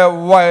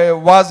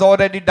 did was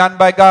already done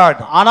by God.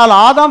 ஆனால்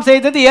ஆதாம்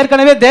செய்தது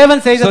ஏற்கனவே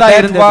தேவன் So செய்ததா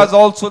that இருந்தது. was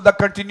also the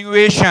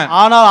continuation.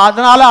 ஆனால்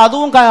அதனால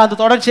அதுவும்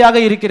அது தொடர்ச்சியாக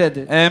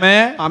இருக்கிறது.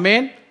 Amen.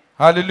 Amen.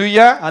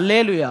 Hallelujah.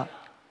 Hallelujah.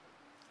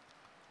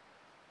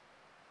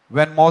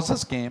 When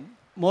Moses came,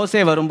 மோசே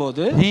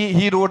வரும்போது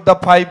he wrote the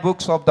 5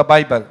 books of the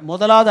Bible.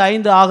 முதலாவது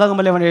 5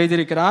 ஆகமங்களை அவன்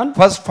எழுதியிருக்கிறான்.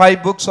 First 5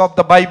 books of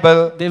the Bible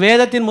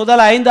வேதத்தின்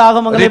முதல் 5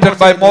 ஆகமங்களை written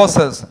by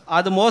Moses.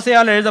 அது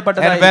மோசேயால்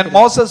எழுதப்பட்டதா And when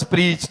Moses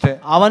preached,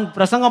 அவன்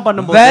பிரசங்கம்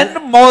பண்ணும்போது when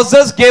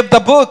Moses gave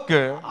the book,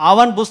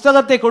 அவன்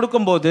புத்தகத்தை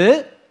கொடுக்கும்போது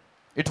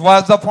it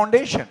was the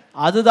foundation.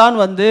 அதுதான்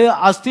வந்து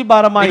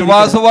அஸ்திபாரமாய் It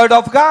was the word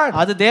of God.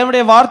 அது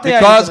தேவனுடைய வார்த்தை.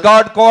 Because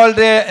God called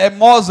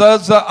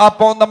Moses up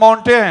on the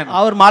mountain.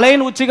 அவர்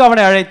மலையின் உச்சிக்கு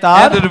அவனை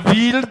அழைத்தார். And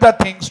revealed the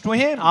things to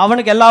him.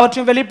 அவனுக்கு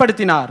எல்லாவற்றையும்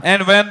வெளிப்படுத்தினார்.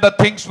 And when the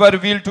things were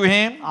revealed to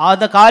him,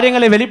 அந்த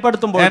காரியங்களை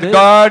வெளிப்படுத்தும் போது and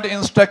God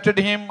instructed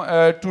him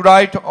to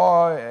write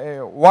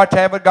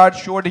whatever God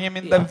showed him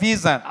in the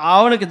vision.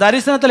 அவனுக்கு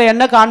தரிசனத்துல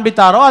என்ன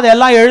காண்பித்தாரோ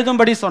அதெல்லாம்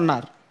எழுதும்படி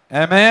சொன்னார்.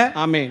 Amen.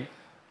 Amen.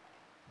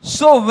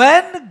 So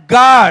when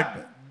God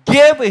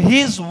gave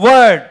his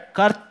word,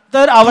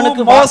 கர்த்தர்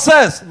அவனுக்கு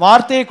Moses,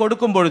 வார்த்தையை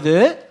கொடுக்கும் பொழுது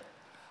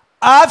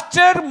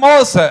after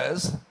Moses,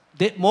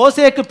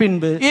 மோசேக்கு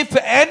பின்பு if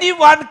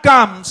anyone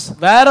comes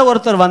வேற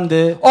ஒருத்தர்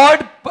வந்து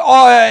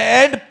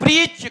and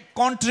preach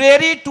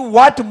contrary to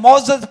what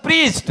Moses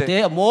preached,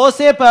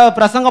 மோசே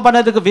பிரசங்கம்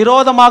பண்ணதுக்கு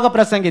விரோதமாக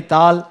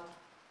பிரசங்கித்தால்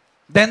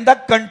then the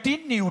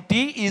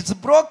continuity is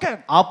broken.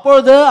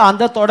 அப்பொழுது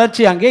அந்த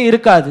தொடர்ச்சி அங்கே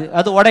இருக்காது,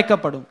 அது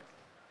உடைக்கப்படும்.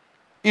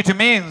 It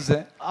means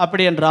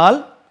அப்படி என்றால்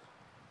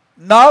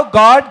now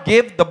God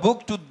gave the book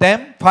to them,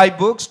 5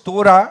 books,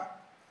 Torah,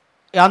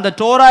 அந்த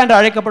டோரா என்று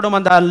அழைக்கப்படும்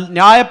அந்த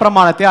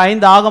நியாயப்பிரமாணத்தை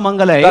 5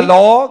 ஆகமங்களை the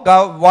law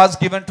was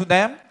given to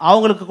them.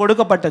 அவங்களுக்கு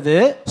கொடுக்கப்பட்டது.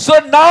 So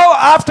now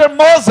after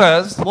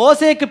Moses,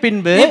 மோசேக்கு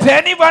பின்பு if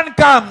anyone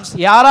comes,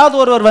 யாராவது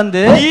ஒருவர்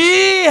வந்து he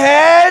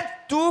had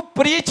to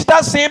preach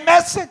the same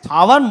message.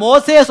 அவன்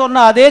மோசே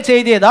சொன்ன அதே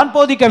செய்தியை தான்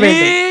போதிக்க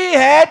வேண்டும். He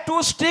had to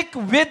stick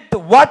with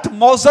what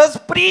Moses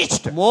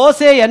preached.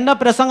 மோசே என்ன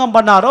பிரசங்கம்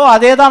பண்ணாரோ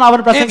அதே தான்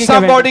அவன் If பிரசங்கிக்க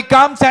வேண்டும். somebody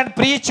comes and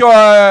preach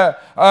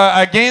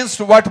against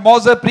what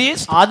Moses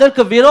preached,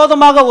 அதற்கு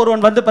விரோதமாக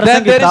ஒருவன் வந்து then there is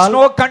பிரசங்கித்தால்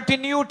no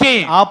continuity.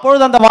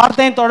 அப்பொழுது அந்த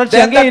வார்த்தையின் தொடர்ச்சி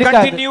Then அங்கே the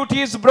இருக்காது. continuity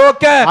is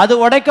broken. அது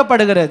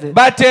உடைக்கப்படுகிறது.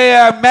 But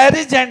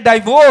marriage and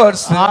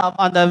divorce,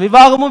 அந்த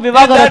விவாகமும் that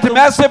விவாகரத்தும்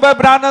message of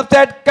Branham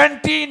said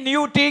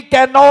continuity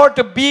cannot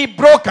be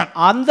broken.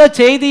 அந்த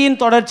செய்தியின்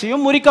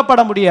தொடர்ச்சியும்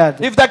முறிக்கப்பட முடியாது.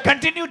 If the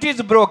continuity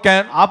is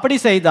broken, அப்படி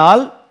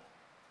செய்தால்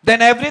then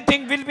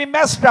everything will be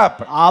messed up.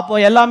 அப்போ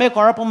எல்லாமே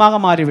குழப்பமாக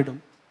மாறிவிடும்.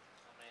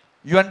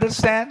 You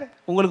understand?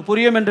 உங்களுக்கு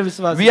புரியும் என்று We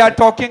விசுவாசிக்கிறேன். are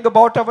talking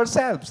about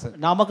ourselves.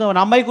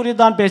 நம்மை குறித்து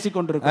தான் பேசிக்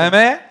கொண்டிருக்கிறோம்.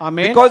 Amen?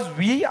 Amen. Because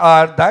we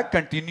are the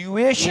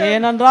continuation.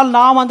 ஏனென்றால்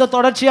நாம் அந்த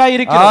தொடர்ச்சியாய்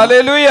இருக்கிறோம்.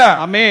 Hallelujah.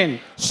 ஆமென்.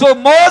 So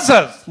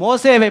Moses,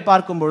 மோசேவை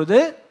பார்க்கும்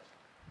பொழுது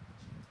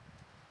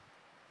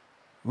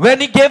when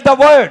he gave the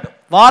word,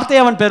 வார்த்தை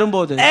அவன்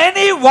பெறும்போது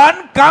anyone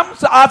comes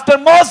after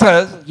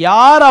Moses,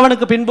 யார்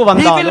அவனுக்கு பின்பு he will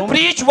வந்தாலும்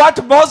preach what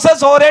Moses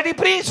already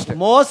preached.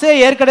 மோசே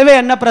ஏற்கனவே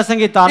என்ன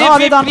பிரசங்கித்தானோ If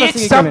அதை he தான் preach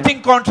பிரசங்கிக்க வேண்டும். something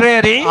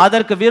contrary,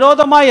 அதற்கு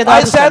விரோதமாய் I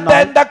ஏதாவது said சொன்னால்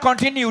then the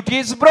continuity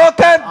is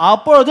broken.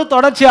 அப்பொழுது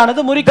தொடர்ச்சியானது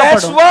That's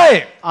முறிக்கப்படும். why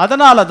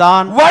அதனால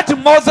தான் what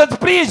Moses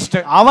preached,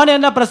 அவன்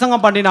என்ன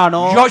பிரசங்கம்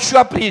பண்ணினானோ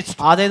Joshua preached.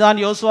 அதை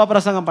தான் யோசுவா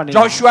பிரசங்கம் பண்ணினான்.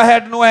 Joshua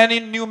had no any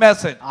new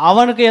message.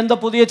 அவனுக்கு எந்த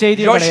புதிய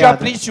செய்தியும் Joshua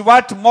கிடையாது. preached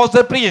what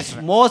Moses preached.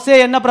 மோசே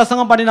என்ன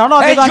பிரசங்கம் பண்ணினானோ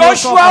அதை And தான்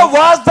Joshua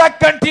was the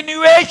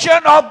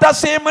continuation of the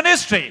same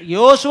ministry.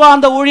 யோசுவா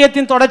அந்த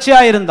ஊழியத்தின் தொடர்ச்சியா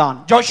இருந்தான்.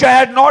 Joshua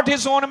had not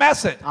his own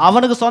message.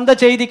 அவனுக்கு சொந்த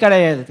செய்தி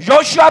கிடையாது.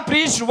 Joshua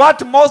preached what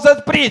Moses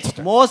preached.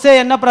 மோசே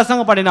என்ன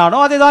பிரசங்கம் பண்ணினானோ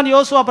அதை தான்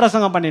யோசுவா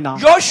பிரசங்கம் பண்ணினான்.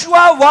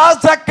 Joshua was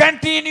the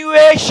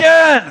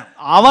continuation.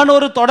 அவன்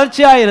ஒரு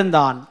தொடர்ச்சியா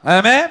இருந்தான்.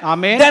 Amen.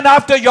 Amen. Then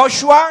after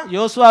Joshua,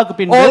 யோசுவாக்கு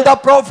பின்பு all the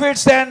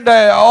prophets and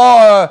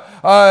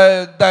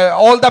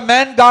all the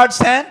men God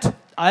sent,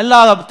 எல்லா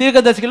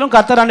தீர்க்கதரிசிகளும்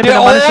கர்த்தர் they அனுப்பின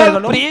all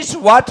மனுஷர்களும் preached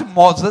what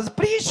Moses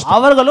preached,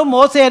 அவர்களும்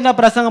மோசே என்ன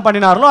பிரசங்கம்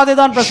பண்ணினார்களோ அதை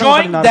தான் பிரசங்கம்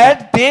showing பண்ணினார்கள். that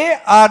they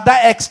are the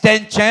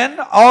extension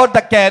or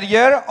the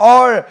carrier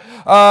or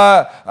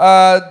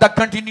the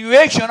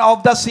continuation of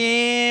the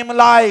same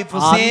life,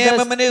 same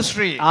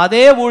ministry.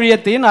 அதே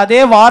ஊழியத்தின்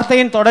அதே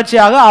வார்த்தையின்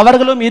தொடர்ச்சியாக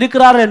அவர்களும்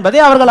இருக்கிறார்கள்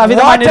என்பதை அவர்கள்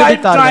அவிதமாய் What I am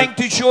நிரூபித்தார்கள். trying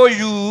to show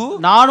you,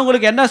 நான்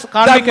உங்களுக்கு என்ன the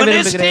காண்பிக்க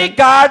ministry விரும்புகிறேன்,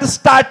 God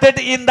started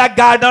in the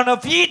Garden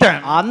of Eden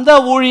அந்த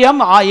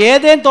ஊழியம்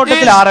ஏதேன் is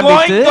தோட்டத்தில்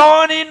ஆரம்பித்து going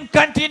on in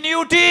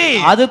continuity.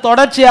 அது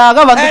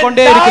தொடர்ச்சியாக வந்து And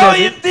கொண்டே now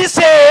இருக்கிறது. in this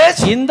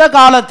age, இந்த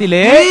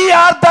காலத்திலே we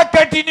are the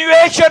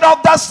continuation of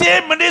the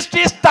same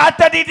ministry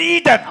started in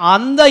Eden.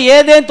 அந்த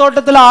ஏதேன்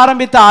தோட்டத்தில்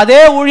ஆரம்பித்த அதே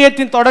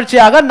ஊழியத்தின்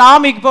தொடர்ச்சியாக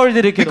நாம் இப்பொழுது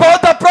இருக்கிறோம்.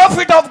 Because the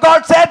prophet of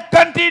God said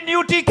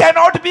continuity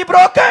cannot be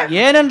broken.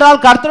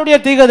 ஏனென்றால் கர்த்தருடைய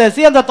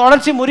தீர்க்கதரிசி அந்த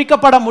தொடர்ச்சி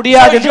முறிக்கப்பட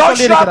முடியாது So என்று Joshua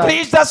சொல்லியிருக்கிறார்.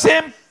 preached the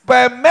same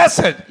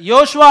message.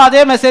 யோசுவா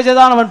அதே மெசேஜை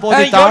தான் அவன் And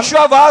போதித்தான்.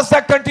 Joshua was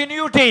the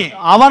continuity.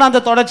 அவன்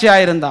அந்த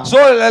தொடர்ச்சியாக இருந்தான். So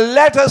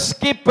let us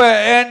skip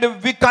and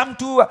we come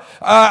to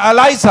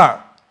Elijah.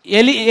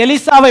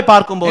 எலிசாவை In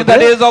பார்க்கும்போது the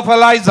days of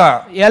Elijah,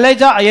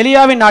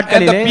 எலியாவின் and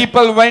நாட்களிலே the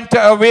people went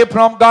away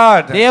from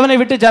God. தேவனை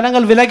விட்டு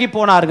ஜனங்கள் விலகி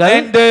போனார்கள்.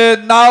 And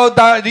now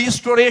the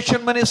restoration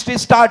ministry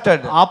started.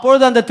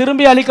 அப்பொழுது அந்த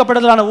திரும்பி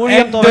அளிக்கப்படுதலான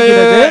ஊழியம் And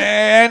துவங்கியது.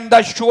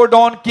 the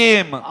showdown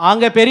came.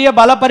 அங்கே பெரிய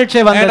பல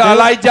பரீட்சை And வந்தது.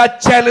 Elijah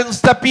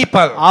challenged the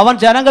people. அவன்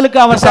ஜனங்களுக்கு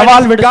அவன் He said,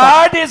 சவால் if விடுத்தான்.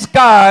 God is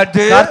God,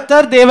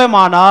 கர்த்தர்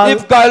தெய்வமானால்,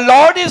 if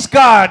Lord is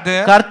God,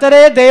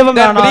 கர்த்தரே then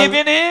தெய்வமானால், believe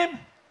in Him.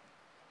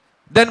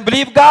 Then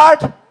believe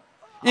God.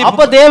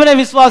 அப்ப தேவனை If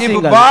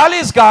விசுவாசியுங்கள். Baal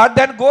is God,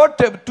 then go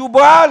to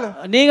Baal.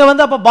 நீங்க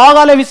வந்து அப்ப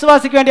பாகாலை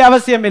விசுவாசிக்க வேண்டிய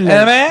அவசியம் இல்லை.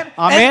 Amen.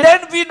 Amen. And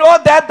then we know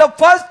that the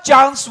first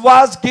chance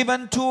was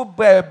given to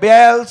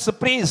Baal's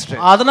priest.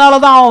 அதனால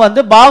தான் அவன்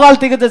வந்து பாகால்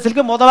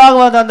தீர்க்கதரிசிக்கு முதலாக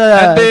வந்து அந்த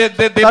And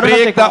they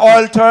break the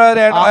altar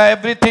and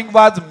everything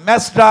was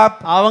messed up.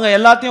 அவங்க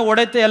எல்லாத்தையும்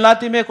உடைத்து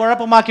எல்லாத்தையுமே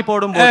குழப்பமாக்கி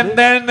போடும்போது And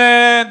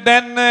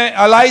then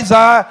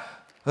Elijah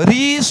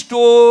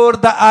restore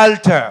the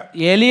altar.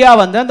 எலியா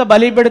வந்து அந்த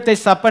பலிபீடத்தை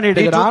He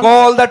சப்பனிடுகிறான். took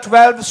all the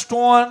 12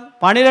 stone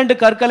 12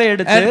 கற்களை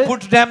எடுத்து and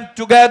put them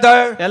together.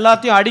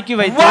 எல்லாத்தையும் அடுக்கி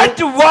வைத்து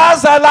What was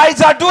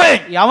Elijah doing?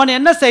 அவன்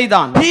என்ன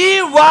செய்தான்? He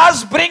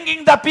was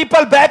bringing the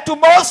people back to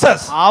Moses.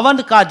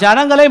 அவன்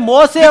ஜனங்களை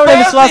மோசேயோட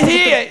Because விசுவாசி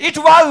it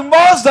was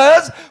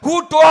Moses who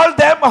told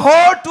them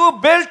how to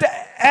build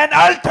an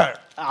altar.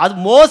 அது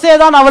மோசே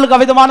தான் அவளுக்கு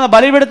அவிதமான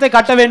பலிபீடத்தை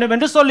கட்ட வேண்டும்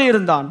என்று சொல்லி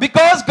இருந்தான்.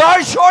 Because God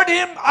showed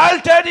him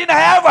altar in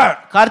heaven.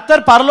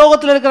 கர்த்தர்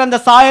பரலோகத்தில் இருக்கிற அந்த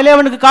சாயலை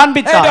அவனுக்கு And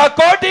காண்பித்தார்.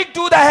 according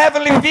to the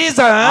heavenly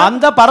vision,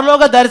 அந்த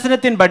பரலோக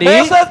தரிசனத்தின்படி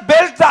Moses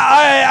built the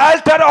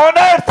altar on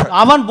earth.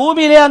 அவன்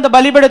பூமியிலே அந்த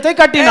பலிபீடத்தை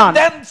And கட்டினான்.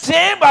 then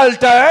same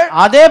altar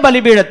அதே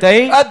பலிபீடத்தை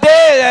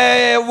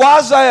they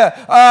was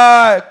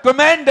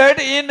commanded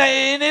in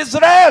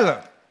Israel.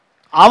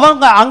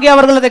 அவங்க அங்கே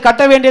அவர்கள் அதை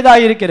கட்ட வேண்டியதா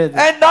இருக்கிறது.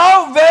 And now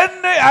when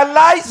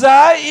Elijah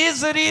is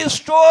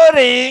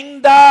restoring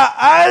the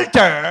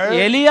altar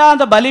எலியா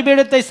அந்த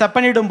பலிபீடத்தை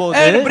செப்பனிடும்போது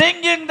and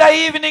bringing the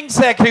evening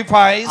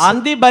sacrifice,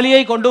 அந்தி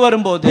பலியை கொண்டு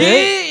வரும்போது he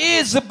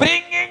is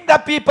bringing the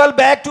people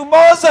back to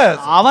Moses,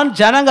 அவன்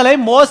ஜனங்களை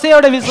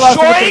மோசேயோட showing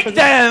விசுவாசத்துக்கு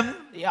them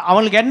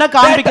அவங்களுக்கு என்ன that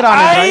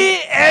காண்பிக்கிறான் I என்றால்,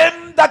 am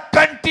the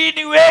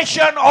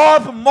continuation of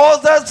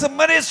Moses'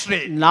 ministry.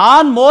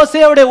 நான்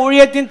மோசேயோட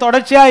ஊழியத்தின்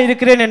தொடர்ச்சியா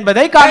இருக்கிறேன்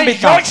என்பதை And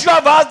காண்பித்தான். Joshua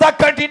was the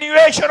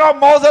continuation of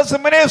Moses'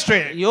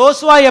 ministry.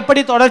 யோசுவா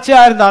எப்படி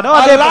தொடர்ச்சியா இருந்தானோ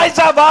அதே போல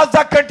Elijah was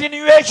the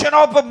continuation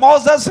of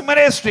Moses'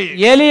 ministry.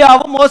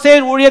 எலியாவும்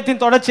மோசேயின்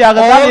ஊழியத்தின் தொடர்ச்சியாக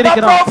தான் All the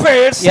இருக்கிறான்.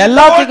 prophets in the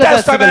எல்லா Old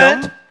தீர்க்கதரிசிகளும்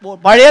Testament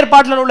பழைய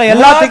ஏற்பாட்டில் உள்ள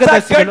எல்லா was the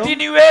தீர்க்கதரிசிகளும்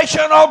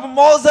continuation of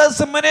Moses'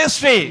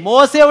 ministry.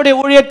 மோசேயுடைய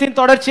ஊழியத்தின்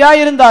தொடர்ச்சியா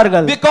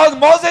இருந்தார்கள். Because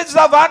Moses is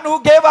the one who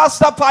gave us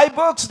the 5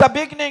 books, the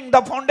beginning,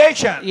 the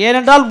foundation.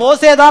 ஏனென்றால்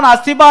மோசே தான்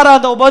அஸ்திபார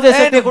அந்த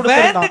உபதேசத்தை And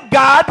கொடுத்திருந்தான். when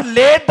God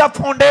laid the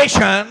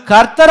foundation,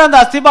 கர்த்தர் அந்த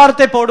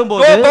அஸ்திபாரத்தை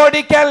போடும்போது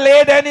nobody can lay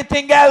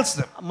anything else.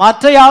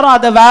 மற்ற யாரும்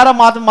அதை வேற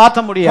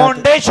மாத்த முடியாது.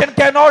 Foundation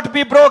cannot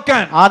be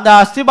broken. அந்த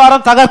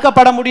அஸ்திபாரம்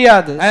தகர்க்கப்பட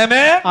முடியாது.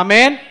 Amen.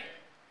 Amen.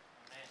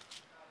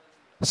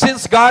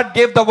 Since God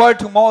gave the word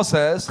to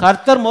Moses,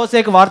 கர்த்தர்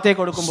மோசேக்கு வார்த்தையை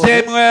கொடுக்கும்போது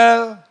Samuel,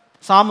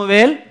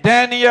 சாமுவேல்,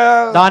 Daniel,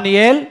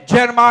 தானியேல்,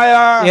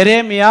 Jeremiah,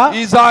 எரேமியா,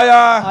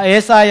 Isaiah,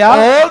 ஏசாயா,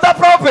 all the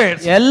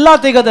prophets, எல்லா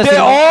they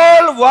தீர்க்கதரிசிகளும்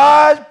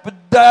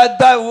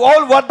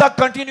all were the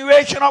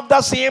continuation of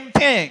the same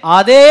thing.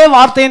 அதே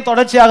வார்த்தையின்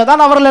தொடர்ச்சியாக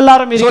தான் அவர்கள்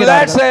எல்லாரும் So let's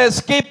இருக்கிறார்கள்.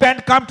 skip and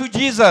come to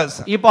Jesus.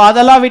 இப்போ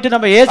அதெல்லாம் விட்டு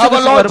நம்ம இயேசு Our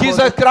கிறிஸ்து Lord வரும்போது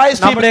Jesus Christ,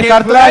 he நம்முடைய became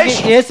கர்த்தராகிய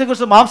flesh இயேசு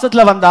கிறிஸ்து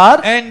மாம்சத்துல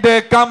வந்தார். and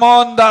come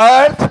on the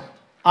earth,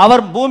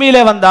 அவர் பூமியிலே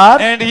வந்தார்.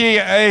 and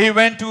he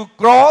went to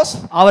cross,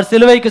 அவர்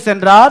சிலுவைக்கு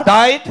சென்றார்,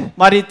 died,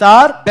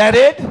 மரித்தார்,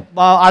 buried,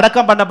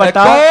 அடக்கம்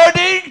பண்ணப்பட்டார்.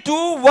 according to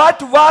what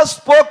was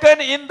spoken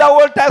in the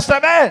Old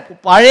Testament.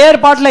 பழைய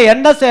ஏற்பாட்டில்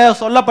என்ன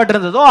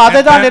சொல்லப்பட்டிருந்ததோ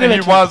அதை தான் And he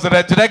நிறைவேற்றினார். was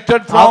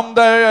resurrected from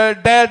the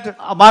dead,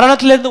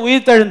 மரணத்திலிருந்து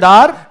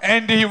உயிர்த்தெழுந்தார்.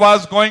 and he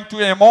was going to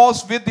Emmaus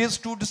with his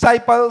 2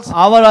 disciples,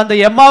 அவர் அந்த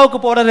எம்மாவுக்கு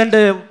போற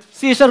 2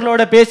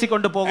 சீஷர்களோட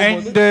பேசிக்கொண்டு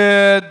போகும்போது and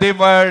they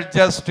were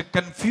just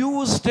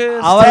confused,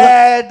 Our-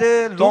 sad,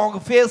 long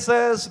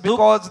faces,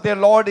 because their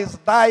Lord is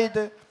died.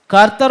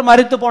 கர்த்தர்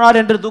மரித்து போனார்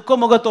என்று துக்க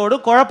முகத்தோடு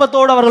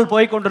குழப்பத்தோடு அவர்கள்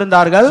போய்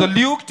கொண்டிருந்தார்கள். So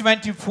Luke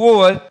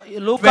 24,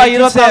 லூக்கா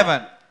 27.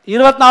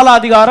 24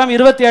 அதிகாரம்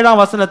 27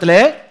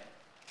 வசனத்திலே,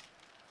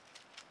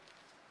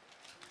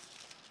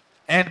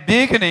 And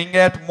beginning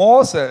at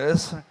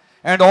Moses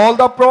and all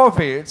the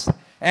prophets,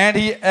 and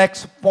he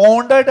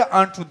expounded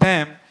unto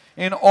them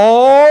in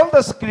all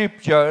the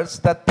scriptures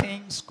the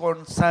things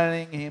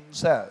concerning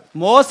himself.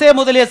 மோசே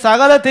முதலிய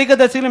சகல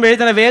தீர்க்கதரிசிகளும்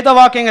எழுதின வேத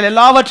வாக்கியங்கள்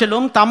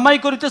எல்லாவற்றிலும் தம்மை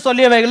குறித்து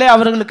சொல்லியவைகளை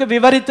அவர்களுக்கு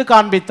விவரித்து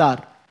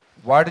காண்பித்தார்.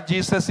 What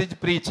Jesus is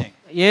preaching?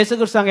 இயேசு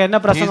கிறிஸ்து அங்க என்ன He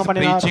is பிரசங்கம்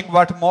பண்ணினார்? preaching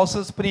what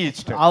Moses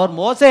preached. அவர்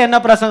மோசே என்ன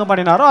பிரசங்கம்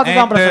பண்ணினாரோ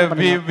அதுதான் And பிரசங்கம்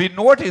பண்ணினார். we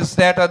notice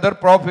that other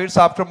prophets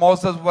after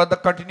Moses were the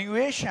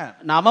continuation.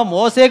 நாம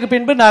மோசேக்கு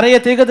பின்பு நிறைய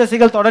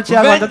தீர்க்கதரிசிகள்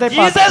தொடர்ச்சியாக When வந்ததை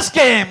Jesus பார்த்தோம்.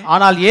 came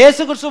ஆனால்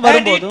இயேசு கிறிஸ்து and he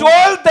வரும்போது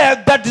told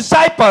the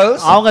disciples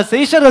அவங்க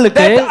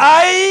சீஷர்களுக்கு that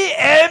I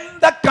am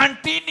the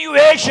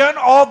continuation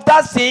of the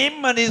same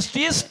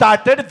ministry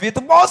started with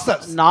Moses.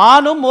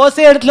 நானும்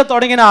மோசே இடத்துல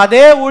தொடங்கின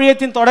அதே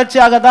ஊழியத்தின்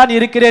தொடர்ச்சியாக தான்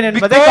இருக்கிறேன்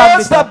என்பதை Because the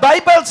காண்பித்தார்.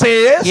 Bible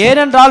says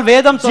ஏனென்றால் வேதம்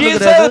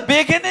சொல்கிறது Jesus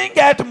beginning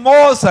at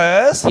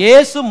Moses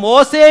இயேசு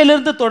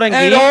மோசேயிலிருந்து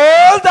தொடங்கி and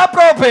all the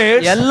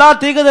prophets, எல்லா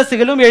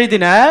தீர்க்கதரிசிகளும்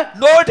எழுதின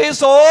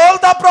notice all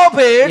the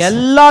prophets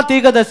எல்லா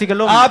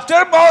தீர்க்கதரிசிகளும்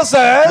after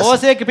Moses,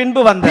 மோசேக்கு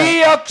பின்பு வந்த he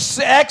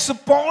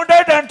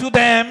expounded unto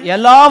them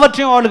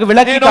எல்லாவற்றையும் அவர்களுக்கு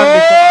விளக்கி in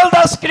காண்பித்தார். all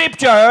the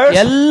scriptures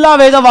எல்லா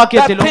வேத the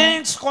வாக்கியத்திலும்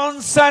things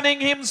concerning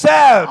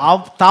himself.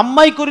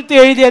 தம்மை குறித்து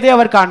எழுதியதை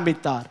அவர்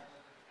காண்பித்தார்.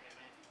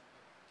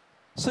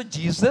 So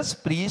Jesus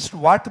preached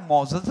what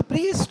Moses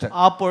preached.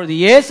 அப்பொழுது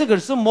இயேசு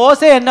கிறிஸ்து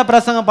மோசே என்ன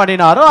பிரசங்கம்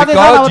பண்ணினாரோ அதை தான்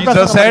Because அவர் Jesus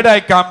பிரசங்கம் said,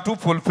 I come to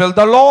fulfill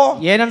the law.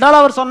 ஏனென்றால்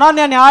அவர் சொன்னார்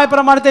நான்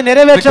நியாயப்பிரமாணத்தை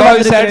நிறைவேற்ற Because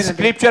he said வந்திருக்கிறேன் என்று.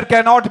 scripture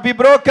cannot be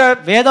broken.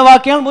 வேத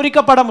வாக்கியம்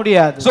முறிக்கப்பட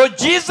முடியாது. So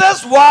Jesus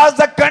was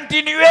the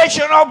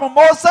continuation of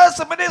Moses'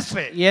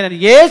 ministry.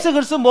 ஏனெனில் இயேசு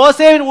கிறிஸ்து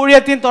மோசேவின்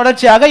ஊழியத்தின்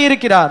தொடர்ச்சியாக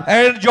இருக்கிறார்.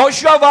 And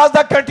Joshua was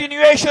the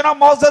continuation of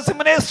Moses'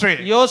 ministry.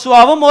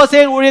 யோசுவாவும்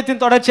மோசேவின்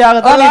ஊழியத்தின் தொடர்ச்சியாக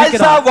தான் Elijah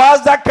இருக்கிறார். was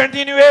the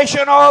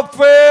continuation of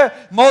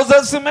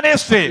Moses'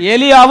 ministry.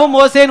 எலியாவும்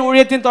மோசேவின்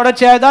ஊழியத்தின்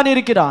தொடர்ச்சியாக தான்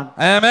இருக்கிறான்.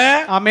 Amen.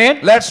 Amen.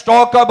 Let's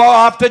talk about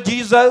after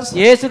Jesus.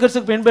 இயேசு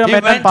கிறிஸ்துக்கு பின்பு He நம்ம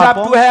என்ன went up to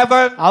பார்ப்போம்?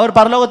 heaven. அவர்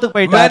பரலோகத்துக்கு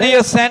When போயிட்டார். he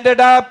ascended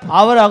up,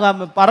 அவர்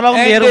அங்க பரலோகம்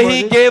and he ஏறும்போது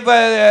gave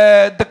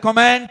the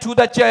command to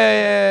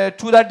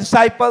the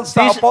disciples,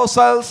 the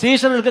apostles,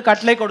 சீஷர்களுக்கு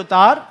கட்டளை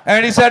கொடுத்தார்.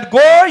 and he said,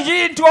 "Go ye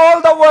into all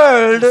the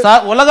world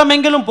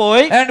உலகமெங்கிலும்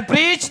போய் and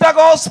preach the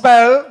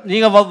gospel."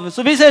 நீங்க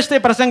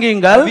சுவிசேஷத்தை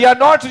பிரசங்கியுங்கள். We are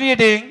not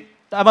reading.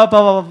 வேதத்தை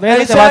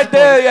said,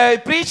 வாசிப்போம்.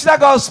 preach the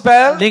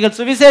gospel. நீங்கள்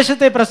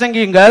சுவிசேஷத்தை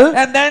பிரசங்கியுங்கள்.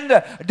 And then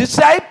the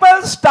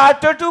disciples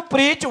started to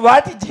preach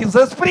what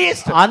Jesus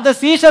preached. அந்த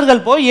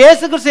சீஷர்கள் போய்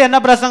இயேசு கிறிஸ்து என்ன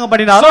பிரசங்கம்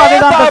பண்ணினாரோ So அதை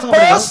தான் the பிரசங்கம்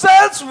பண்ணாங்க.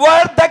 apostles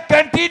were the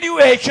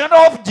continuation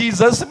of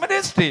Jesus'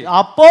 ministry.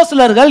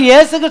 அப்போஸ்தலர்கள்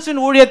இயேசு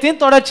கிறிஸ்துவின்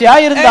ஊழியத்தின் தொடர்ச்சியா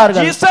And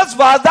இருந்தார்கள். Jesus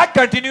was the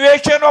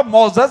continuation of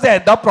Moses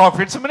and the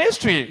prophets'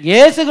 ministry.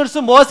 இயேசு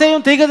கிறிஸ்து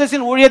மோசேயும்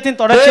தீர்க்கதரிசியின் ஊழியத்தின்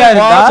தொடர்ச்சியா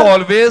There was இருந்தார்.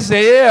 always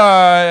a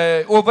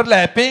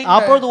overlapping.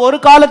 அப்பொழுது ஒரு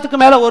காலத்துக்கு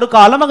மேல ஒரு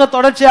காலம் அங்க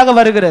தொடர்ச்சியாக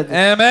வருகிறது.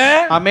 Amen.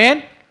 Amen.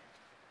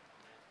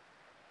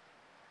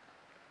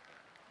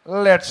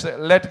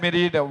 Let me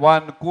read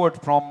one quote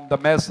from the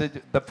message,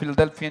 the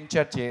Philadelphian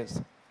churches.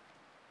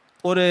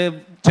 ஒரு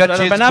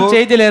Churches பெனாம் book.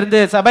 செய்தியில இருந்து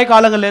சபை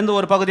காலங்களில இருந்து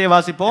ஒரு பகுதியை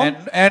வாசிப்போம்.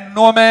 And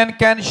no man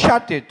can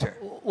shut it.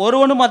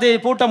 ஒருவனும் அதை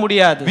பூட்ட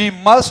முடியாது. We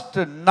must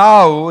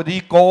now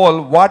recall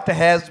what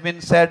has been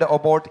said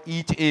about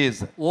each age.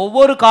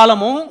 ஒவ்வொரு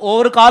காலமும்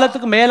ஒவ்வொரு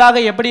காலத்துக்கு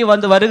மேலாக எப்படி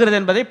வந்து வருகிறது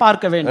என்பதை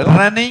பார்க்க வேண்டும்.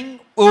 Running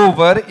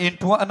over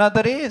into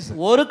another age.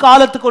 ஒரு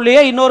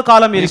காலத்துக்குள்ளேயே இன்னொரு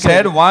காலம் He இருக்கு.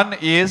 said one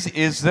age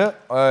is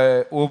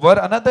over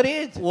another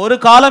age. ஒரு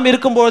காலம்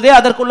இருக்கும்போதே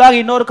அதற்குள்ளாக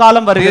இன்னொரு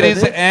காலம் There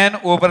is வருகிறது. an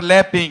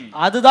overlapping,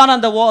 அதுதான்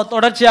அந்த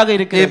தொடர்ச்சியாக a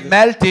இருக்கிறது.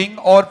 melting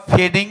or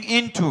fading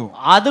into,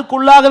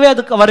 அதுக்குள்ளாகவே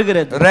அது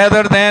வருகிறது.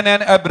 rather than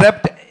an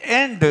abrupt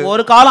end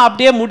ஒரு காலம்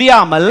அப்படியே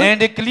முடியாமல்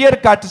and a clear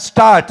cut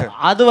start.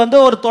 அது வந்து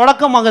ஒரு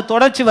தொடக்கம் அங்க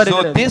தொடர்ச்சி So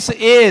வருகிறது. this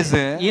age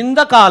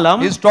இந்த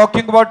காலம் is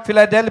talking about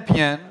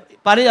Philadelphian.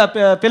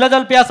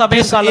 Philadelphia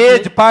சபையின் This காலத்தில்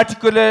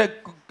age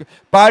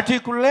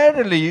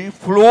particularly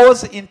flows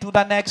into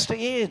the next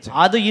age.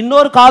 அது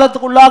இன்னொரு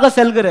காலத்துக்குள்ளாக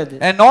செல்கிறது.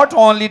 And not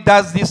only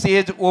does this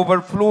age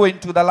overflow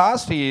into the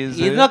last age,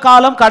 இந்த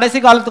காலம்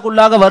கடைசி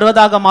காலத்துக்குள்ளாக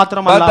வருவதாக but the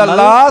மாத்திரமல்ல,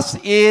 last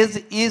age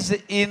is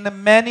in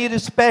many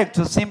respects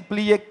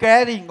simply a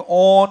carrying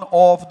on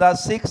of the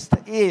sixth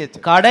age.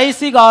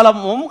 கடைசி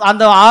காலமும்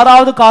அந்த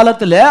ஆறாவது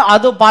காலத்துல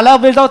அது பல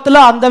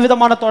விதத்துல அந்த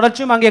விதமான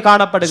தொடர்ச்சியும் அங்கே So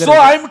காணப்படுகிறது.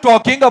 I'm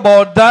talking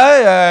about the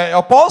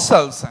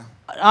apostles.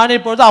 நான்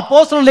இப்பொழுது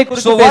அப்போஸ்தலர்களை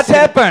குறித்து So what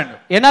பேசுகிறேன். happened?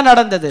 என்ன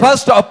நடந்தது?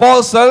 First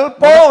apostle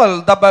Paul,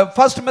 the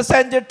first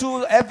messenger to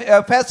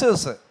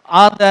Ephesus.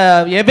 அந்த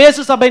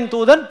எபேசு சபையின்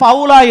தூதன்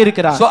பவுலா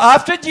இருக்கிறார். So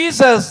after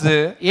Jesus,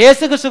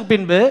 இயேசு கிறிஸ்துவுக்கு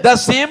பின்பு the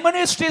same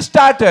ministry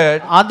started,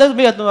 அந்த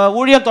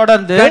ஊழியம்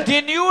தொடர்ந்து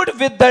continued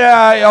with the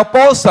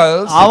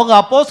apostles அவங்க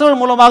அப்போஸ்தலர்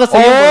மூலமாக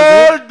செய்யும்போது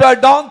all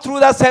down through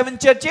the seven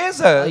churches.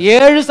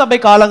 7 சபை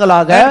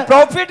காலங்களாக And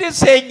prophet is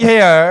saying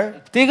here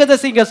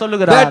தீர்க்கதரிசி இங்க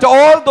சொல்லுகிறார் that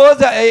all those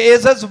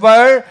ages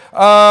were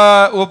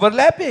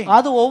overlapping.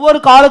 அது ஒவ்வொரு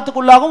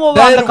காலத்துக்குள்ளாகவும்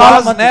ஒவ்வொரு There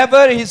காலம் was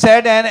never, he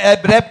said, an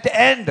abrupt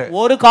end.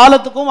 ஒரு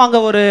காலத்துக்கும் அங்க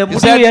ஒரு He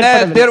முடிவு said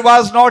ஏற்படவில்லை. there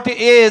was not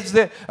age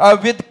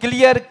with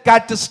clear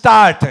cut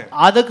start.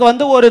 அதுக்கு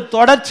வந்து ஒரு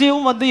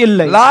தொடர்ச்சியும் வந்து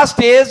இல்லை.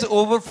 Last age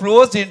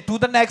overflows into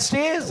the next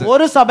age.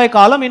 ஒரு சபை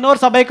காலம்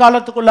இன்னொரு சபை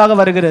காலத்துக்குள்ளாக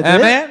வருகிறது.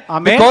 Amen.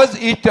 Amen. Because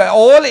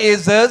all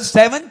ages,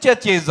 7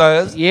 church ages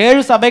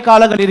 7 சபை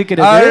காலங்கள்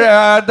இருக்கிறது.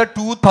 are the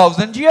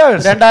 2000 years.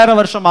 2000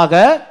 வருஷமாக.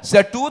 So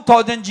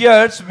 2000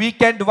 years we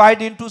can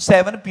divide into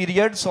 7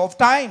 periods of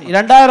time.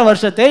 2000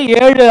 வருஷத்தை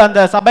 7 அந்த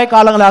சபை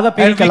காலங்களாக And we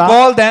பிரிக்கலாம்.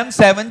 call them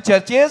 7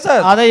 church ages.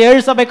 அதை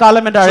 7 சபை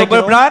காலம் என்று So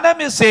அழைக்கிறோம். Branham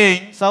is saying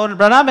Saul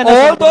Pranam என்ன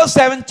all சொல்றார்? those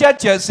 7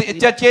 church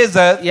ages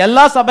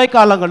எல்லா சபை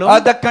காலங்களும்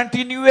are the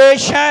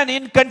continuation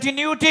in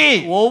continuity.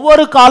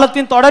 ஒவ்வொரு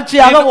காலத்தின்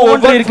தொடர்ச்சியாக In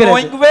ஒவ்வொன்று இருக்கிறது.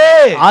 overflowing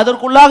way.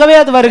 அதற்குள்ளாகவே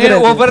அது In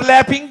வருகிறது.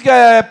 overlapping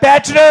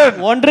pattern.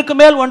 ஒன்றுக்கு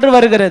மேல் ஒன்று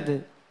வருகிறது.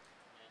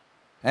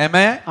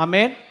 Amen.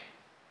 Amen.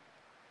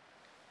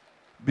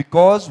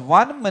 Because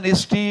one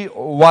ministry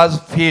was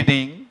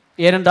fading,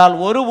 ஏனென்றால்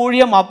ஒரு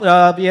ஊழியம்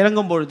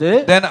இறங்கும் பொழுது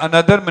then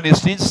another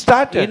ministry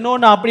started.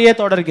 இன்னொன்று அப்படியே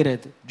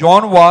தொடர்கிறது.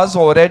 John was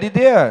already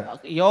there,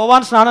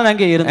 யோவான் ஸ்நானன்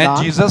அங்கே and இருந்தார்.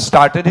 Jesus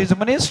started his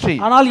ministry.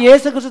 ஆனால்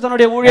இயேசு கிறிஸ்து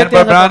தன்னுடைய And ஊழியத்தை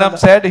Brother Branham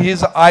said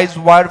his eyes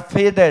were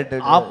faded.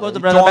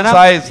 அப்போது John's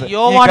eyes,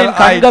 யோவானின்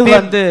eagle eye, கண்கள் dim,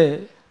 வந்து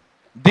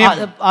dim.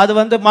 அது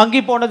வந்து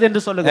மங்கி போனது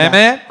என்று சொல்லுகிறார்.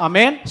 Amen.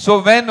 Amen.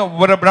 So when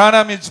Brother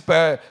Branham is,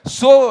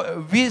 so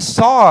we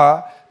saw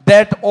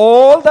that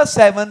all the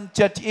 7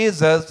 church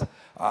ages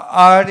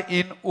are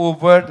in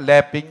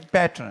overlapping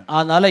pattern.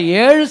 அதனால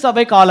 7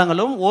 சபை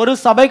காலங்களும் ஒரு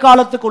சபை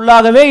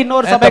காலத்துக்குள்ளாகவே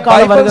இன்னொரு And சபை the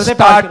காலம் Bible வருகிறதை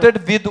started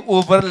with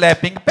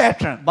overlapping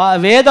pattern.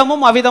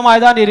 வேதமும்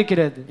அவ்விதமாய் தான்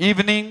இருக்கிறது.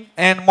 Evening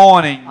and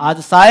morning. அது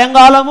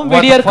சாயங்காலமும் Was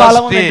the விடியற் first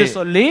காலமும் day. என்று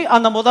சொல்லி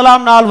அந்த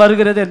முதலாம் நாள்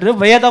வருகிறது என்று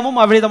வேதமும்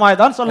அவ்விதமாய்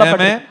தான்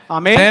சொல்லப்பட்டது. Amen.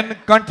 ஆமென். Then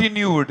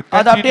continued.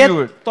 அது அப்படியே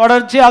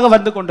தொடர்ச்சியாக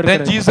வந்து Then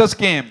கொண்டிருக்கிறது. Jesus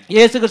came.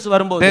 இயேசு கிறிஸ்து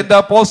வரும்போது Then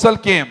the apostle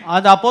came.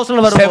 அந்த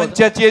அப்போஸ்தலர் 7 வரும்போது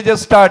church ages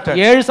started.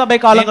 7 சபை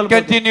In காலங்கள்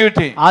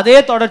continuity. அதே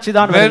தொடர்ச்சி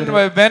தான்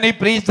When he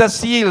preached the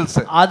seals.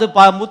 அது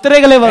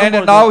முத்திரைகளை And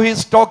வரும்போது now he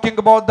is talking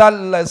about the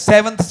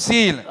 7th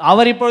seal.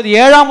 அவர் இப்பொழுது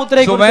 7ஆம்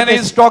முத்திரை So when he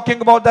is talking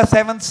about the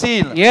 7th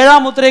seal,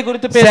 7ஆம் முத்திரை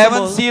குறித்து 7th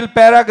பேசும்போது seal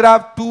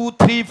paragraph 2,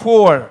 3,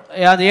 4.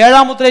 அந்த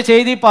 7ஆம் முத்திரை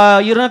செய்தி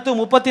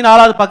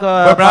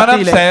 234வது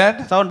Branham said,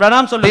 Saul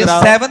Pranam this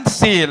சொல்லுகிறார் 7th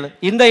seal,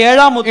 இந்த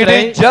 7ஆம் it முத்திரை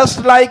is just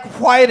like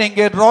firing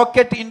a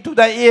rocket into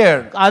the air.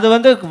 அது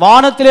வந்து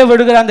வானத்திலே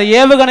விடுகிற அந்த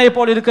ஏவுகணை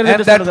போல் இருக்கிறது And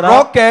என்று that சொல்கிறார்.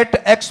 rocket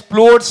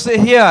explodes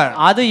here.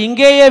 அது இங்கே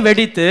இங்கேயே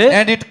வெடித்து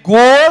and it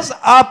goes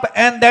up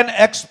and then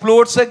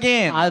explodes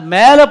again. அது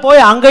மேல போய்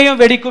அங்கேயும்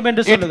வெடிக்கும்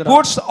என்று It சொல்லுகிறார்.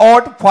 puts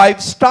out 5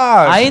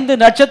 stars. 5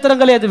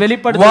 நட்சத்திரங்களை அது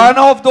வெளிப்படுத்தும். One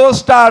of those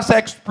stars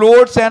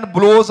explodes and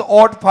blows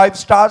out 5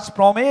 stars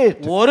from it.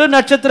 ஒரு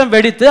நட்சத்திரம்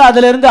வெடித்து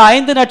அதிலிருந்து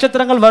 5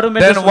 நட்சத்திரங்கள் வரும்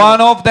என்று Then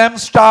one of them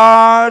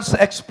stars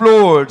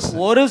explodes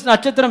ஒரு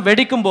நட்சத்திரம்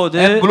வெடிக்கும் போது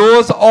and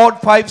blows out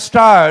 5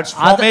 stars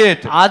from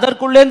it.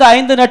 அதற்குள்ளே இருந்து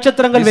 5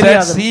 நட்சத்திரங்கள் He said,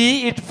 வெளியாகும். see,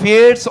 it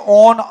fades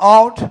on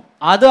out.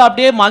 அது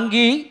அப்படியே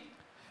மங்கி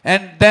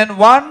And then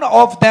one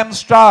of them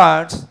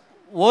stars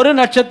ஒரு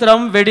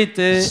நட்சத்திரம்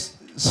வெடித்து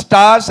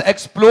stars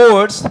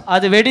explodes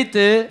அது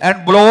வெடித்து and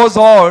blows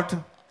out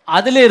 5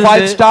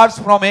 அதிலிருந்து stars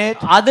from it.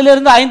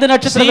 அதிலிருந்து 5 See,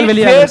 நட்சத்திரங்கள் it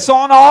வெளியாகும். fades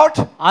on out.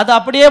 அது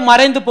அப்படியே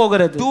மறைந்து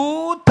போகிறது.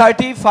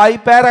 235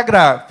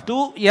 paragraph.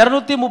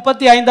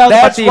 235வது That's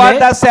what பத்தியிலே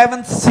the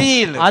seventh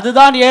seal.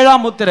 அதுதான்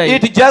ஏழாம் முத்திரை.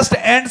 It just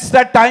ends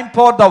the time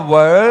for the அது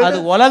world.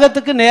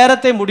 உலகத்துக்கு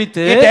நேரத்தை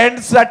முடித்து It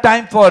ends the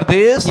time for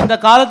this. இந்த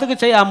காலத்துக்கு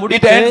It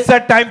முடித்து ends the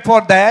time for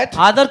that.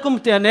 அதற்கும்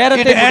It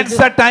நேரத்தை ends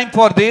முடித்து the time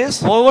for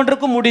this.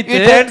 ஒவ்வொன்றுக்கும் முடித்து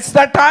It ends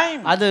the time.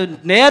 அது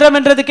நேரம்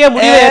என்றதுக்கே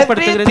முடிவை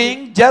ஏற்படுத்துகிறது. Everything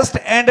just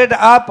ended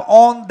up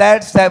on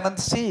that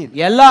seventh seal.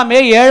 எல்லாமே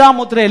ஏழாம்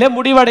முத்திரையிலே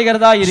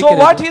முடிவடைகிறதா So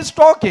இருக்கிறது. what he is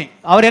talking?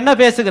 அவர் என்ன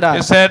பேசுகிறார்?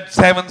 He said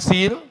seventh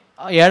seal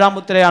ஏழாம்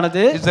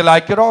முத்திரையானது is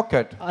like a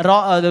rocket.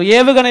 அது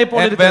ஏவுகணை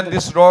போல And when இருக்கிறது.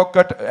 this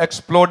rocket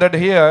exploded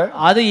here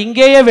அது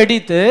இங்கேயே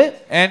வெடித்து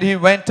and he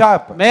went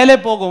up, மேலே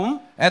போகும்.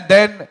 and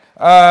then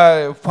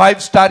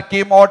 5 star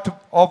came out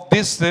of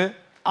this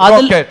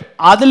rocket,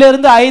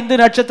 அதிலிருந்து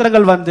 5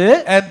 நட்சத்திரங்கள் வந்து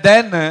and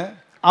then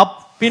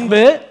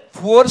பின்பு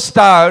 4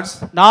 stars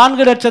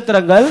 4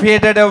 நட்சத்திரங்கள்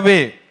faded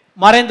away.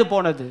 மறைந்து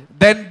போனது.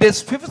 Then this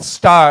 5th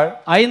star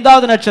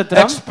 5வது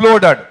நட்சத்திரம்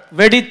exploded.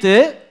 வெடித்து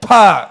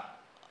Pa!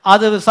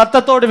 அது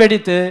சத்தத்தோடு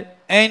வெடித்து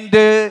And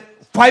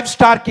 5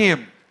 star came.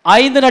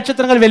 5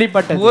 நட்சத்திரங்கள்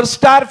வெளிப்பட்டது. 4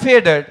 star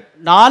faded.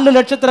 4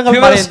 நட்சத்திரங்கள்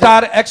 5th மறைந்து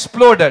star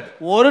exploded.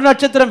 ஒரு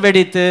நட்சத்திரம்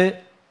வெடித்து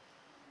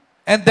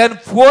And then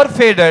 4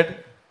 faded.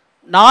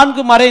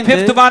 4 மறைந்து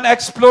 5th one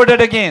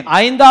exploded again.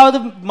 5வது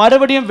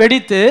மறுபடியும்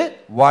வெடித்து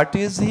What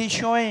is he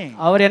showing?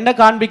 அவர் என்ன He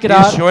is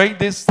காண்பிக்கிறார்? showing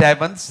this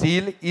seventh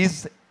seal is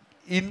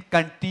in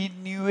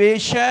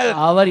continuation.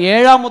 அவர்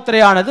ஏழாம்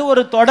முத்திரையானது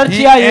ஒரு He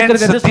தொடர்ச்சியா ends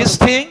இருக்கிறது என்று this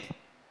சொல்றார். thing,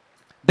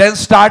 then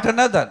start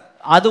another.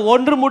 அது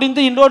ஒன்று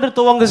முடிந்து இன்னொன்று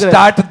துவங்குகிறது.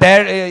 Start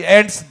that,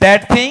 ends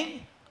that thing,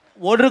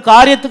 ஒரு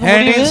காரியத்துக்கு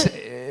and முடிவு is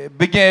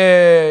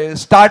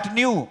start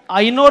new.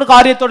 இன்னொரு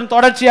காரியத்துடன்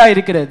தொடர்ச்சியா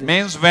இருக்கிறது.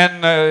 Means when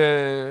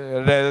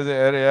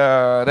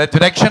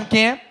resurrection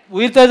came,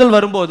 உயிர்த்தெழுதல்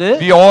வரும்போது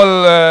we all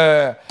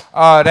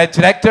are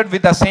resurrected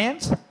with the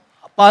saints.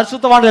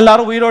 பரிசுத்தவான்கள்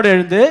எல்லாரும் உயிரோடு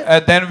எழுந்து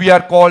Then we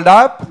are called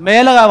up.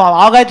 மேல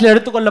ஆகாயத்தில் Then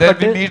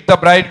எடுத்துக்கொள்ளப்பட்டு we meet the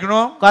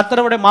bridegroom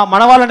கர்த்தருடைய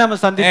மணவாளனை நம்ம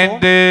சந்திப்போம்.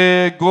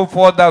 and go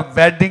for the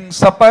wedding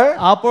supper.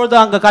 அப்பொழுது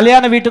அங்க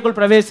கல்யாண வீட்டுக்குள்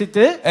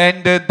பிரவேசித்து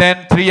And then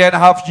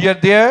 3.5 years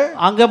there.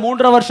 அங்க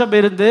 3 வருஷம்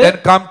இருந்து Then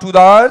come to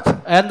the earth.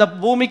 அந்த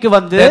பூமிக்கு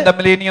வந்து Then the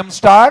millennium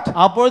start.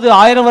 அப்பொழுது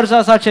 1000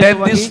 வருஷ சாட்சியை Then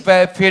this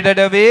துவங்கி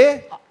faded away.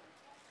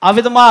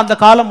 அவிதமா அந்த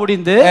காலம்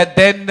முடிந்து And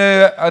then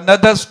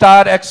another star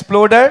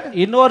exploded.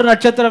 இன்னொரு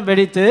நட்சத்திரம்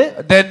வெடித்து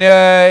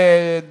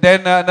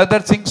Then another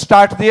thing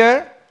start there.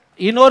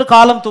 இன்னொரு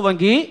காலம்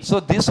துவங்கி So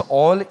this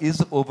all is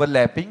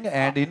overlapping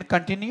and in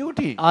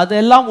continuity.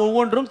 அதெல்லாம்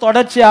ஒவ்வொன்றும்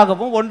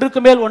தொடர்ச்சியாகவும் ஒன்றுக்கு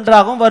மேல்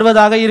ஒன்றாகவும்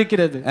வருவதாக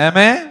இருக்கிறது.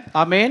 Amen.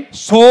 Amen.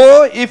 So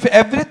if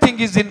everything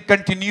is in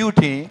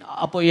continuity,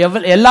 அப்போ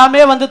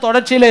எல்லாமே வந்து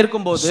தொடர்ச்சியில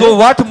இருக்கும்போது so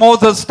what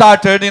Moses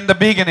started in the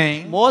beginning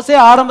மோசே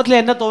ஆரம்பத்துல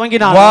என்ன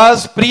துவங்கினார்?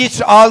 was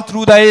preached all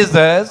through the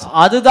ages.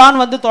 அதுதான்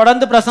வந்து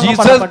தொடர்ந்து பிரசங்கம்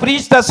Jesus பண்ணப்பட்டது.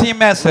 preached the same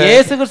message.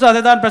 இயேசு கிறிஸ்து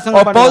அதைதான்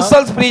பிரசங்கம் பண்ணார்.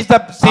 Apostles preached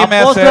the same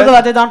message. அப்போஸ்தலர்கள்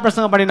அதைதான்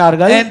பிரசங்கம்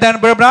பண்ணினார்கள். And then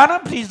Brother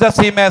Branham preached the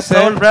same message.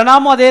 Saul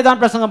பிரணாமும் அதேதான்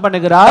பிரசங்கம்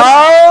பண்ணுகிறார்.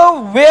 Now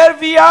where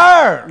we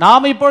are,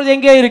 நாம் இப்பொழுது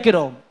எங்கே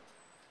இருக்கிறோம்?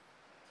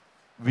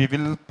 we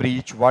will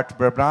preach what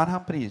Brother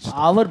Branham preached.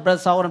 அவர்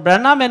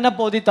பிரணாம் என்ன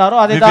போதித்தாரோ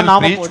We அதைதான் will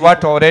நாம preach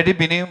what already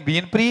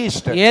been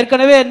preached.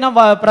 ஏற்கனவே என்ன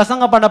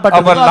பிரசங்கம் Our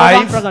பண்ணப்பட்டதோ life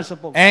அதைதான்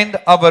பிரசங்கிப்போம். and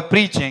our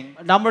preaching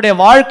நம்முடைய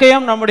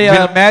வாழ்க்கையும் நம்முடைய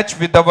will match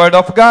with the word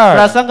of God.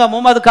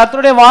 பிரசங்கமும் அது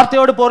கர்த்தருடைய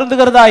வார்த்தையோடு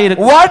பொருந்துகிறதா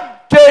இருக்கும். What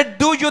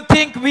do you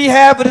think we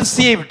have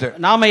received?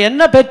 நாம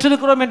என்ன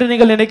பெற்றிருக்கிறோம் என்று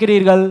நீங்கள்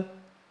நினைக்கிறீர்கள்?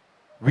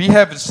 We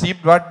have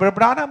received what Brother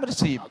Branham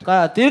received.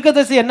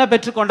 தீர்க்கதரிசி என்ன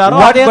பெற்றுக்கொண்டாரோ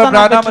What அதே தான்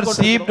Brother Branham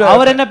received,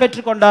 அவர் என்ன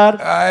பெற்றுக்கொண்டார்?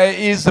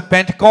 Is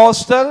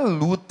Pentecostal,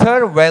 Luther,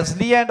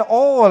 Wesley and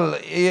all.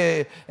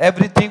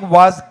 Everything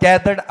was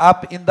gathered up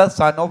in the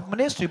Son of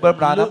Ministry, Brother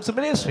Branham's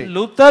ministry.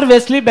 Luther,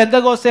 Wesley,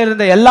 Pentecost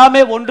இருந்த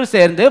எல்லாமே ஒன்று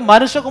சேர்ந்து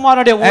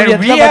மனுஷகுமாரனுடைய And we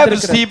ஊழியத்துல have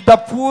வந்திருக்கிறது. received the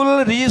full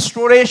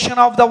restoration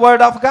of the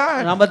word of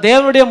God. நம்ம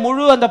தேவனுடைய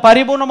முழு அந்த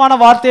பரிபூர்ணமான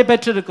வார்த்தையை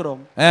பெற்றிருக்கிறோம்.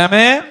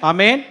 Amen.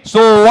 Amen. So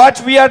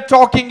what we are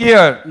talking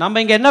here?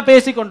 நம்ம இங்க என்ன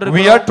பேசிக் We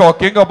கொண்டிருக்கிறோம்? are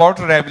talking about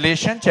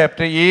Revelation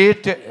chapter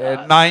 8,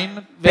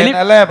 9,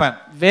 10:11.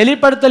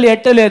 வெளிப்படுத்தல்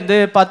 8 ல இருந்து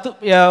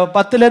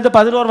 10 ல இருந்து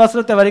 11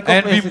 வசனத்தை வரைக்கும்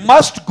And we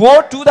must go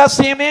to the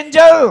same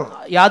angel.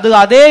 அது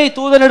அதே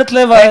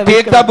தூதனிடத்துல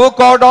Take the book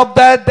out of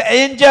that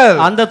angel.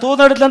 அந்த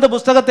தூதனிடத்துல அந்த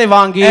புத்தகத்தை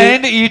வாங்கி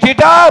And eat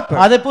it up.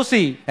 அதை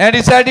புசி. And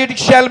he said, it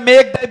shall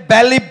make thy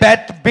belly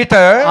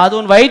bitter. அது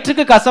உன்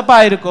வயிற்றுக்கு கசப்பா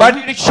இருக்கும். But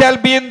it shall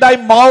be in thy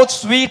mouth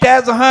sweet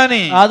as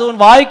honey. அது உன்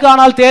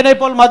வாய்க்கானால் தேனை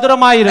போல்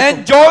மதுரமாய் இருக்கும்.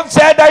 And John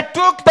said, I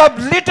took the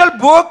little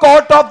book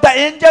out of the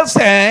angel's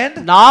hand.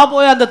 நான்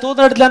போய் அந்த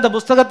தூதனிடத்துல அந்த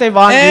புத்தகத்தை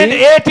வாங்கி And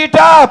ate it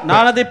up.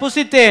 நான் அதை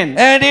புசித்தேன்.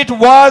 And it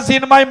was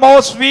in my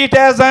mouth sweet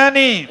as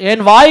honey.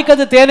 என் வாய்க்கு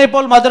அது தேனை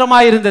போல்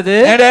மதுரமாய் இருந்தது.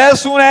 And as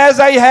soon as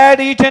I had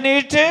eaten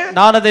it,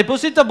 நான் அதை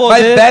புசித்தபோது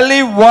my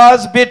belly was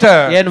bitter.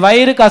 என்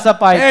வயிறு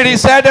கசப்பாயிற்று. And he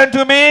said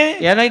unto me,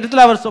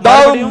 என்னிடத்தில் அவர்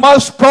thou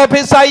must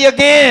prophesy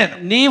again.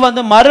 நீ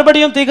வந்து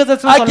மறுபடியும்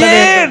தீர்க்கதரிசனம் சொல்ல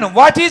வேண்டும். Again,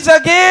 what is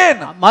again?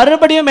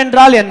 மறுபடியும்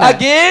என்றால் என்ன?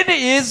 Again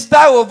is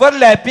the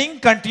overlapping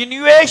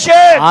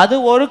continuation. அது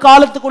ஒரு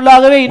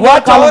காலத்துக்குள்ளாகவே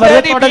இன்னொரு காலம் வரை What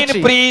already been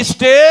தொடர்ச்சி.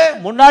 preached,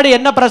 முன்னாடி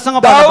என்ன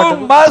பிரசங்கம் thou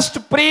பண்ணப்பட்டது? must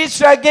preach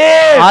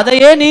again.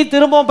 அதையே நீ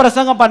திரும்பவும்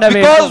பிரசங்கம் பண்ண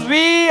Because வேண்டும்.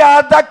 we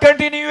are the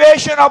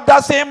continuation of the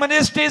same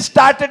ministry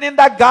started in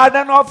the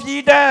Garden of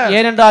Eden.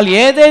 ஏனென்றால்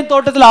ஏதேன்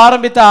தோட்டத்தில்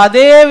ஆரம்பித்த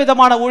அதே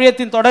விதமான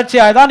ஊழியத்தின்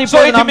தொடர்ச்சியாக தான் So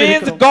இப்போது it நாம் means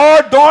இருக்கிறோம்.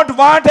 God don't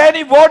want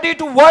anybody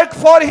to work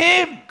for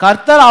him.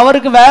 கர்த்தர்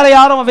அவருக்கு வேற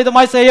யாரும்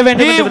விதமாய் செய்ய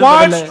வேண்டும் He என்று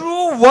wants விரும்பவில்லை. to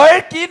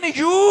work in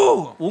you.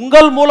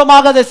 உங்கள்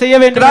மூலமாக அதை செய்ய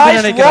வேண்டும் என்று Christ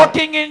நினைக்கிறார்.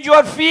 walking in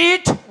your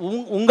feet,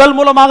 உங்கள்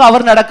மூலமாக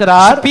அவர்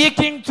நடக்கிறார்.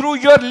 speaking through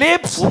your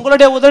lips,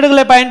 உங்களுடைய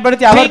உதடுகளை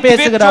பயன்படுத்தி அவர் think with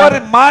பேசுகிறார்.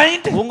 your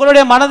mind,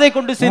 உங்களுடைய மனதை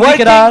கொண்டு working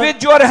சிந்திக்கிறார்.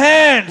 with your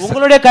hands.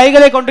 உங்களுடைய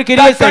கைகளை கொண்டு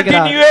கிரியை The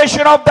செய்கிறார்.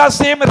 continuation of the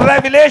same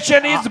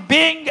revelation is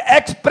being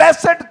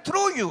expressed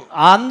through you.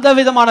 அந்த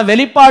விதமான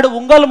வெளிப்பாடு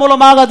உங்கள்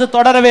மூலமாக அது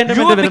தொடர வேண்டும்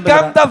You என்று become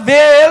விரும்புகிறார். the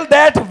veil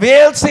that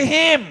veils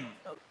him.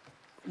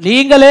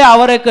 நீங்களே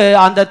அவருக்கு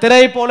அந்த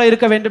திரை போல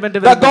இருக்க வேண்டும் என்று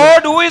The விரும்புகிறார்.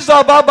 God who is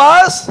above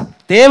us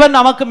தேவன்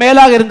நமக்கு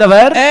மேலாக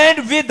இருந்தவர் and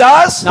with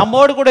us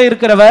நம்மோடு கூட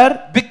இருக்கிறவர்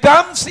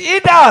becomes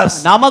in us.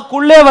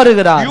 நமக்குள்ளே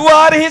வருகிறார். You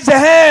are his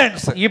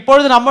hands.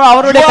 இப்பொழுது நம்ம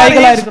அவருடைய You are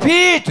கைகளாக his இருக்கிறோம்.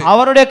 feet.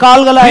 அவருடைய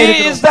கால்களாக He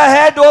இருக்கிறோம். is the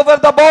head over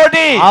the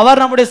body.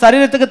 அவர் நம்முடைய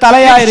சரீரத்துக்கு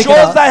தலையாக It shows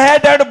இருக்கிறார். the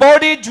head and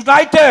body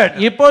united.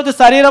 இப்பொழுது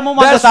சரீரமும்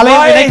அந்த That's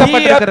தலையும் why he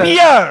இணைக்கப்பட்டிருக்கிறது.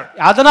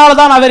 appeared அதனால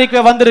தான்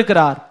அவருக்கு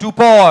வந்திருக்கிறார். to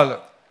Paul.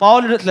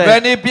 பவுலிடத்தில்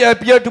When he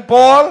appeared to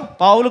Paul,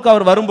 பவுலுக்கு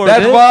அவர் that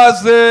வரும்போது was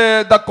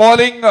the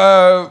calling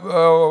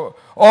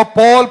of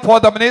Paul for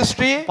the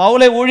ministry.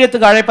 பவுலை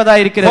ஊழியத்துக்கு அழைப்பதா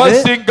இருக்கிறது.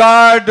 First thing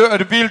God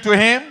revealed to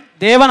him,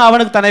 தேவன்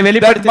அவனுக்கு தன்னை that my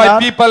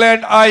வெளிப்படுத்தினார். people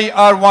and I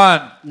are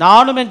one.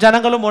 நானும் என்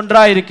ஜனங்களும்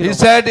ஒன்றாய் He இருக்கிறோம்.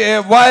 said,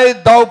 why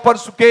thou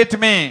persecute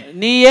me?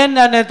 நீ ஏன்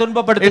என்னை It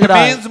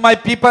துன்பப்படுத்துகிறாய்? means my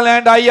people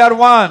and I are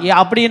one.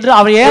 அப்படி என்று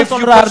அவர் ஏன் If you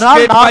சொல்றாருன்னா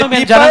persecute my நானும்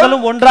என் people,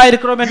 ஜனங்களும் ஒன்றாய்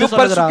இருக்கிறோம் You என்று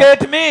சொல்கிறார்.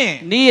 persecute me.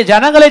 நீ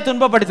ஜனங்களை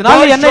துன்பப்படுத்தினால்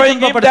God என்னை showing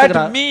him that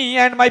துன்பப்படுத்துகிறார். me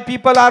and my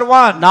people are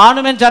one.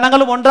 நானும் என்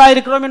ஜனங்களும் ஒன்றாய்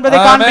இருக்கிறோம் என்பதை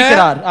Amen.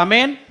 காண்பிக்கிறார்.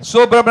 ஆமென். So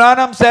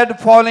Branham said,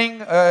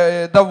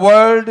 the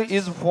world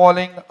is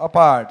falling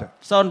apart.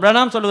 So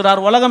Branham சொல்கிறார்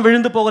உலகம்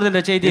விழுந்து போகிறது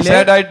என்ற He செய்தியிலே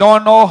said, I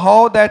don't know how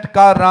that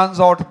car runs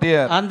out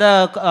there.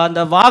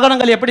 அந்த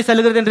வாகனங்கள் எப்படி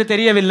செல்கிறது என்று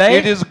தெரியவில்லை.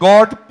 It is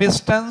got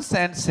pistons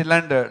and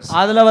cylinders.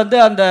 அதுல வந்து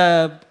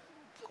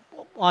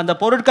அந்த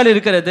பொருட்கள்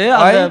இருக்கிறது.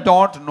 I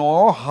don't know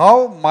how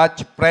much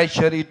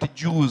pressure it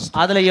used.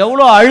 அதுல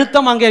எவ்வளவு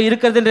அழுத்தம் அங்கே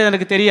இருக்கிறது என்று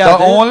எனக்கு தெரியாது.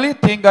 The only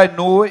thing I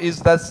know is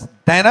the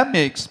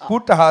dynamics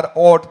put her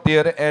out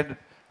there and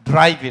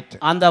drive it.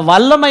 அந்த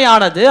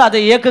வல்லமையானது அதை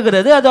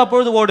இயக்குகிறது, அது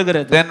அப்பொழுது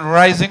ஓடுகிறது. Then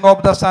rising of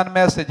the sun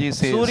message, he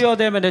says,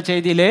 சூரியோதயம் என்ற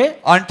செய்தியிலே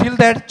until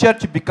that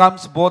church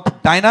becomes both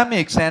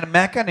dynamics and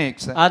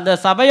mechanics, அந்த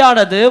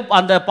சபையானது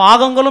அந்த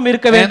பாகங்களும்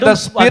இருக்க and வேண்டும். the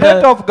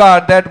spirit of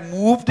God that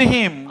moved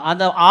him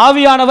அந்த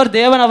ஆவியானவர்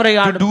தேவன் அவரை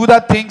to do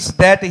the things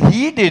that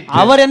he did.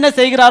 அவர் என்ன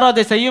செய்கிறாரோ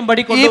அதை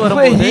செய்யும்படி கொண்டு If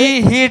வரும்போது he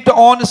hit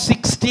on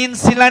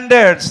 16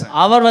 cylinders,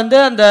 அவர் வந்து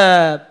அந்த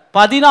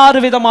 16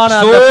 விதமான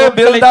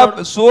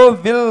so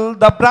will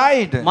the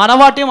bride.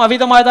 மனவாட்டியும்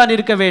அவிதமாய் தான்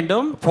இருக்க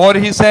வேண்டும். For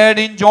he said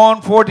in John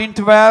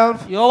 14:12,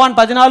 யோவான்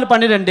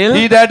 14:12,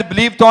 he that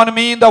believeth on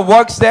me, the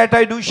works that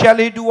I do shall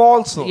he do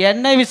also.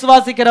 என்னை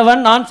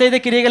விசுவாசிக்கிறவன் நான் செய்த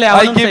கிரியைகளை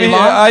அவனும்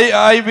செய்வான்.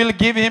 I will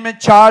give him a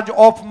charge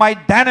of my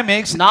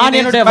dynamics. நான்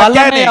என்னுடைய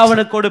வல்லமையை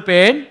அவனுக்கு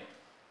கொடுப்பேன்.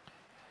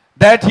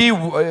 That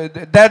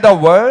the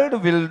world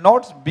will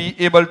not be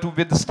able to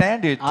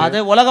withstand it. அது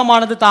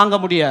உலகமானது தாங்க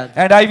முடியாது.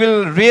 And I will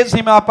raise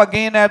him up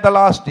again at the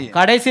last day.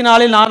 கடைசி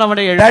நாளில் நான்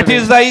அவனை எழுப்புவேன். That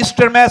is the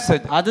Easter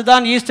message.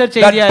 அதுதான் ஈஸ்டர் The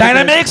செய்தியா இருக்கிறது.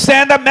 dynamics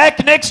and the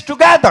mechanics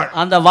together.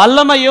 அந்த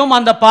வல்லமையும்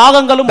அந்த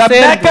பாகங்களும் The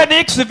சேர்ந்து.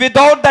 mechanics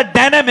without the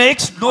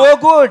dynamics no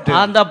good.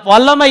 அந்த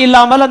வல்லமை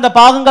இல்லாமல் அந்த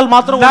பாகங்கள்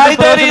மாத்திரம்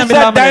Neither is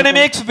the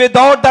dynamics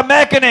without the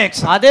mechanics.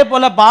 அதே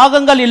போல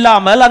பாகங்கள்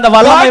இல்லாமல் அந்த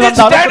வல்லமை God is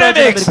வந்தாலும்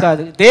dynamics.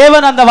 இருக்காது.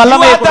 தேவன் அந்த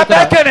வல்லமையை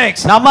கொடுக்கிறார்.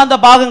 components. நம்ம அந்த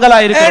பாகங்களா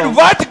And இருக்கிறோம்.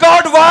 what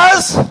God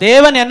was,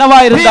 தேவன் என்னவா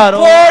He இருந்தாரோ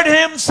poured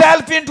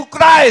Himself into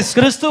Christ.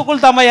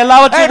 கிறிஸ்துவுக்குள் தம்மை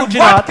எல்லாவற்றையும் And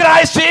ஊற்றினார். what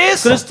Christ is,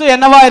 கிறிஸ்து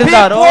என்னவா He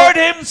இருந்தாரோ poured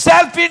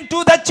Himself into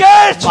the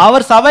church.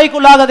 அவர்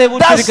சபைக்குள்ளாக அதை The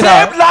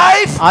ஊற்றியிருக்கிறார். same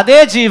life அதே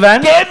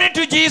ஜீவன் came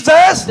into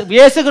Jesus.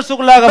 இயேசு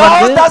கிறிஸ்துக்குள்ளாக Now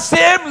வந்து the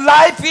same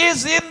life is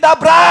in the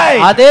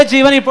bride. அதே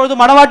ஜீவன் இப்பொழுது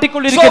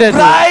மணவாட்டிக்குள் So இருக்கிறது.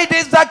 bride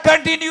is the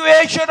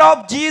continuation of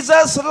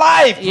Jesus'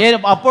 life.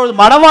 அப்பொழுது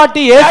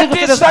மணவாட்டி இயேசு That is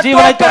கிறிஸ்து the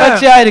ஜீவனை token.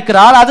 தொடர்ச்சியா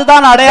இருக்கிறார்.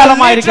 அதுதான் The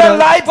அடையாளமா literal இருக்கிறது.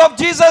 life of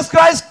Jesus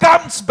Christ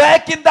comes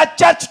back in the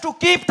church to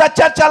keep the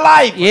church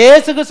alive.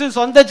 இயேசு கிறிஸ்துவின்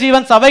சொந்த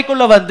ஜீவன்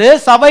சபைக்குள்ள வந்து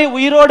சபை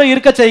உயிரோடு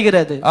இருக்க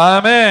செய்கிறது.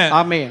 Amen.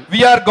 Amen.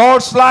 We are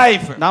God's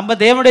life. நம்ம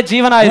தேவனுடைய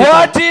ஜீவனா What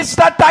இருக்கிறோம். is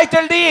the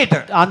title deed?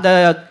 அந்த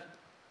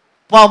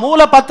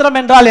மூல பத்திரம்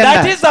என்றால் That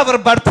என்ன? is our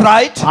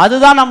birthright.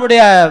 அதுதான்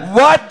நம்முடைய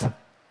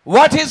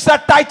What is the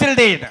title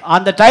deed?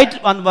 அந்த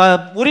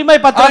உரிமை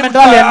பத்திரம்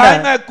என்றால் என்ன?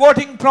 I'm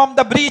quoting from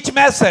the breach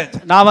message.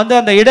 நான் வந்து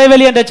அந்த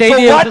இடைவெளி என்ற So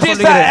செய்தியை what is the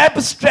சொல்கிறேன்.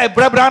 abstract?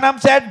 Brother Branham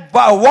said,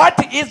 what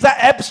is the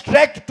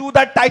abstract to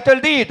the title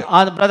deed?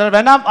 அந்த பிரதர்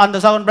பெனாம் அந்த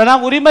சகோதரன்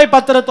பெனாம் உரிமை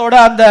பத்திரத்தோட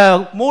அந்த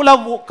மூல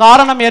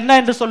காரணம் என்ன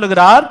என்று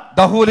சொல்லுகிறார்?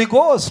 The Holy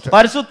Ghost.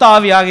 பரிசுத்த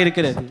ஆவியாக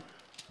இருக்கிறது.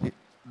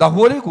 The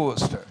Holy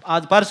Ghost.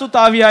 அது பரிசுத்த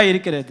ஆவியாக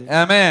இருக்கிறது.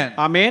 Amen.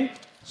 Amen.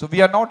 So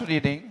we are not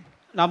reading.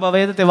 நம்ம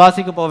வேதத்தை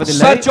வாசிக்க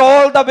போவதில்லை. Search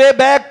all the way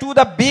back to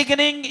the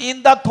beginning in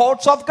the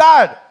thoughts of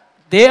God.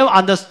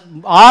 அந்த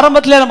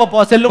ஆரம்பத்திலே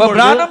நம்ம செல்லும் But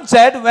பொழுது Branham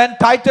said when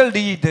title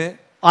deed,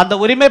 அந்த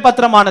உரிமை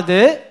பத்திரமானது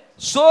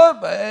so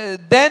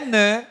then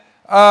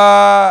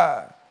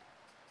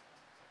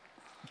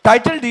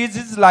title deeds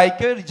is like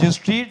a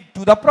registry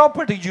to the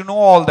property. You know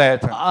all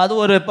that. அது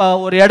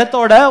ஒரு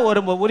இடத்தோட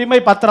ஒரு உரிமை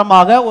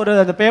பத்திரமாக ஒரு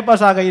அந்த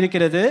பேப்பர்ஸாக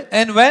இருக்கிறது.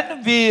 And when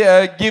we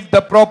give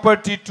the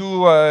property to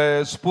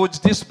suppose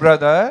this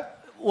brother,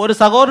 ஒரு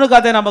சகோதரனுக்கு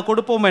அதை நம்ம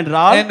கொடுப்போம்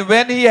என்றால், and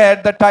when he had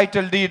the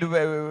title deed,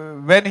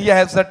 when he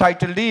has the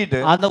title deed,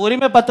 அந்த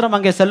உரிமை பத்திரம்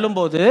அங்கே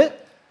செல்லும்போது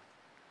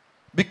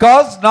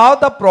because now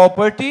the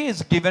property is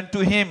given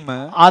to him,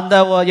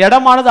 அந்த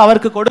இடமானது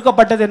அவருக்கு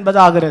கொடுக்கப்பட்டது என்பது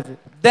ஆகிறது.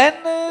 then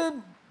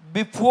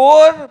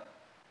before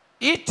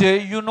it,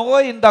 you know,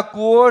 in the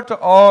court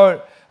or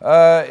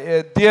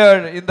there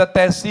in the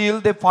tehsil,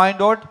 they find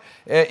out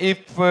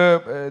if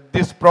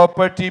this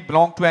property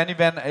belong to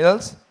anyone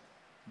else,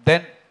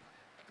 then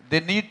they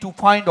need to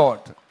find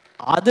out.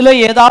 அதுல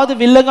ஏதாவது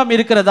வில்லங்கம்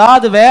இருக்கிறதா,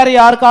 அது வேற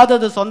யாருக்காவது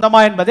அது சொந்தமா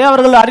என்பதை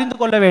அவர்கள் அறிந்து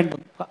கொள்ள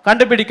வேண்டும்,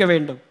 கண்டுபிடிக்க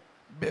வேண்டும்.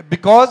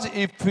 Because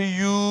if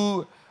you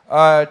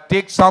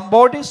take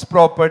somebody's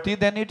property,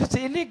 then it is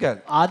illegal.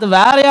 அது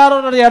வேற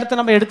யாரோட இடத்தை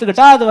நம்ம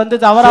எடுத்துக்கிட்டா அது வந்து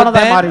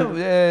தவறானதா மாறிடும்.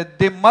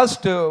 They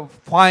must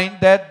find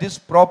that this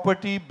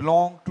property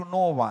belong to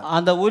no one.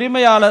 அந்த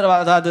உரிமையாளர்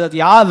அது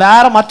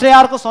வேற மற்ற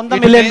யாருக்கும்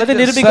சொந்தம் இல்லை என்பது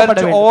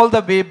நிரூபிக்கப்பட வேண்டும். All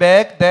the way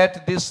back that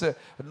this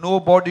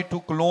nobody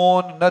took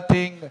loan,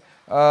 nothing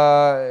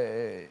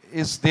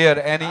is there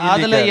any illegal.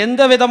 அதுல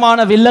எந்த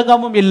விதமான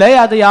வில்லங்கமும் இல்லை,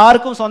 அது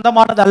யாருக்கும்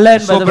சொந்தமானது அல்ல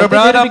என்பது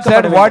நிரூபிக்கப்பட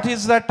வேண்டும். What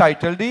is the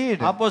title deed?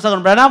 அப்போ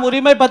சகோதரன் பிரணாம்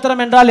உரிமை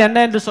பத்திரம் என்றால்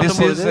என்ன என்று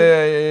சொல்லும்போது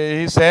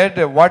he said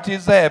what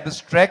is the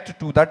abstract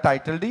to the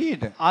title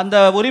deed?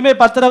 அந்த உரிமை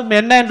பத்திரம்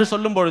என்ன என்று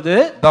சொல்லும் பொழுது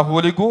The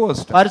Holy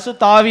Ghost.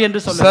 பரிசுத்த ஆவி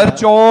என்று சொல்லுகிறார்.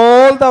 Search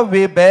all the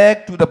way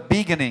back to the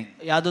beginning.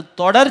 அது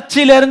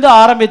தொடர்ச்சியிலிருந்து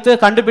ஆரம்பித்து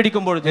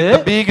கண்டுபிடிக்கும் பொழுது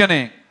The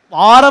beginning.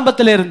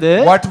 ஆரம்பத்திலிருந்து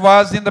What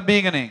was in the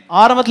beginning?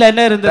 ஆரம்பத்துல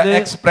என்ன இருந்தது? The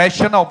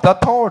expression of the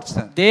thoughts.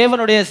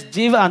 தேவனுடைய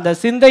அந்த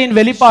சிந்தையின்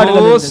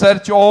வெளிப்பாடுகள் So இருந்தது.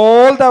 search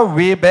all the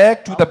way back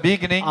to the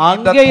beginning in the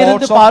அங்கே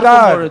இருந்து thoughts of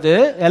பார்க்கும் God. பொழுது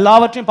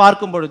எல்லாவற்றையும்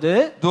பார்க்கும் பொழுது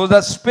Though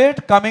the Spirit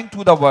coming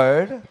to the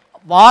word,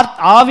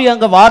 ஆவி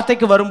அங்க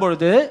வார்த்தைக்கு வரும்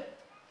பொழுது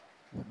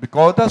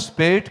because the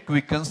Spirit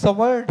quickens the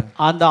word.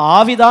 அந்த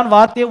ஆவிதான்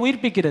வார்த்தையை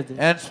உயிர்ப்பிக்கிறது.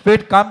 And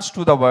Spirit comes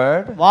to the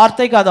word.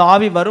 வார்த்தைக்கு அது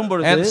ஆவி வரும்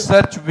பொழுது And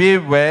search way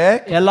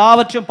back.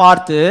 எல்லாவற்றையும்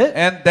பார்த்து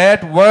And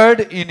that word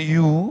in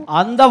you.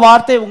 அந்த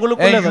வார்த்தை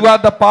உங்களுக்குள்ள And you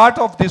are the part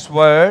of this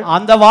word.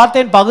 அந்த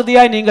வார்த்தையின்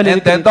பகுதியாய் நீங்கள் And then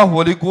இருக்கிறீர்கள். the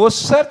Holy Ghost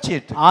search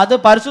it. அது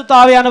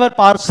பரிசுத்த ஆவியானவர்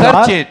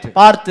Search it.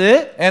 பார்த்து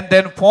And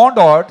then found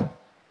out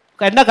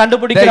என்ன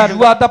கண்டுபிடிக்கிறார்? that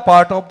you are the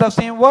part of the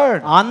same word.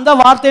 அந்த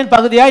வார்த்தையின்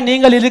பகுதியாய்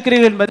நீங்கள்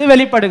இருக்கிறீர்கள் என்பது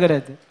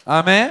வெளிப்படுகிறது.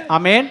 Amen.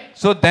 Amen.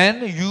 So then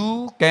you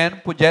can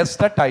possess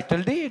the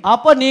title deed.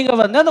 அப்ப நீங்க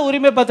வந்து அந்த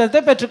உரிமை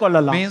பத்திரத்தை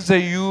பெற்றுக்கொள்ளலாம். Means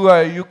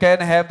you can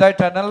have the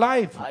eternal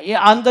life.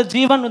 அந்த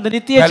ஜீவன் இந்த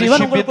நித்திய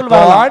ஜீவன் உங்களுக்குள் God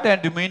வரலாம்.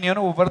 and dominion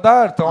over the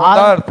earth, on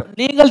the earth.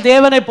 நீங்கள்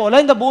தேவனை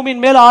போல இந்த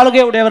பூமியின் மேல்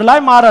ஆளுகை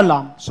உடையவர்களாய்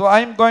மாறலாம். So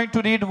I am going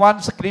to read one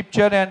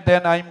scripture and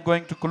then I am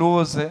going to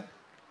close.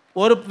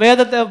 ஒரு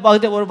வேதத்தை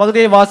ஒரு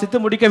பகுதியை வாசித்து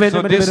முடிக்க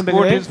வேண்டும் என்று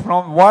விரும்புகிறேன். So this quote is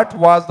from what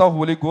was the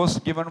Holy Ghost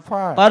given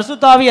for?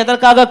 பரிசுத்த ஆவி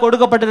எதற்காக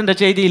கொடுக்கப்பட்டது என்ற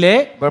செய்தியிலே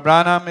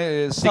Branham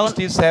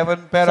 67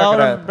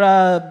 paragraph.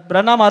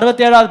 Pranam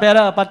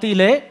 67வது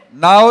பத்தியிலே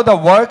now the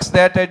works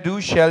that I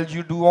do shall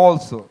you do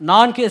also.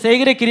 நான்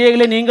செய்கிற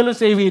கிரியைகளை நீங்களும்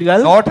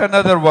செய்வீர்கள். Not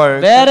another work,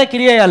 வேற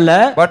கிரியை அல்ல.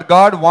 but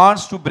God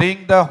wants to bring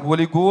the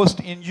Holy Ghost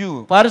in you.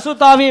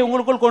 பரிசுத்த ஆவியை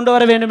உங்களுக்குள் கொண்டு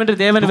வர வேண்டும் என்று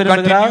தேவன் To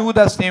விரும்புகிறார். continue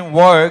the same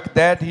work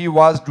that he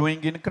was doing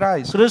in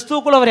Christ.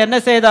 கிறிஸ்துவுக்குள் அவர் என்ன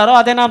செய்தாரோ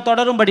அதை நாம்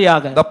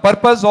தொடரும்படியாக. The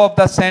purpose of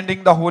the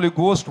sending the Holy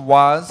Ghost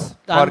was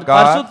for God,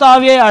 பரிசுத்த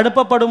ஆவியை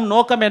அனுப்பப்படும்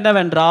நோக்கம்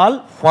என்னவென்றால்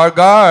for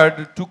God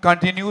to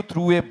continue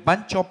through a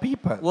bunch of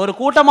people, ஒரு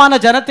கூட்டமான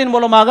ஜனத்தின்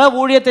மூலமாக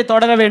ஊழியத்தை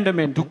தொடர வேண்டும்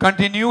என்று. to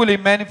continually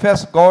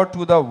manifest God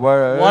to the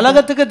world.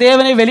 உலகத்துக்கு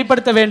தேவனை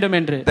வெளிப்படுத்த வேண்டும்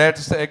என்று.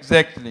 That's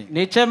exactly.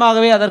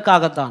 நிச்சயமாகவே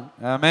அதற்காகத்தான்.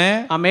 Amen.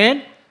 Amen.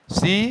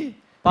 See,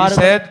 he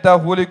said the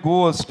Holy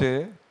Ghost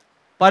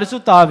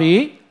பரிசுத்த ஆவி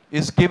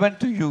is given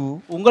to you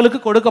உங்களுக்கு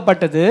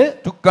கொடுக்கப்பட்டது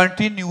to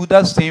continue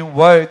the same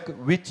work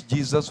which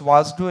Jesus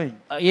was doing.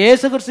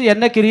 இயேசு கிறிஸ்து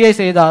என்ன கிரியை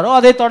செய்தாரோ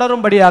அதை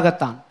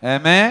தொடரும்படியாகத்தான்.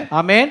 Amen.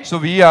 Amen. So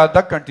we are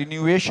the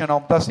continuation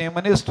of the same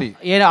ministry.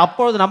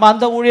 அப்பொழுது நம்ம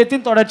அந்த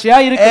ஊழியத்தின் தொடர்ச்சியா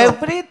இருக்கிறோம்.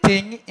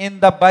 Everything in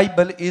the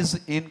Bible is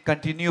in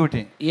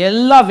continuity.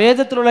 எல்லா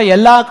வேதத்தில் உள்ள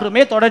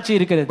எல்லாக்குமே தொடர்ச்சி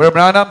இருக்கிறது.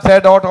 Branham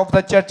said out of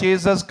the church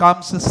ages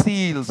comes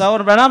seals.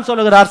 சகோதரர் பிரணாம்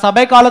சொல்கிறார்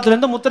சபை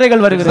காலத்திலிருந்து முத்திரைகள்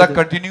It's வருகிறது. the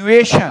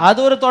continuation.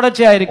 அது ஒரு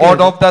தொடர்ச்சியா இருக்கிறது.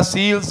 Out of the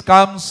seals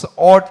comes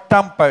odd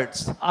trumpets.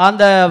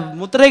 அந்த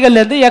முத்திரைகள்ல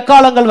இருந்து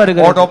எக்காலங்கள் Out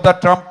வருகிறது. of the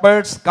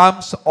trumpets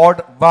comes odd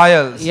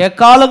vials.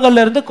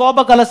 எக்காலங்கள்ல இருந்து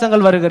கோப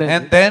கலசங்கள் வருகிறது.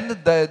 And then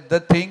the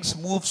things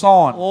moves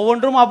on.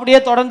 ஒவ்வொன்றும் அப்படியே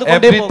தொடர்ந்து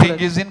கொண்டே Everything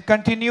போகிறது. is in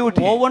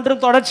continuity.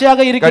 ஒவ்வொன்றும் தொடர்ச்சியாக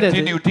இருக்கிறது.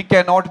 Continuity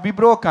cannot be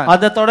broken.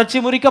 அந்த தொடர்ச்சி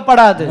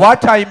முறிக்கப்படாது.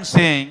 What I am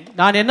saying,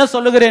 நான் என்ன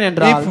சொல்லுகிறேன்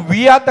என்றால் if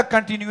we are the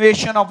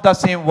continuation of the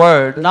same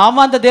word,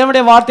 நாம அந்த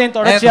தேவனுடைய வார்த்தையின் and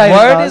தொடர்ச்சியா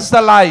word இருந்தால் is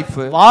the life,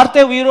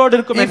 வார்த்தை உயிரோடு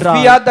இருக்கும் if என்றால்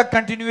we are the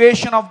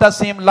continuation of the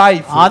same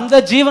life, அந்த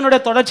ஜீவனுடைய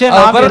தொடர்ச்சியா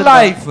our நாம் இருந்தால்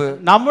life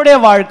நம்முடைய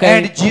வாழ்க்கை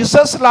and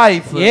Jesus'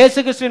 life, இயேசு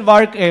கிறிஸ்துவின்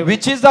வாழ்க்கை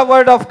which is the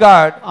word of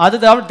God, அது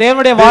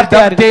தேவனுடைய will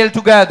வார்த்தையா இருக்கு. dovetail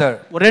together.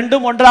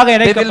 ரெண்டும் ஒன்றாக They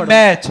will இணைக்கப்படும்.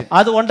 match.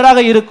 அது ஒன்றாக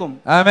இருக்கும்.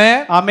 Amen.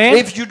 Amen.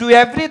 If you do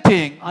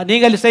everything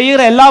நீங்கள் செய்கிற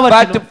but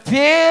எல்லாவற்றிலும்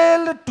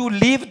fail to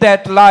live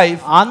that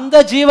life,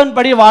 அந்த ஜீவன்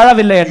படி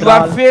வாழவில்லை you are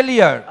என்றால்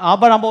failure.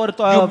 அப்ப நம்ம ஒரு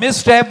You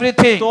missed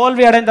everything.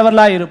 தோல்வி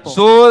அடைந்தவர்களா இருப்போம்.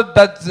 So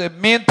the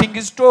main thing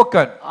is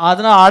token.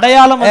 அதனால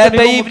அடையாளம் At வந்து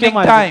the மிகவும் evening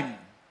முக்கியமானது. time,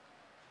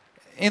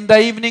 in the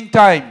evening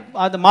time,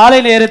 அது மாலை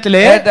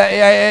நேரத்திலே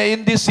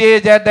in this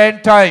age, at the end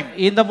time,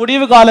 இந்த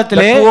முடிவு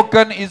காலத்திலே the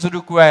token is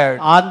required.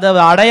 அந்த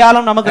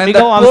அடையாளம் நமக்கு And the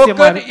மிகவும் token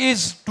அவசியமானது.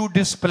 is to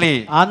display.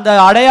 அந்த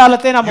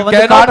அடையாளத்தை நம்ம You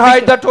வந்து cannot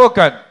hide காண்பிக்க the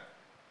token.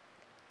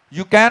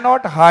 You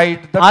cannot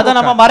hide the அதை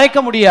நம்ம token.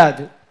 மறைக்க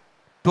முடியாது.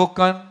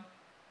 Token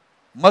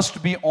must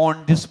be on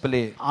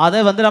display. அதை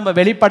வந்து நம்ம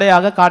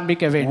வெளிப்படையாக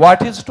காண்பிக்க வேண்டும்.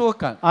 What is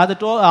token? அது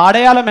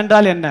அடையாளம்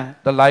என்றால் என்ன?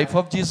 The life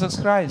of Jesus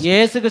Christ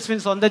இயேசு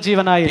கிறிஸ்துவின் சொந்த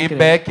ஜீவனாய் came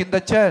இருக்கிறது. back in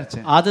the church.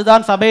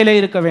 அதுதான் சபையிலே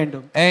இருக்க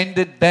வேண்டும். And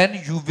then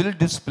you will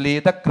display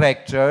the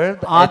character,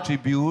 the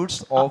attributes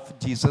of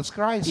Jesus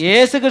Christ.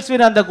 இயேசு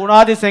கிறிஸ்துவின் அந்த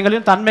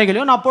குணாதிசயங்களையும்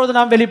தன்மைகளையும் அப்பொழுது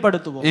நாம்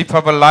வெளிப்படுத்துவோம். If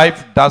our life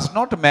does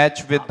not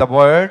match with the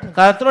word,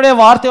 கர்த்தருடைய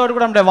வார்த்தையோடு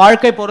கூட நம்முடைய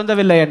வாழ்க்கை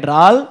பொருந்தவில்லை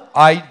என்றால்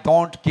I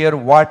don't care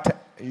what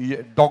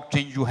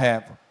doctrine you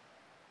have,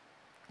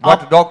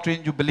 what doctrine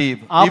you believe,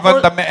 even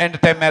the end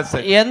time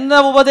message. எந்த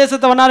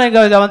உபதேசத்தை வேணாலும்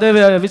நீங்க வந்து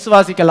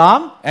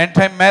விசுவாசிக்கலாம். End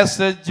time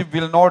message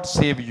will not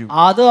save you,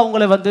 அது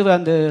உங்களை வந்து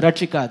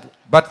ரட்சிக்காது.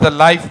 but the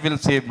life will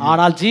save you.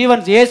 ஆனால்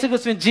ஜீவன் இயேசு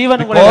கிறிஸ்துவின்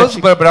ஜீவன் உங்களை Because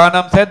ரட்சிக்கும்.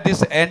 Branham said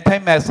this end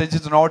time message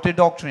is not a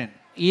doctrine.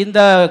 இந்த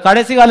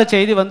கடைசி கால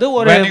செய்தி வந்து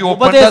ஒரு When he opened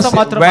உபதேசம் when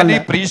மாத்திரமல்ல.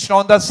 he preached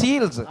on the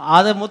seals,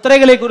 அது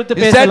முத்திரைகளை குறித்து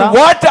he said, பேசலாம்.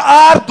 what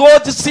are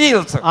those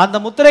seals? அந்த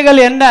முத்திரைகள்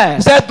என்ன?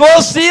 He said,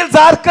 those seals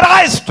are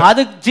Christ.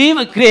 அது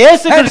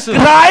இயேசு And Kristu.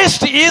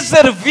 Christ is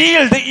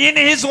revealed in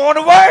his own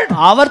word.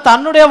 அவர்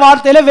தன்னுடைய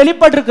வார்த்தையில So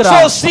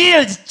வெளிப்பட்டிருக்கிறார்.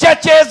 seals,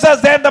 churches,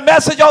 and the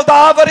message of the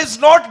hour is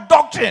not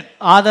doctrine.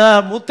 அத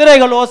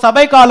முத்திரைகளோ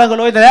சபை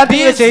காலங்களோ இந்த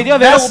நேரத்திலே These செய்தியோ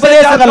வேற messages are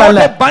உபதேசங்கள் not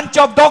அல்ல. a bunch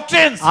of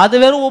doctrines. அது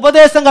வெறும்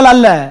உபதேசங்கள்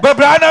அல்ல. But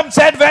Branham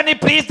said when he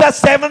preached the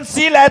seventh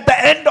seal, at the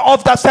end of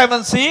the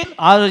seventh seal,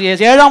 அவர்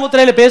ஏழாம்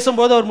முத்திரையில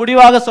பேசும்போது அவர்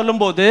முடிவாக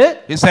சொல்லும்போது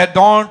he said,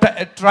 don't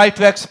try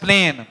to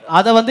explain.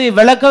 அத வந்து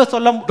விளக்க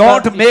சொல்ல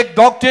Don't make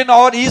doctrine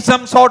or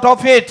ism sort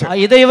of it.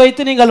 இதை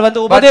வைத்து நீங்கள் வந்து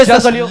But just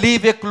உபதேசங்களையும்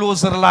live a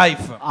closer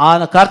life.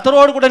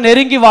 கர்த்தரோடு கூட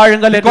நெருங்கி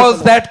வாழுங்கள் என்று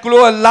Because that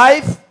close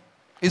life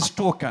is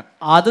token.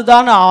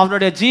 அதுதான்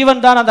அவருடைய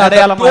ஜீவன் தான் அந்த And the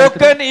அடையாளமா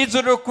இருக்குது. token is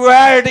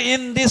required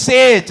in this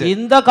age.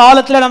 இந்த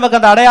காலத்துல நமக்கு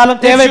அந்த அடையாளம்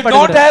If you don't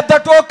தேவைப்படுகிறது. have the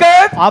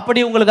token,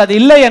 அப்படி உங்களுக்கு அது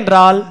இல்லை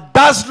என்றால்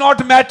does not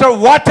matter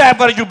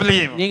whatever you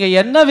believe. நீங்க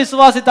என்ன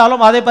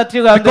விசுவாசித்தாலும் அதை பற்றி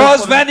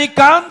Because when he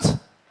comes,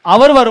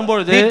 அவர்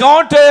வரும்பொழுது he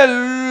don't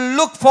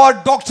look for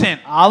doctrine.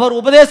 அவர்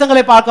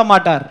உபதேசங்களை பார்க்க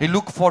மாட்டார். He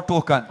look for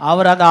token.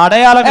 அவர் அந்த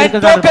அடையாளம் And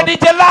இருக்கிறதா token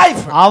is a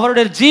life.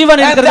 அவருடைய ஜீவன்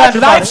And இருக்கிறதா that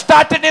life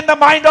started in the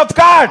mind of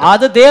God.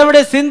 அது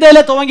தேவனுடைய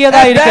சிந்தையில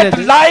துவங்கியதா And இருக்கிறது.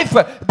 that life,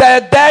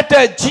 that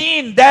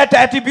gene, that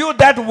attribute,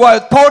 that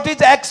thought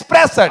is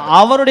expressed.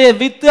 அவருடைய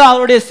வித்து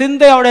அவருடைய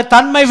சிந்தை அவருடைய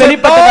தன்மை So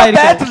வெளிப்பட்டதா now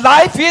இருக்கிறது. that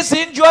life is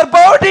in your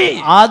body.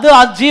 அது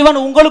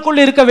ஜீவன்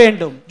உங்களுக்குள் இருக்க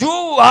வேண்டும். You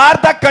are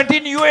the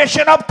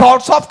continuation of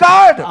thoughts of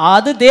God.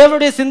 அது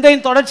தேவனுடைய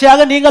சிந்தையின்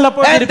தொடர்ச்சியாக நீங்கள்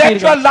அப்பொழுது And that your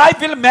இருப்பீர்கள். life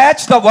will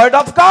match the word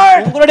of God.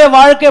 உங்களுடைய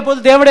வாழ்க்கை எப்போது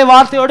தேவனுடைய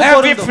வார்த்தையோடு And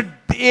பொருந்தும்.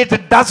 if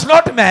it does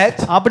not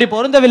match, அப்படி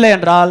பொருந்தவில்லை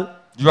என்றால்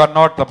you are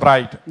not the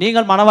bride.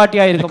 நீங்கள்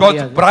மணவாட்டியாய் இருக்க Because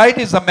முடியாது. bride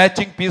is a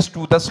matching piece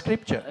to the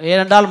scripture.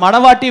 ஏனென்றால்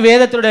மணவாட்டி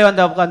வேதத்துடைய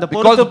அந்த Because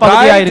பொருத்து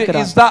பகுதியாய் bride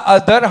இருக்கிறார். is the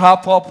other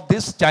half of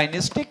this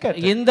Chinese ticket.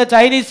 இந்த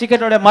சைனீஸ்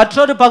டிக்கெட்டோட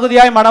மற்றொரு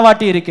பகுதியாய்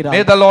மணவாட்டி இருக்கிறார்.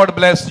 May the Lord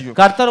bless you.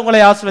 கர்த்தர் உங்களை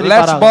Let's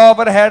ஆசீர்வதிப்பாராக. bow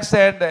our heads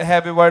and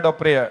have a word of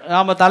prayer.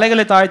 நாம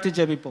தலைகளை தாழ்த்தி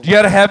ஜெபிப்போம்.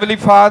 Dear Heavenly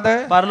Father,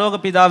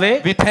 பரலோக பிதாவே,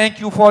 we thank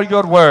you for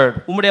your word.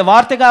 உம்முடைய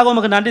வார்த்தைக்காக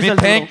உமக்கு நன்றி We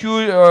செலுத்துகிறோம். thank you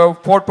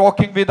for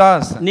talking with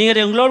us. நீங்க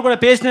எங்களோடு கூட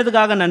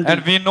பேசினதுக்காக நன்றி.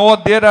 And we know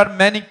there are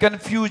many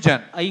confusion.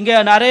 இங்க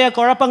நிறைய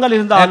குழப்பங்கள் And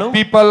இருந்தாலும்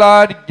people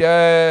are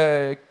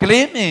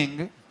claiming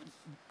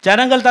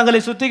ஜனங்கள் தங்களை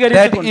that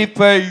சுத்திகரித்துக் கொண்டு if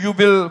you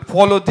will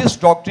follow this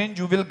doctrine,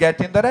 you will get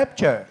in the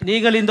rapture.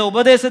 நீங்கள் இந்த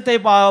உபதேசத்தை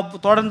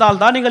தொடர்ந்தால்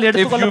தான் நீங்கள் If you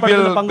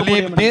எடுத்துக்கொள்ளப்படுகிற will பங்கு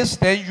believe முடியும். this,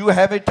 then you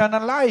have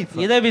eternal life.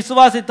 இதை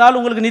விசுவாசித்தால்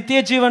உங்களுக்கு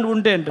நித்திய ஜீவன்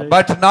உண்டு என்று.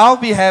 But now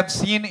we have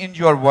seen in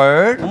your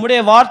word உம்முடைய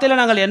வார்த்தையில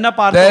நாங்கள் என்ன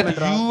பார்த்தோம் that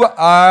என்றால் you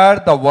are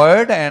the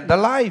word and the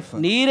life.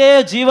 நீரே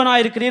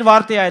ஜீவனாய் இருக்கிறீர்,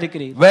 வார்த்தையாய்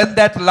இருக்கிறீர். When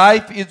that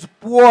life is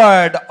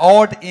poured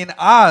out in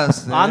us,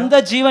 அந்த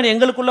ஜீவன்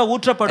எங்களுக்குள்ள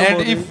ஊற்றப்படும்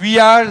and போது, if we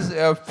are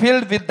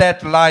filled with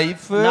that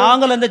life,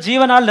 நாங்கள் அந்த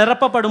ஜீவனால்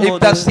நிரப்பப்படும் if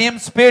போது, the same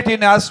spirit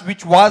in us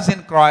which was in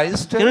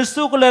Christ,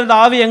 கிறிஸ்துவுக்குள்ள இருந்த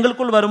ஆவி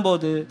எங்களுக்குள்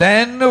வரும்போது,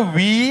 then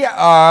we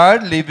are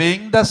living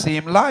the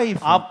same life.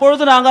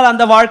 அப்பொழுது நாங்கள்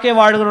அந்த வாழ்க்கையை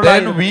வாழ்கிறோம்.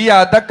 Then we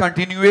are the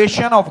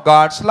continuation of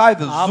God's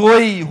life,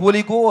 Zoe,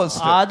 Holy Ghost.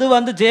 அது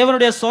வந்து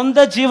தேவனுடைய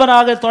சொந்த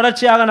ஜீவனாக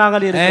தொடர்ச்சியாக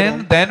நாங்கள் இருக்கிறோம்.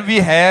 And then we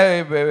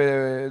have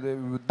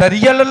the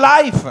real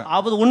life.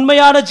 அது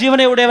உண்மையான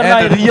ஜீவனை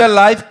உடையவர்களாய் And real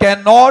life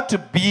cannot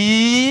be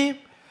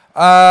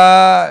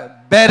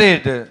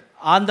buried.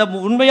 அந்த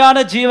உண்மையான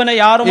ஜீவனை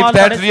If யாருமால்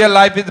that real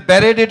life is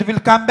buried, it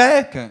will come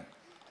back.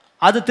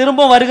 அது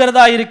திரும்ப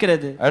வருகிறதா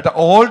இருக்கிறது. At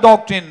all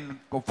doctrine,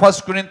 1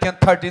 Corinthians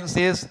 13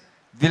 says,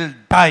 will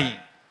die.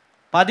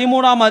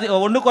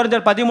 1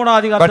 கொரிந்தியர் 13 But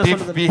அதிகாரத்தில் if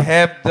சொல்லுது, we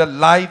have the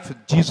life,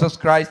 Jesus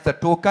Christ, the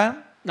token,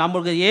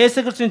 நமக்கு இயேசு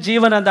கிறிஸ்துவின்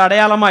ஜீவன் அந்த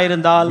அடையாளமா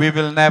இருந்தால் we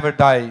will never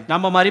die.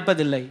 நம்ம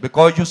மரிப்பதில்லை.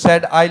 Because you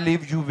said, I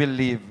live, you will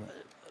live.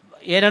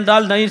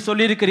 ஏனென்றால் நீர்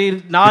சொல்லியிருக்கிறீர்,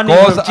 நான்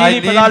Because I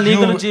ஜீவிப்பதால் live,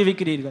 நீங்களும் you-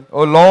 ஜீவிக்கிறீர்கள்.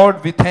 Oh Lord,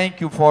 we thank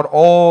you for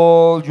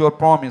all your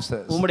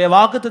promises. உம்முடைய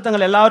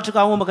வாக்குத்தத்தங்கள்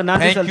எல்லாவற்றுக்காகவும் உமக்கு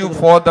நன்றி Thank you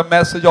செலுத்துகிறோம். for the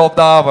message of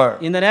the hour.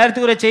 இந்த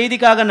நேரத்துக்கு ஒரு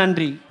செய்திக்காக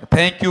நன்றி.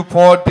 Thank you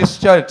for this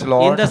church,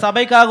 Lord. இந்த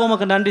சபைக்காக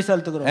உமக்கு நன்றி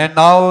செலுத்துகிறோம். And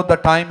now the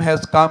time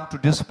has come to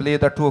display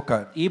the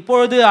token.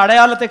 இப்பொழுது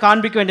அடையாளத்தை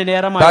காண்பிக்க வேண்டிய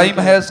நேரம்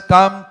Time has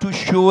come to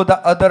show the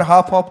other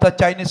half of the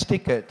Chinese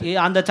ticket.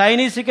 அந்த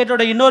சைனீஸ்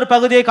டிக்கெட்டோட இன்னொரு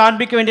பகுதியை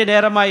காண்பிக்க வேண்டிய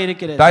நேரமாய்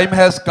இருக்கிறது. Time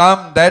has come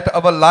that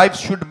our lives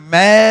should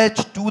match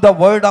to the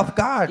word of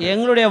God.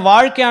 எங்களுடைய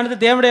வாழ்க்கையானது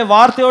தேவனுடைய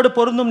வார்த்தையோடு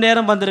பொருந்தும்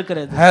நேரம்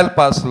வந்திருக்கிறது. Help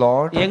us,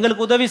 Lord.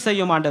 எங்களுக்கு உதவி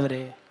செய்யும்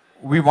ஆண்டவரே.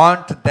 We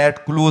want that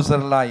closer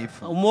life.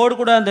 உம்மோடு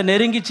கூட அந்த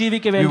நெருங்கி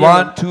ஜீவிக்க We வேண்டிய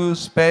want to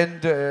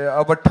spend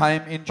our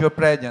time in your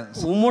presence.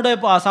 உம்முடைய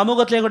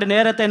சமூகத்திலே எங்களுடைய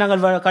நேரத்தை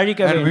நாங்கள்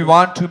கழிக்க And we வேண்டும்.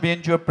 want to be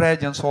in your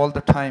presence all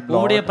the time, Lord.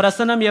 உம்முடைய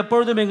பிரசன்னம்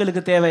எப்பொழுதும்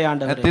எங்களுக்கு தேவை And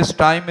ஆண்டவரே. this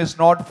time is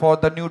not for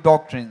the new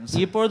doctrines.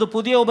 இப்பொழுது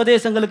புதிய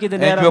உபதேசங்களுக்கு இது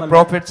And நேரம் your அல்ல.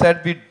 prophet said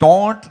we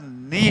don't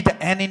need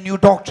any new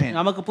doctrine,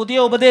 நமக்கு புதிய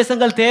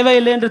உபதேசங்கள்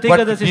தேவையில்லை என்று but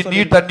தீர்க்கதரிசி we need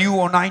சொல்கிறார். the new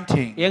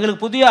anointing.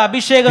 எங்களுக்கு புதிய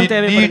அபிஷேகம் We need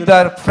தேவைப்படுகிறது.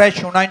 the fresh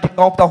anointing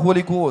of the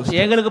Holy Ghost.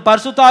 எங்களுக்கு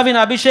பரிசுத்தாவின்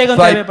அபிஷேகம்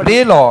So I தேவைப்படுகிறது.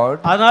 pray, Lord,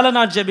 அதனால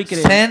நான்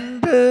ஜெபிக்கிறேன். send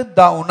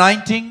the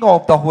anointing of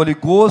the Holy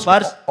Ghost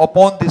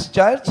upon this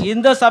church.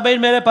 இந்த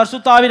சபையின் மேலே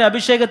பரிசுத்தாவின்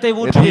அபிஷேகத்தை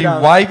ஊற்றுவீராக.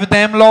 Revive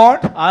them,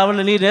 Lord.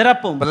 அவர்களை நீர்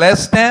நிரப்பும்,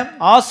 Bless them.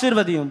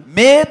 ஆசீர்வதியும்.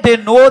 May they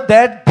know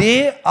that they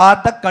are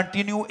the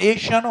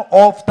continuation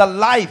of the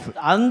life.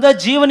 அந்த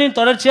ஜீவனின்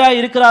தொடர்ச்சியாக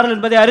இருக்கிறார்கள்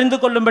என்பதை அறிந்து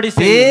கொள்ளும்படி They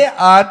செய்யும்.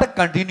 are the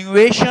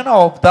continuation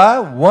of the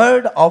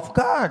word of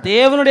God.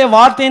 தேவனுடைய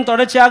வார்த்தையின்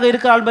தொடர்ச்சியாக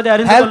இருக்கிறார்கள் என்பதை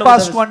அறிந்து Help கொள்ள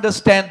us to உதவி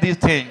understand these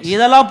things,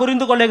 இதெல்லாம்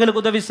புரிந்து கொள்ள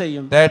எங்களுக்கு உதவி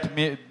செய்யும். that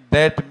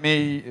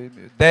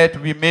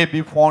we may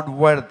be found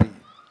worthy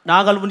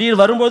நாங்கள் நீர்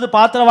வரும்போது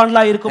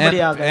பாத்திரவான்களாய்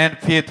இருக்கும்படியாக, and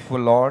faithful,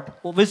 Lord.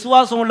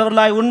 விசுவாசம்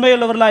உள்ளவர்களாய்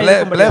உண்மையுள்ளவர்களாய் Bless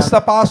இருக்கும்படியாக,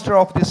 the pastor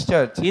of this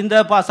church. இந்த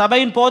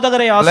சபையின்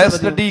போதகரை Bless the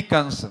ஆசீர்வதியும்.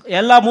 deacons.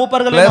 எல்லா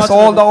மூப்பர்களையும் Bless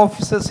all the ஆசீர்வதியும்.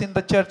 officers in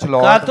the church,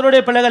 Lord.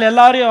 கர்த்தருடைய பிள்ளைகள்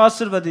எல்லாரையும்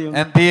ஆசீர்வதியும்.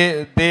 And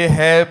they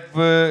have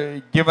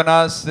given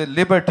us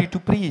liberty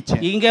to preach.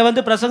 இங்கே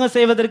வந்து பிரசங்கம்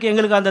செய்வதற்கு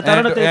எங்களுக்கு அந்த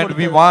தருணத்தை And we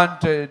கொடுத்தீர். want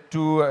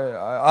to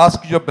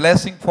ask your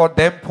blessing for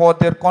them, for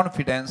their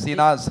confidence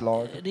in us,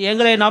 Lord.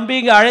 எங்களை நம்பி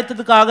இங்கே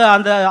அழைத்ததுக்காக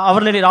அந்த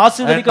அவர்களை நீர் And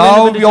ஆசீர்வதிக்க now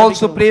வேண்டும் we என்று also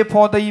ஜெபிக்கிறோம். pray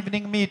for the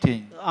evening meeting.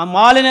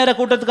 மாலை நேர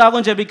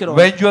கூட்டத்துக்காகவும் ஜெபிக்கிறோம்.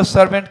 When your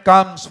servant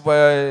comes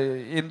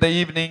in the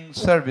evening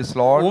service,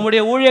 Lord,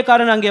 உம்முடைய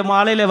ஊழியக்காரன் அங்கே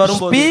மாலையிலே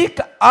வரும்போது speak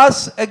us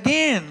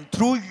again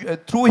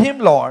through him,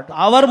 Lord.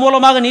 அவர்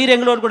மூலமாக நீர்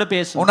எங்களோடு கூட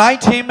பேசும்.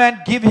 Anoint him and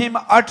give him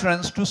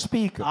utterance to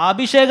speak.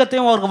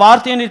 அபிஷேகத்தையும் ஒரு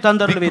வார்த்தையும் நீர் We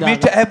தந்தருளுவீராக.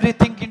 commit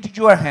everything into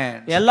your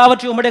hands.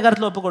 எல்லாவற்றையும் உம்முடைய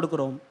கரத்தில் ஒப்புக்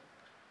கொடுக்கிறோம்.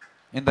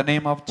 In the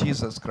name of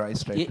Jesus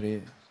Christ, I pray.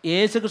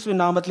 இயேசு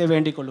கிறிஸ்துவின் நாமத்திலே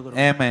வேண்டிக் கொள்கிறோம்.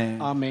 Amen.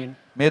 Amen.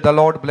 May the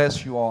Lord bless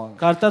you all.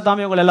 கர்த்தர்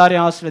தாமே உங்கள்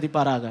எல்லாரையும்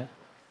ஆசீர்வதிப்பாராக.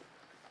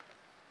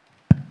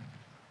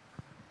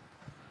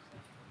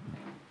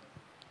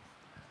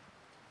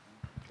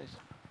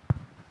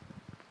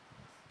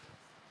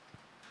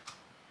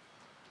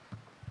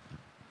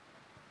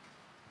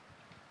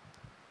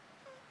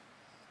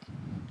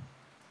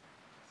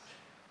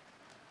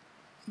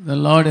 The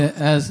Lord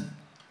has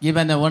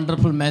given a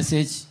wonderful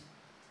message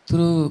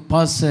through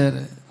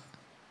Pastor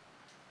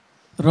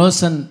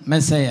Roshan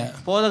Messiah.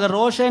 போதகர்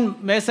ரோஷன்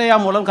மேசையா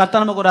மூலம்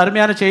கர்த்தர் நமக்கு ஒரு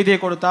அருமையான செய்தியை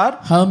கொடுத்தார்.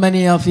 How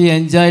many of you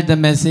enjoyed the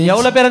message?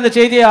 எவ்வளவு பேர் அந்த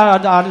செய்தியை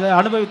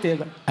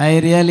அனுபவித்தீர்கள்? I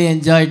really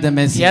enjoyed the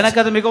message.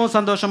 எனக்கு அது மிகவும்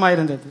சந்தோஷமா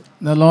இருந்தது.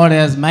 The Lord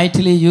has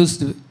mightily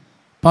used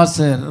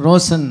Pastor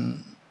Roshan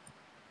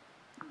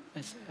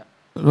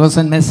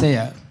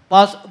Messiah.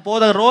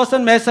 போதகர்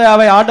ரோஷன்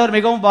மேசையாவை ஆண்டவர்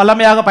மிகவும்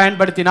வல்லமையாக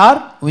பயன்படுத்தினார்.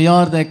 We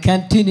are the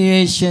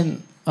continuation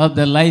of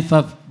the life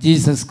of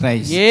Jesus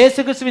Christ. இயேசு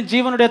கிறிஸ்துவின்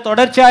ஜீவனுடைய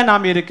தொடர்ச்சியாய்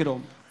நாம் இருக்கிறோம்.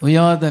 We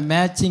are the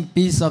matching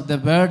piece of the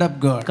word of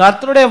God.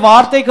 கர்த்தருடைய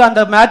வார்த்தைக்கு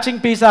அந்த மேட்சிங்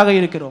பீஸாக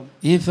இருக்கிறோம்.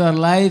 If your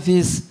life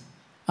is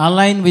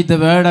aligned with the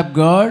word of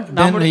God,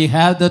 then we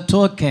have the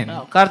token.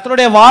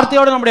 கர்த்தருடைய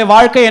வார்த்தையோடு நம்முடைய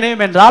வாழ்க்கை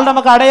இணையும் என்றால்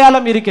நமக்கு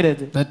அடையாளம்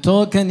இருக்கிறது. The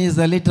token is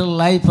the little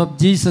life of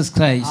Jesus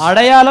Christ.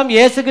 அடையாளம்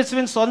இயேசு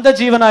கிறிஸ்துவின் சொந்த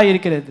ஜீவனாய்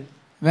இருக்கிறது.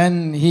 When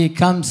he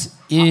comes,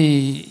 he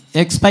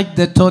expect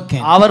the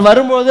token. அவர்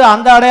வரும்போது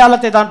அந்த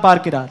அடையாளத்தை தான்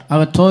பார்க்கிறார்.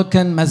 Our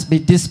token must be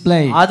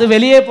displayed. அது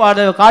வெளியே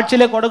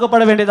காட்சியிலே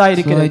கொடுக்கப்பட வேண்டியதா So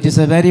இருக்கிறது. it is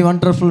a very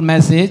wonderful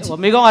message.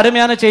 மிகவும்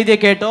அருமையான செய்தியை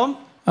கேட்டோம்.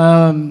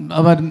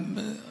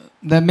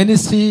 The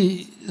ministry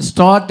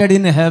started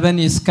in heaven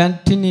is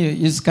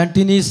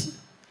continuous.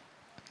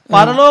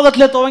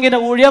 பரலோகத்திலே துவங்கின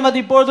ஊழியம் அது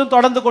இப்பொழுதும்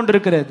தொடர்ந்து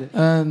கொண்டிருக்கிறது.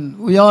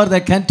 We are the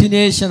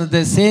continuation of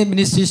the same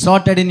ministry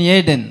started in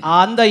Eden.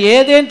 அந்த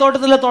ஏதேன்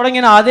தோட்டத்திலே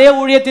தொடங்கின அதே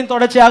ஊழியத்தின்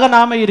தொடர்ச்சியாக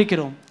நாம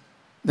இருக்கிறோம்.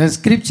 The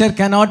scripture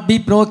cannot be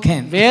broken.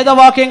 வேத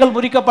வாக்கியங்கள்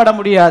முறிக்கப்பட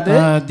முடியாது.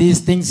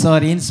 These things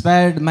are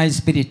inspired my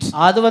spirit.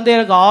 அது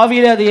எனக்கு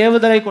ஆவியிலே அது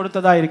ஏவுதலை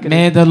கொடுத்ததா இருக்கிறது.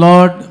 May the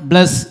Lord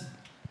bless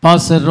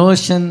Pastor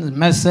Roshan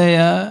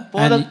Messiah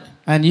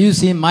and use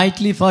him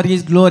mightily for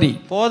his glory.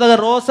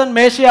 போதகர் ரோஷன்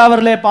மேசியா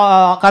அவர்களை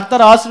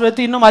கர்த்தர்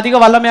ஆசீர்வதித்து இன்னும் அதிக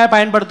வல்லமையாய்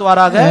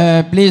பயன்படுத்துவாராக.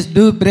 Please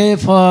do pray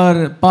for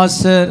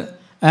Pastor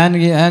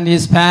and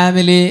his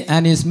family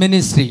and his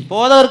ministry.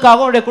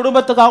 போதகருக்காகவும் அவருடைய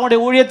குடும்பத்துக்காகவும்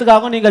அவருடைய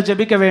ஊழியத்துக்காகவும் நீங்கள்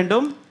ஜெபிக்க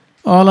வேண்டும்.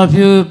 All of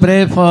you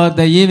pray for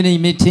the evening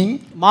meeting.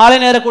 மாலை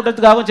நேர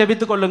கூட்டத்துக்காகவும்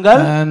ஜெபித்துக்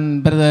கொள்ளுங்கள். And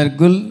brother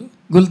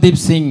Guldeep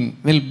Singh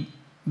will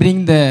bring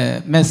the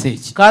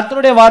message.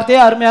 கர்த்தருடைய வார்த்தையை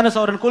அருமையான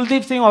சகோதரன்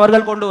குல்தீப் சிங்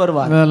அவர்கள் கொண்டு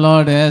வருவார். The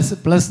Lord has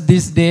blessed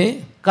this day.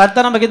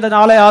 கர்த்தர் நமக்கு இந்த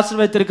நாளை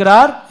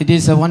ஆசீர்வதித்திருக்கிறார். It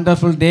is a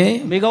wonderful day.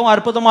 மிகவும்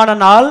அற்புதமான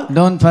நாள்.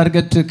 Don't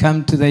forget to come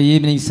to the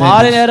evening service.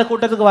 மாலை நேர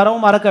கூட்டத்துக்கு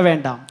வரவும் மறக்க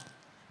வேண்டாம்.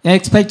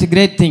 Expect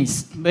great things.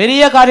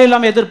 பெரிய காரியங்களை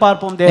நாம்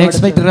எதிர்பார்ப்போம் தேவனிடத்தில்.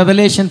 Expect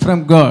revelation from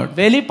God.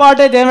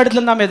 வெளிப்பாட்டை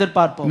தேவனிடத்தில் நாம்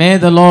எதிர்பார்ப்போம். May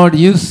the Lord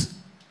use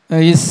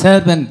his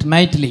servant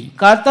mightily.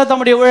 கர்த்தர்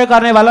தம்முடைய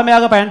ஊழியக்காரனை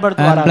வல்லமையாக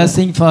பயன்படுத்துவாராக.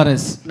 Blessing for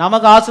us.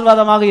 நமக்கு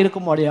ஆசீர்வாதமாக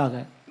இருக்கும்படியாக.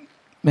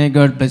 May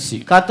God bless you.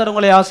 கர்த்தர்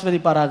உங்களை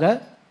ஆசீர்வதிப்பாராக.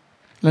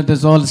 Let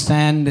us all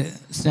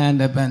stand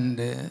up and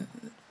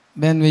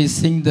when we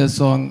sing the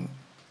song,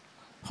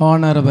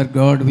 honor our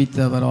God with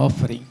our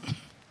offering.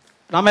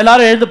 நாம்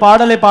எல்லாரும் எழுந்து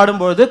பாடலை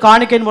பாடும்போது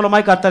காணிக்கையின்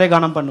மூலமாய் கர்த்தரை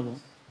கனம் பண்ணுவோம்.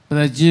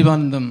 The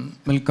Jivandam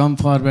will come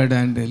forward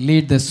and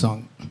lead the song.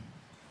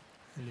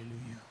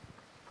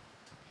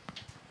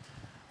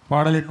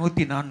 பாடல்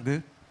 104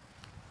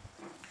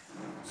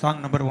 சாங்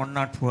நம்பர்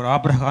 104.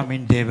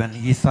 ஆபிரகாமின் தேவன்,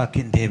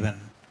 ஈசாக்கின் தேவன்,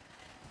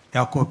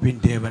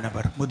 யாக்கோபின் தேவன்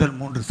அவர். முதல்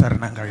 3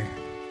 சரணங்கள்.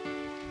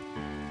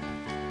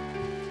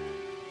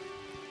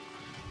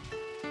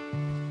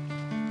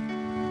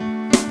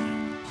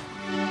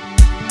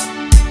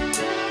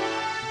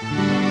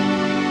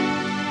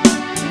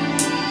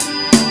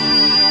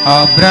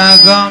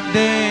 ஆபிரகாம்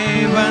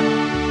தேவன்,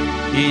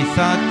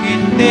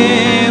 ஈசாக்கின்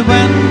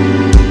தேவன்,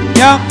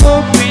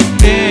 யாக்கோபின்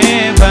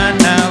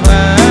தேவன்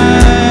அவர்.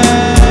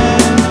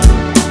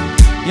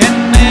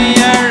 என்னை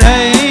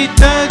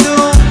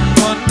அழைத்ததும்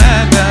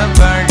உன்னத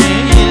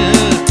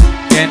வழியில்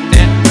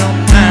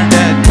என்றென்றும்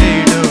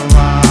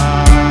நடத்திடுவார்.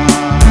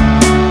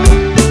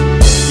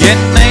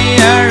 என்னை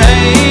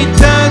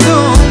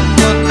அழைத்ததும்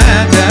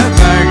உன்னத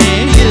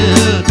வழியில்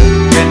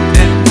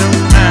என்றென்றும்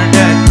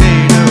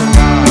நடத்திடுவார்.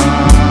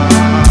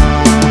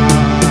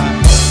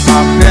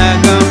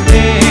 ஆபிரகாம்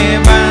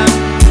தேவன்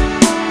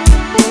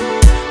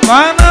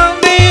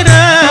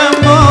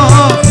மனமிரமோ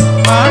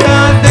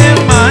படாத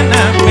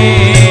மனமே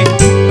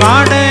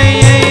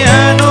காடையை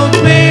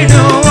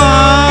அனுப்பிடுவார்.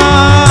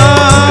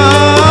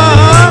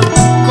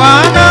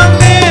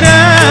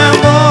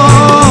 மனமிரமோ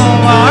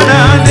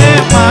படாத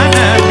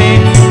மனமே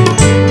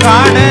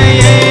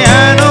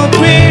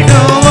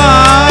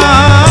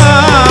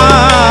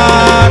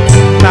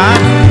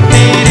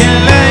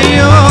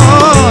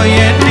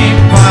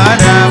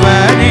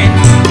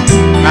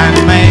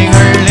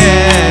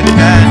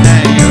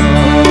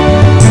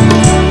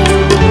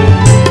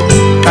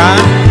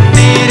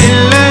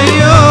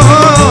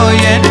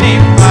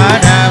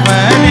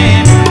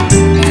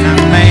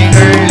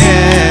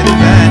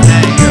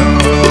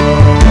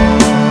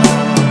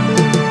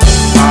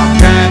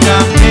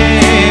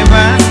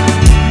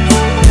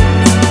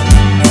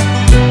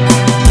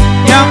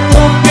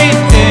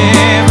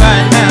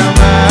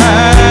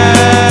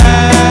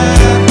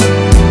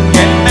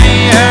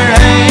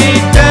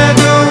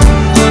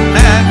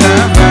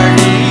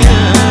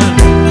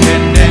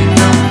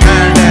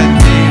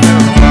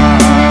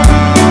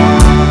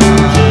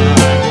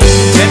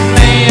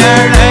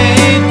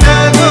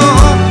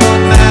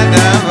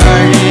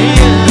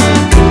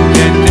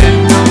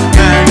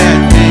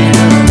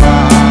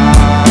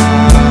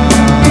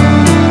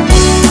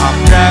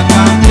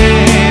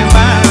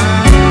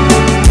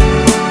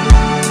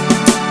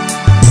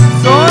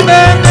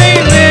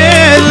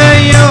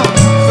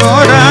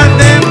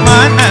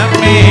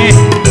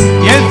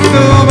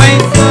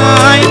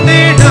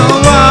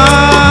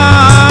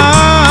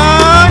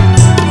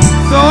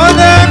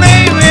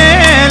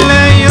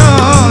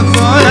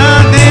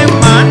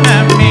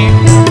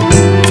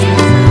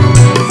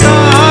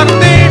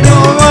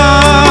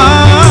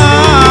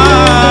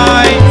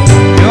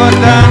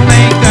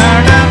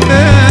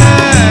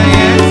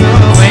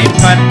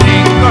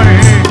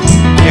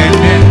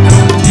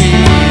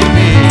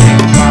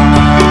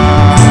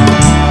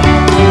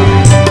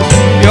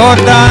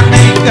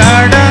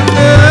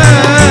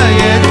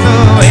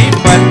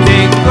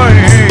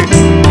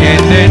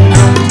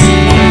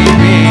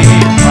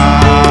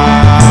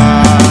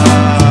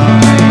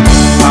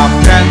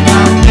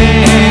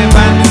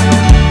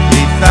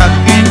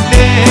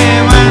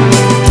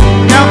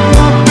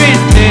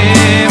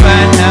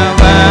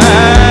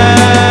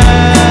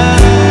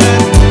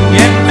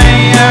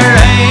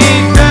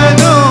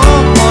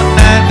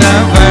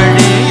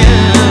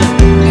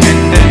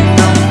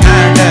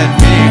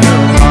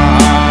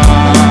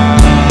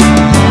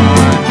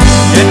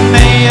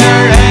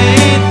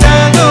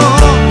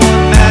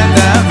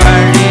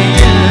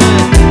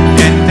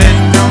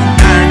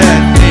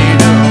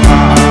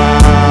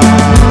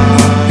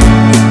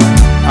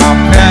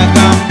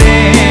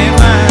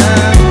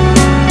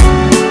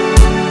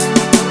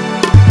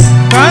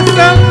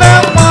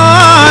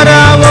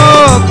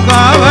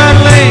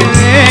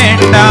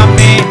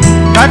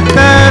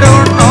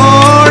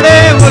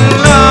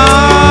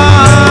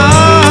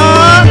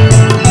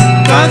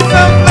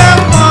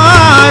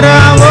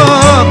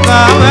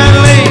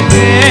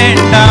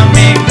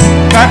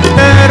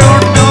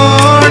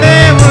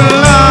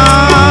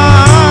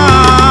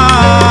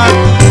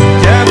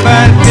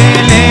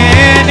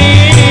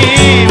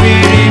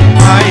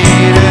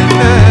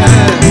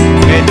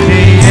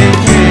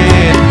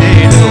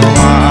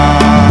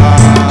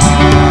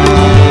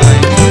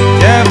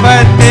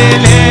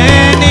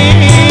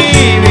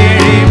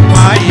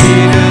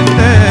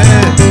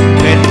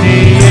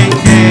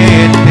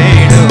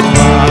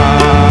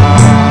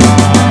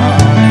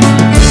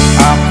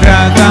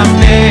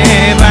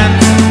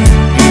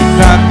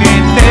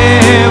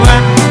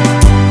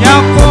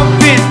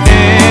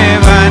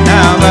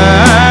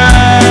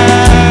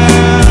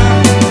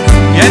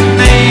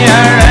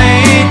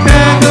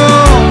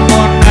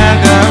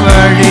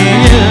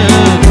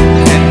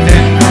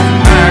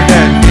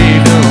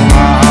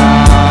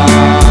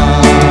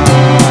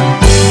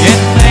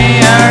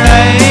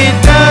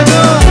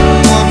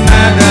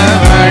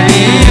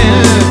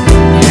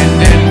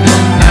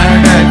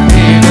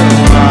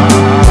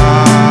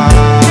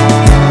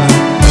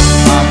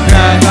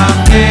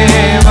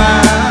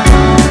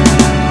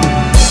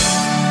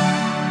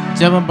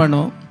ஜெபம்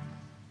பண்ணுவோம்.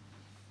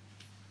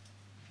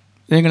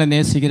 எங்களை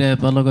நேசிக்கிற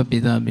பரலோக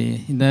பிதாவே,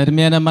 இந்த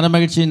அருமையான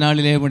மனமகிழ்ச்சி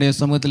நாளிலே உடைய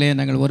சமூகத்திலே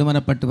நாங்கள்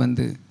ஒருமனப்பட்டு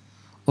வந்து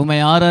உம்மை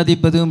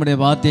ஆராதிப்பது, உம்முடைய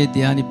வார்த்தையை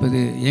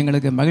தியானிப்பது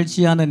எங்களுக்கு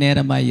மகிழ்ச்சியான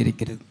நேரமாய்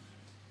இருக்கிறது.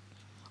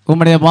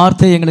 உம்முடைய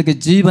வார்த்தை எங்களுக்கு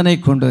ஜீவனை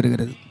கொண்டு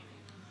வருகிறது.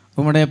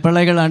 உம்முடைய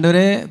பிள்ளைகள்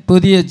ஆண்டவரே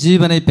புதிய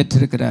ஜீவனை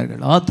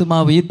பெற்றிருக்கிறார்கள். ஆத்துமா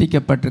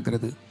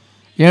உயிர்ப்பிக்கப்பட்டிருக்கிறது.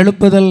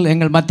 எழுப்புதல்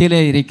எங்கள்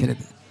மத்தியிலே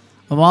இருக்கிறது.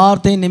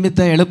 வார்த்தை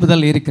நிமித்த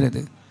எழுப்புதல்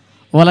இருக்கிறது.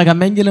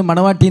 உலகமெங்கிலும்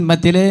மனவாட்டியின்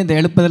மத்தியிலே இந்த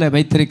எழுப்புதலை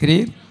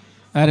வைத்திருக்கிறீர்.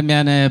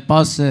 அருமையான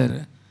பாஸ்டர்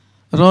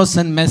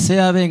ரோஷன்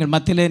மெஸ்ஸியாவை எங்கள்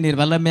மத்தியிலே நீர்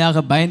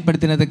வல்லமையாக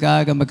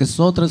பயன்படுத்தினதுக்காக நமக்கு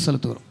ஸ்தோத்திரம்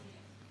செலுத்துகிறோம்.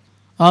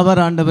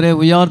 அவர் ஆண்டவரே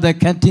we are the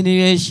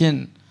continuation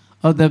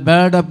of the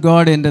word of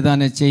God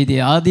என்றதான செய்தி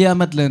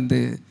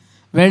ஆதியாமத்திலிருந்து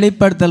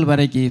வெளிப்படுத்தல்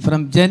வரைக்கும்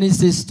from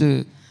Genesis to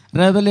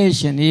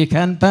Revelation he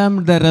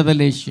confirmed the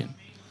revelation.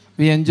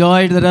 We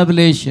enjoyed the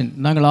revelation.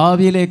 நாங்கள்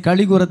ஆவியிலே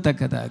களி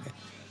கூறத்தக்கதாக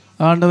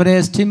ஆண்டவரே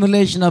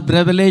ஸ்டிமுலேஷன் ஆஃப்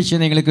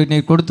ரெவலேஷன் எங்களுக்கு நீ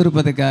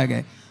கொடுத்திருப்பதற்காக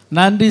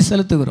நன்றி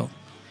செலுத்துகிறோம்.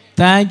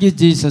 Thank you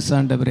Jesus.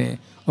 ஆண்டவரே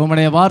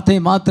உம்முடைய வார்த்தை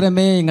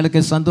மாத்திரமே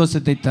எங்களுக்கு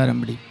சந்தோஷத்தை தர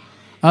முடியும்.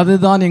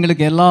 அதுதான்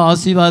எங்களுக்கு எல்லா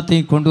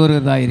ஆசீர்வாதத்தையும் கொண்டு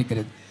வருவதாக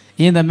இருக்கிறது.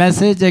 இந்த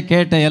மெசேஜை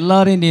கேட்ட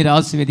எல்லாரையும் நீர்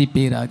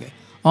ஆசீர்வதிப்பீராக.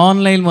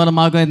 ஆன்லைன்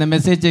மூலமாக இந்த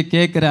மெசேஜை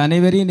கேட்குற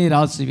அனைவரையும் நீர்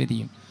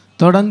ஆசீர்வதியும்.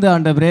 தொடர்ந்து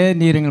ஆண்டவரே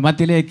நீர் எங்கள்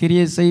மத்தியிலே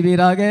கிரியை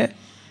செய்வீராக.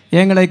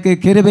 எங்களுக்கு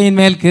கிருபையின்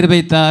மேல்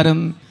கிருபை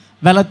தாரும்,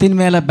 பலத்தின்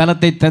மேலே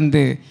பலத்தை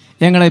தந்து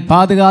எங்களை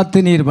பாதுகாத்து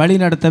நீர் வழி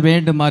நடத்த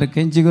வேண்டுமாறு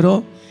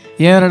கெஞ்சுகிறோம்.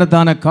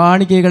 ஏறெடுத்தான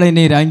காணிக்கைகளை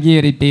நீர்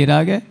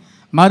அங்கீகரிப்பீராக.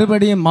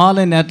 மறுபடியும்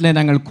மாலை நேரத்தில்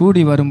நாங்கள்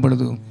கூடி வரும்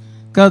பொழுதும்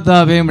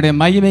கர்த்தாவே உம்முடைய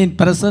மகிமையின்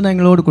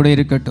பிரசன்னங்களோடு கூட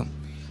இருக்கட்டும்.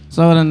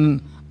 சோரன்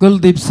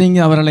குல்தீப் சிங்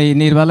அவர்களை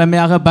நீர்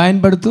வல்லமையாக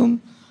பயன்படுத்தும்.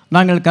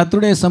 நாங்கள்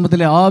கர்த்தருடைய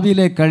சமூகத்திலே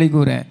ஆவியிலே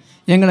கழிகூற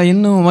எங்களை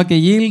இன்னும் உமக்கு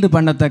ஈல்டு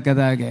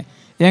பண்ணத்தக்கதாக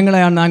எங்களை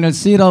நாங்கள்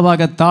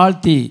சீரோவாக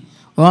தாழ்த்தி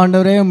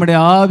ஆண்டவரே உம்முடைய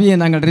ஆவியை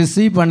நாங்கள்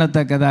ரிசீவ்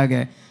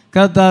பண்ணத்தக்கதாக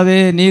கர்த்தாவே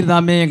நீர்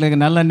தாமே எங்களுக்கு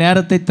நல்ல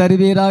நேரத்தை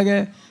தருவீராக,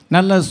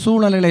 நல்ல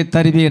சூழ்நிலைகளை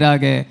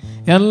தருவீராக.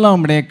 எல்லாம்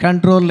உம்முடைய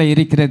கண்ட்ரோலில்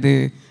இருக்கிறது.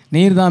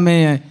 நீர் தாமே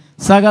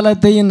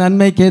சகலத்தையும்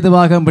நன்மைக்கு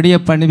ஏதுவாக முடிய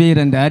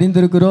பண்ணுவீர் என்று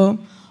அறிந்திருக்கிறோம்.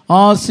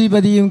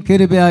 ஆசீர்வதியும்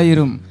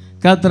கிருபையாயிரும்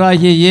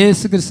கர்த்தராகிய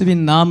இயேசு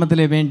கிறிஸ்துவின்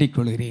நாமத்திலே வேண்டிக்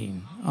கொள்கிறேன்.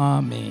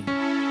 ஆமென்.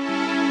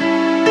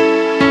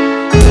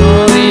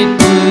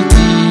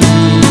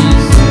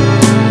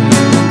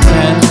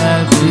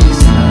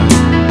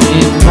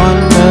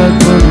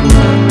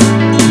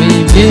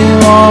 Give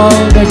all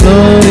the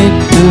glory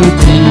to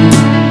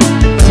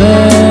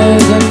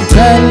Jesus and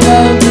tell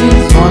of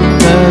His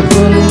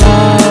wonderful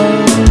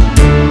love.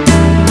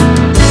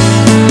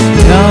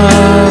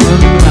 God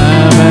of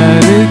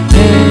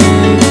America,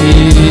 He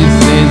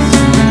is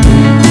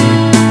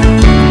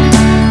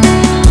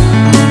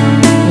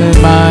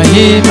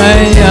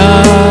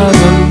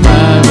மகிமையாகும்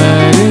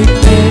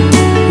அவருக்கே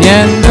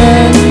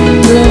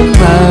என்றென்றும்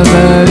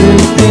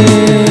அவருக்கே.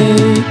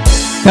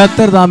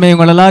 கர்த்தர் தாமே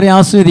உங்கள் எல்லாரையும்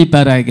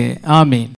ஆசீர்வதிப்பாராக. ஆமென்.